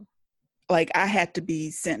 Mm. Like I had to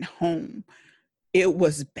be sent home. It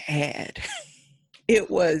was bad.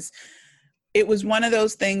 it was, it was one of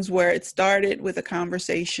those things where it started with a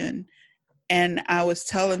conversation and I was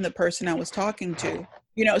telling the person I was talking to,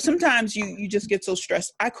 sometimes you just get so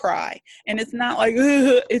stressed. I cry and it's not like,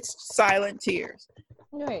 ugh, it's silent tears.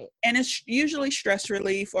 Right. And it's usually stress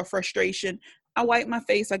relief or frustration. I wipe my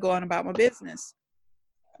face, I go on about my business.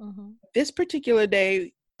 Mm-hmm. This particular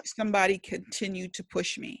day, somebody continued to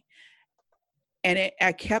push me. And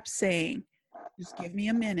I kept saying, just give me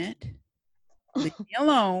a minute, leave me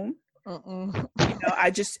alone.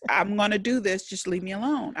 I'm going to do this. Just leave me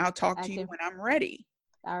alone. I'll talk to you when I'm ready.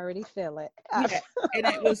 I already feel it. Yeah. And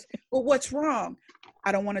it was, well, what's wrong?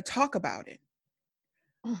 I don't want to talk about it.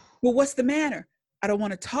 Well, what's the matter? I don't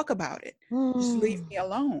want to talk about it. Just leave me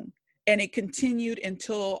alone. And it continued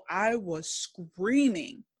until I was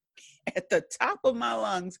screaming at the top of my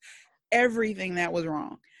lungs everything that was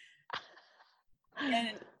wrong.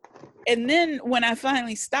 And then when I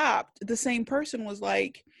finally stopped, the same person was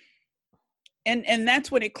like, and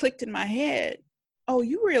that's when it clicked in my head. Oh,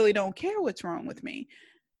 you really don't care what's wrong with me.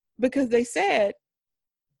 Because they said,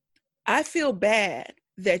 I feel bad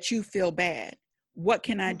that you feel bad. What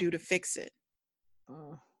can I do to fix it?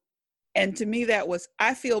 And to me, that was,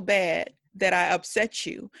 I feel bad that I upset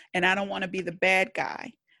you and I don't want to be the bad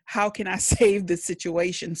guy. How can I save the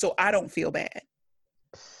situation so I don't feel bad?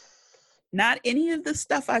 Not any of the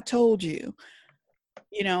stuff I told you,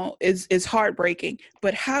 is heartbreaking,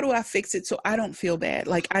 but how do I fix it so I don't feel bad?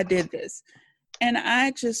 Like I did this. And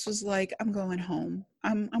I just was like, I'm going home.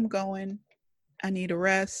 I'm going. I need a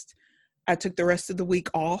rest. I took the rest of the week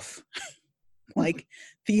off, like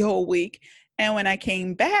the whole week. And when I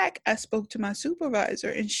came back, I spoke to my supervisor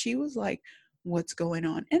and she was like, what's going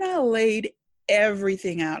on? And I laid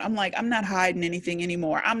everything out. I'm like, I'm not hiding anything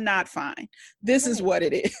anymore. I'm not fine. This is what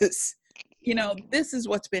it is. This is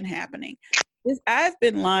what's been happening. I've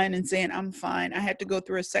been lying and saying I'm fine. I had to go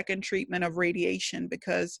through a second treatment of radiation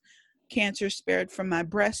because cancer spread from my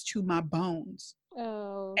breast to my bones.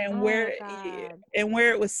 And where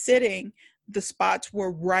it was sitting, the spots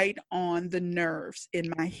were right on the nerves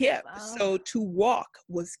in my hip. So to walk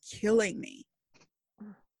was killing me.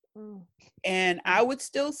 And I would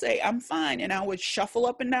still say I'm fine. And I would shuffle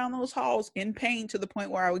up and down those halls in pain to the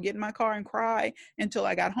point where I would get in my car and cry until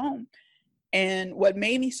I got home. And what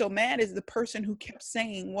made me so mad is the person who kept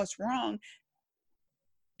saying what's wrong,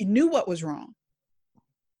 he knew what was wrong.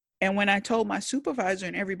 And when I told my supervisor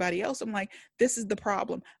and everybody else, I'm like, this is the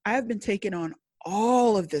problem. I've been taking on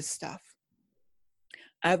all of this stuff.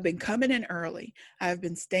 I've been coming in early. I've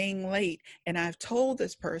been staying late. And I've told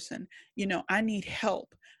this person, I need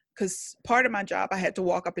help. Because part of my job, I had to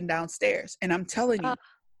walk up and down stairs. And I'm telling you,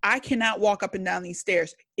 I cannot walk up and down these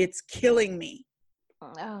stairs. It's killing me.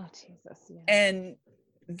 Oh, Jesus. Yeah. And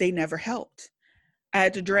they never helped. I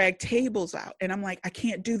had to drag tables out. And I'm like, I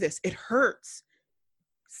can't do this. It hurts.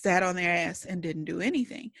 Sat on their ass and didn't do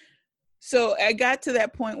anything. So I got to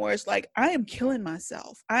that point where it's like, I am killing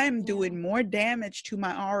myself. I am doing more damage to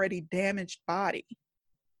my already damaged body.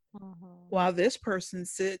 While this person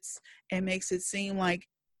sits and makes it seem like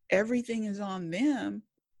everything is on them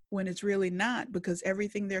when it's really not, because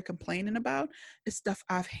everything they're complaining about is stuff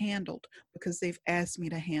I've handled because they've asked me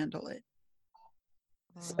to handle it.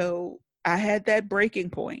 So I had that breaking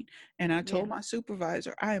point and I told my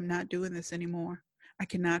supervisor, I am not doing this anymore. I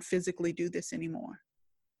cannot physically do this anymore.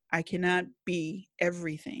 I cannot be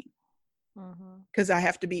everything because I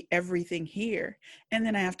have to be everything here. And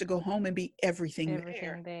then I have to go home and be everything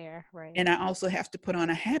there. Right. And I also have to put on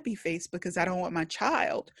a happy face because I don't want my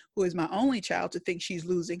child, who is my only child, to think she's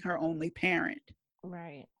losing her only parent.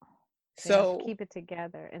 Right. So keep it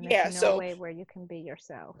together. And there's no way where you can be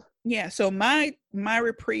yourself. Yeah. So my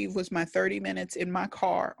reprieve was my 30 minutes in my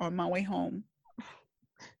car on my way home.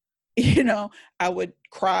 I would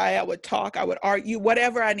cry, I would talk, I would argue,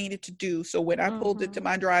 whatever I needed to do. So when I pulled into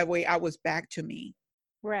my driveway, I was back to me.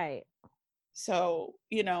 Right. So,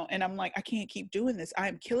 and I'm like, I can't keep doing this.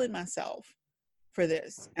 I'm killing myself for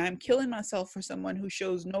this. I'm killing myself for someone who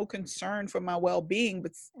shows no concern for my well-being,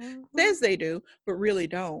 but says they do, but really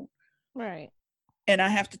don't. Right. And I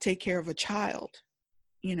have to take care of a child.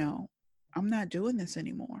 I'm not doing this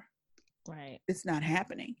anymore. Right. It's not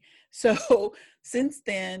happening. So since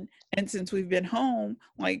then, and since we've been home,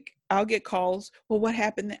 like I'll get calls. Well, what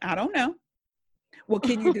happened? I don't know. Well,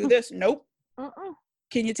 can you do this? Nope.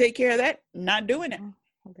 Can you take care of that? Not doing it.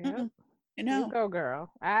 Yep. You You know. go,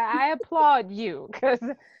 girl. I applaud you because,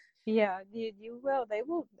 yeah, you will. They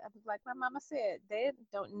will. Like my mama said, they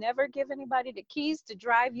don't never give anybody the keys to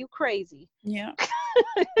drive you crazy. Yeah.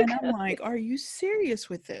 And I'm like, are you serious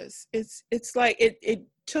with this? It's like it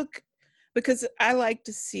took, because I like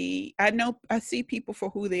to see, I know I see people for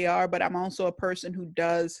who they are, but I'm also a person who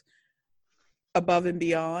does above and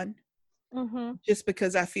beyond, Mm-hmm. just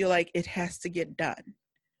because I feel like it has to get done.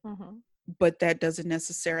 Mm-hmm. But that doesn't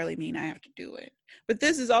necessarily mean I have to do it. But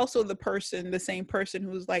this is also the same person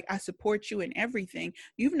who's like, I support you in everything.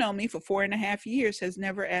 You've known me for 4.5 years, has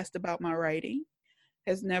never asked about my writing,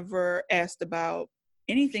 has never asked about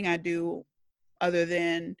anything I do, other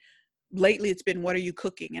than lately it's been, what are you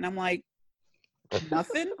cooking? And I'm like,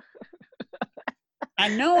 nothing. I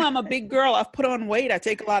know I'm a big girl. I've put on weight. I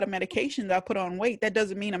take a lot of medications. I put on weight. That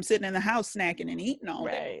doesn't mean I'm sitting in the house snacking and eating all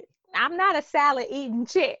day. Right. I'm not a salad eating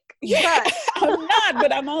chick, Yeah, but I'm not,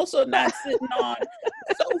 but I'm also not sitting on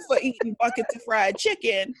the sofa eating buckets of fried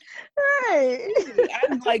chicken. right.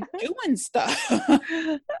 I'm like doing stuff.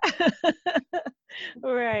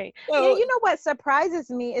 Right. Yeah, So you know what surprises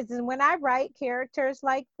me is when I write characters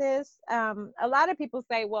like this, a lot of people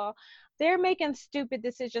say, well, they're making stupid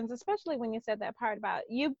decisions, especially when you said that part about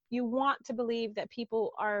you want to believe that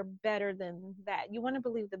people are better than that. You want to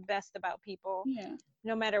believe the best about people yeah,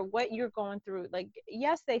 no matter what you're going through. Like,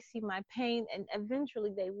 yes, they see my pain and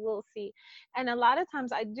eventually they will see. And a lot of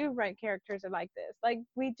times I do write characters like this. Like,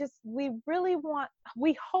 we really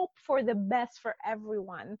we hope for the best for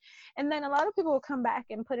everyone. And then a lot of people will come back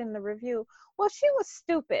and put in the review, well, she was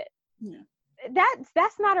stupid. yeah.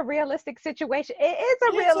 That's not a realistic situation. It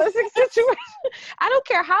is a realistic situation. I don't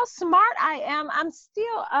care how smart I am, I'm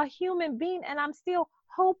still a human being and I'm still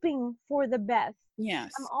hoping for the best.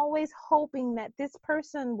 Yes. I'm always hoping that this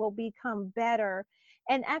person will become better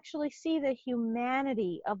and actually see the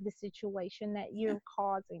humanity of the situation that Yeah. you're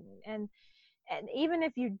causing. And even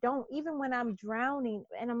if you don't, even when I'm drowning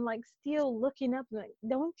and I'm like still looking up, like,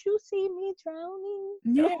 don't you see me drowning?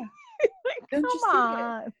 Yeah. Like, Don't you come see it?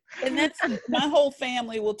 on. And that's, my whole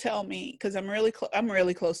family will tell me, because I'm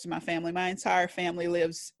really close to my family. My entire family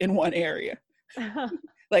lives in one area.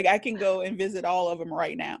 Like I can go and visit all of them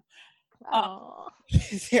right now. Oh.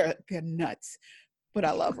 They're nuts, but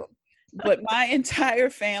I love them. But my entire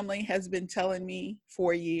family has been telling me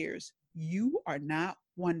for years, you are not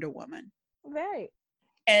Wonder Woman. Right.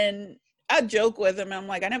 And I joke with them. I'm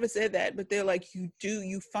like, I never said that, but they're like,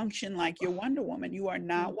 you function like you're Wonder Woman. You are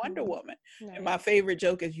not Wonder Woman. Right. And my favorite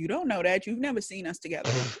joke is, you don't know that. You've never seen us together.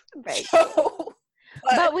 Right. So,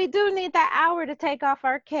 But we do need that hour to take off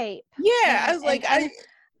our cape. yeah, I was like,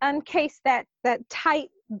 Uncase that tight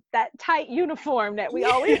uniform that we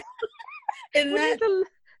always and we need to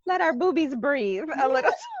let our boobies breathe a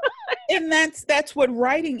little. And that's what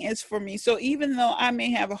writing is for me. So even though I may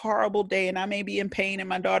have a horrible day and I may be in pain and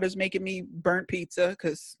my daughter's making me burnt pizza,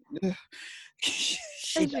 because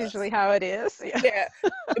It's usually how it is. Yeah.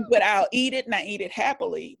 But I'll eat it and I eat it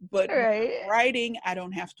happily. But Right. writing, I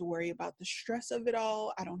don't have to worry about the stress of it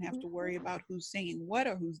all. I don't have to worry about who's saying what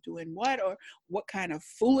or who's doing what or what kind of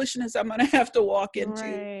foolishness I'm going to have to walk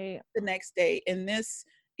into the next day. And this,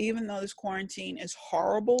 even though this quarantine is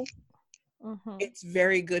horrible, it's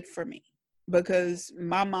very good for me, because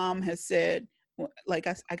my mom has said, like,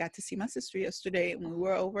 I got to see my sister yesterday and we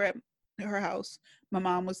were over at her house. My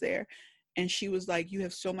mom was there and she was like, you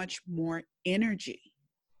have so much more energy.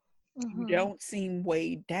 You don't seem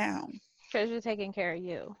weighed down. Because you're taking care of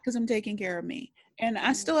you. Because I'm taking care of me. And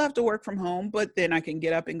I still have to work from home, but then I can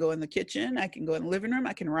get up and go in the kitchen. I can go in the living room.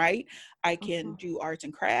 I can write. I can do arts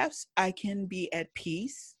and crafts. I can be at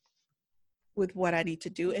peace with what I need to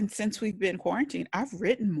do. And since we've been quarantined, I've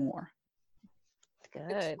written more.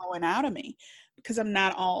 Good. It's flowing out of me because I'm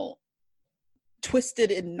not all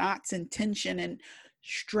twisted in knots and tension and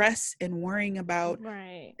stress and worrying about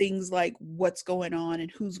things like what's going on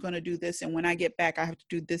and who's going to do this. And when I get back, I have to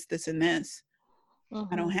do this, this, and this.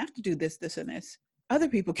 I don't have to do this, this, and this. Other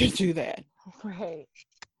people can do that. Right.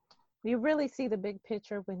 You really see the big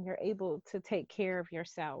picture when you're able to take care of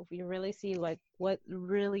yourself. You really see like what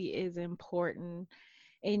really is important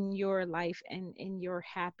in your life and in your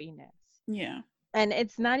happiness. Yeah. And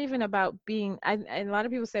it's not even about being, and a lot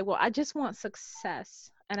of people say, well, I just want success.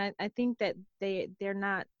 And I think that they're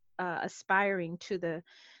not aspiring to the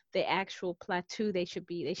actual plateau they should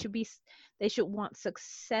be. They should want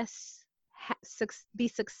success, be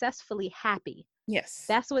successfully happy. Yes.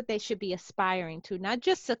 That's what they should be aspiring to, not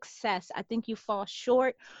just success. I think you fall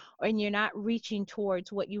short and you're not reaching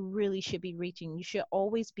towards what you really should be reaching. You should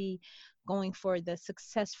always be going for the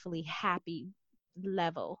successfully happy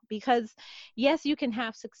level, because yes, you can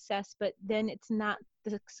have success, but then it's not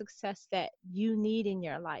the success that you need in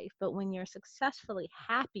your life. But when you're successfully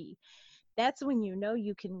happy, that's when you know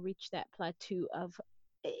you can reach that plateau of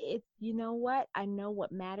it. You know what, I know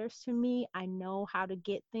what matters to me, I know how to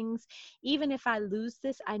get things. Even if I lose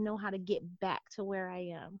this, I know how to get back to where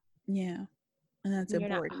I am. Yeah. And that's You're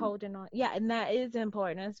not important. holding on. Yeah, and that is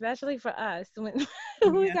important, especially for us when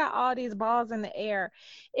we Yeah. got all these balls in the air.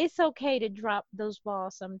 It's okay to drop those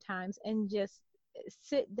balls sometimes and just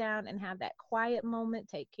sit down and have that quiet moment,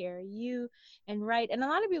 take care of you, and write. And a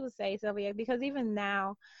lot of people say, Sylvia, because even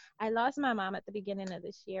now, I lost my mom at the beginning of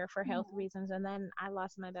this year for health reasons, and then I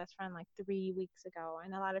lost my best friend like 3 weeks ago.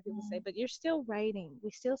 And a lot of people say, but you're still writing.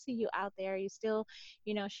 We still see you out there. You still,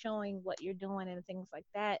 showing what you're doing and things like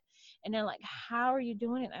that. And they're like, how are you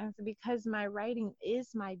doing it? And I said, because my writing is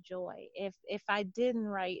my joy. If I didn't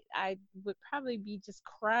write, I would probably be just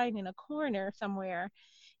crying in a corner somewhere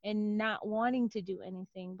and not wanting to do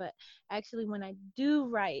anything. But actually, when I do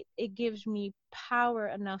write, it gives me power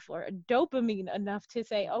enough or dopamine enough to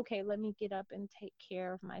say, okay, let me get up and take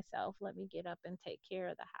care of myself. Let me get up and take care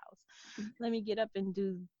of the house. Let me get up and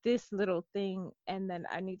do this little thing. And then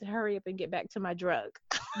I need to hurry up and get back to my drug.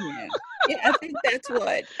 Yeah. Yeah, I think that's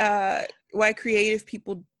why creative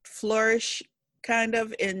people flourish kind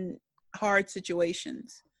of in hard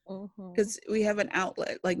situations, Mm-hmm. because we have an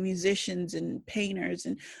outlet, like musicians and painters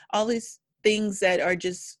and all these things that are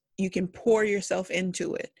just, you can pour yourself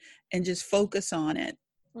into it and just focus on it.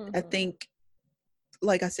 I Mm-hmm. think,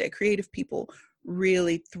 like I said, creative people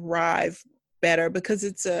really thrive better because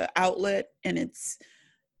it's a outlet and it's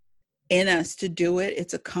in us to do it.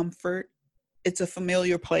 It's a comfort. It's a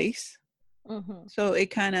familiar place. Mm-hmm. So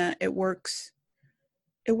it works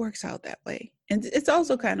out that way. And it's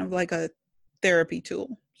also Yeah. kind of like a therapy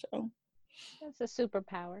tool. So That's a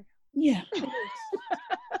superpower. yeah, it is.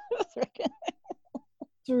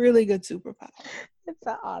 It's a really good superpower. It's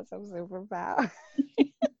an awesome superpower.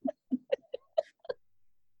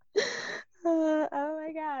 Oh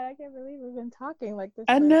my God, I can't believe we've been talking like this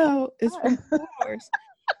I for know it's been 2 hours.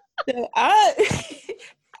 So I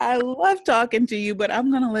I love talking to you, but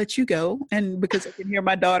I'm gonna let you go, and because I can hear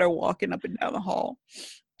my daughter walking up and down the hall,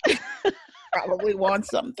 probably wants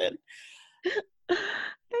something.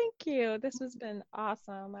 Thank you. This has been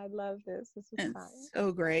awesome. I love this. This was fun. It's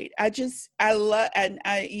so great. I love, and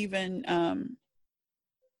I even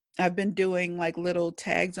I've been doing like little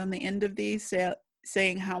tags on the end of these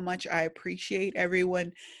saying how much I appreciate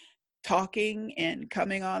everyone talking and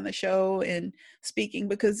coming on the show and speaking,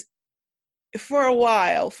 because for a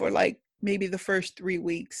while, for like maybe the first 3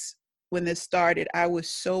 weeks when this started, I was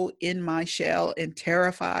so in my shell and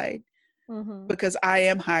terrified Mm-hmm. because I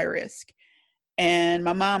am high risk and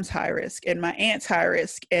my mom's high risk and my aunt's high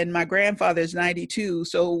risk and my grandfather's 92.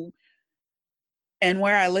 So, and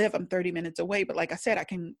where I live, I'm 30 minutes away. But like I said, I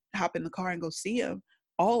can hop in the car and go see them,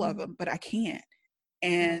 all of Mm-hmm. them, but I can't.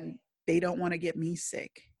 And Right. they don't want to get me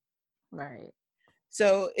sick. Right.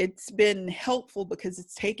 So it's been helpful because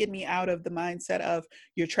it's taken me out of the mindset of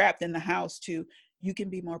you're trapped in the house to you can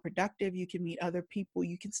be more productive, you can meet other people,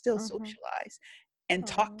 you can still Mm-hmm. socialize and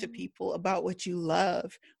talk to Oh, people about what you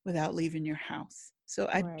love without leaving your house. So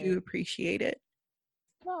I do right. appreciate it.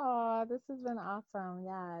 Oh, this has been awesome.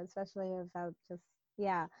 Yeah, especially about just,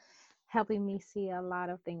 yeah, helping me see a lot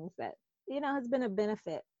of things that, has been a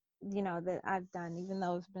benefit, that I've done, even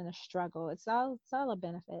though it's been a struggle. It's all a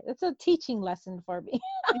benefit. It's a teaching lesson for me.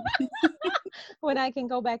 When I can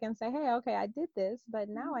go back and say, hey, okay, I did this, but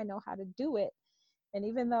now I know how to do it. And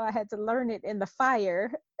even though I had to learn it in the fire,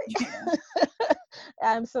 Yeah.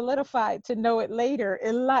 I'm solidified to know it later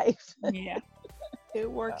in life. Yeah.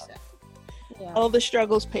 It works So, out. yeah, All the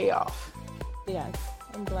struggles pay off. yes,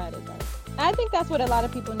 I'm glad it does. I think that's what a lot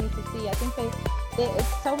of people need to see. I think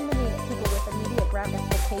it's so many people with immediate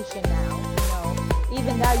gratification now.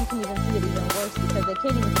 Even now you can even see it even worse because they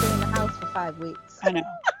can't even stay in the house for 5 weeks. I know.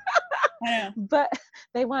 I know. But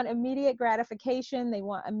they want immediate gratification. They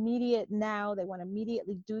want immediate now. They want to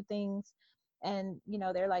immediately do things. And,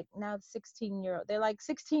 they're like now 16-year-old. They're like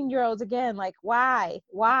 16-year-olds again. Like, why?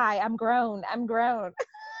 Why? I'm grown. I'm grown.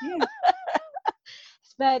 Yeah.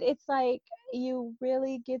 But it's like you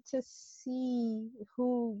really get to see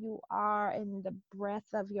who you are and the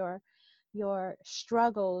breadth of your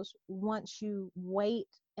struggles once you wait,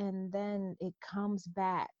 and then it comes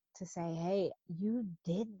back to say, hey, you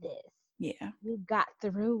did this. Yeah. You got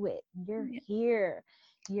through it. You're Yeah. here.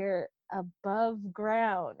 You're above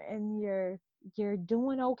ground, and you're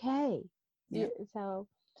doing okay. Yeah. So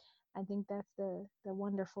I think that's the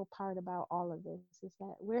wonderful part about all of this is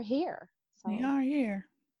that we're here. We So are here.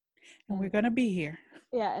 And we're And going to be here.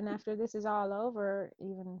 yeah, and after this is all over,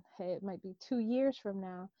 even hey, it might be 2 years from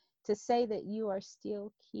now, to say that you are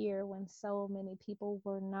still here when so many people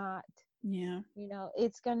were not, Yeah.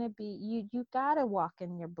 it's gonna be you gotta walk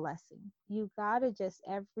in your blessing. You gotta just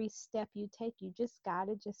every step you take, you just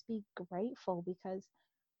gotta just be grateful because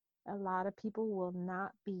a lot of people will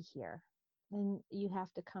not be here. And you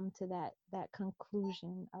have to come to that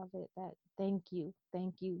conclusion of it, that thank you,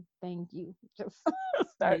 thank you, thank you. Just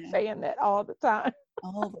start Yeah. saying that all the time.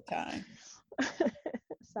 All the time.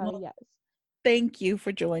 So Well, yes, thank you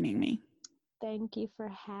for joining me. thank you for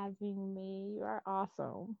having me. You are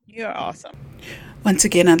awesome. You're awesome. Once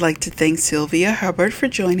again, I'd like to thank Sylvia Hubbard for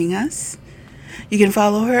joining us. You can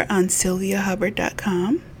follow her on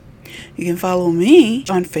sylviahubbard.com. You can follow me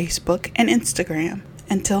on Facebook and Instagram.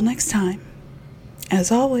 Until next time,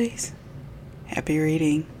 as always, happy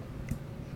reading.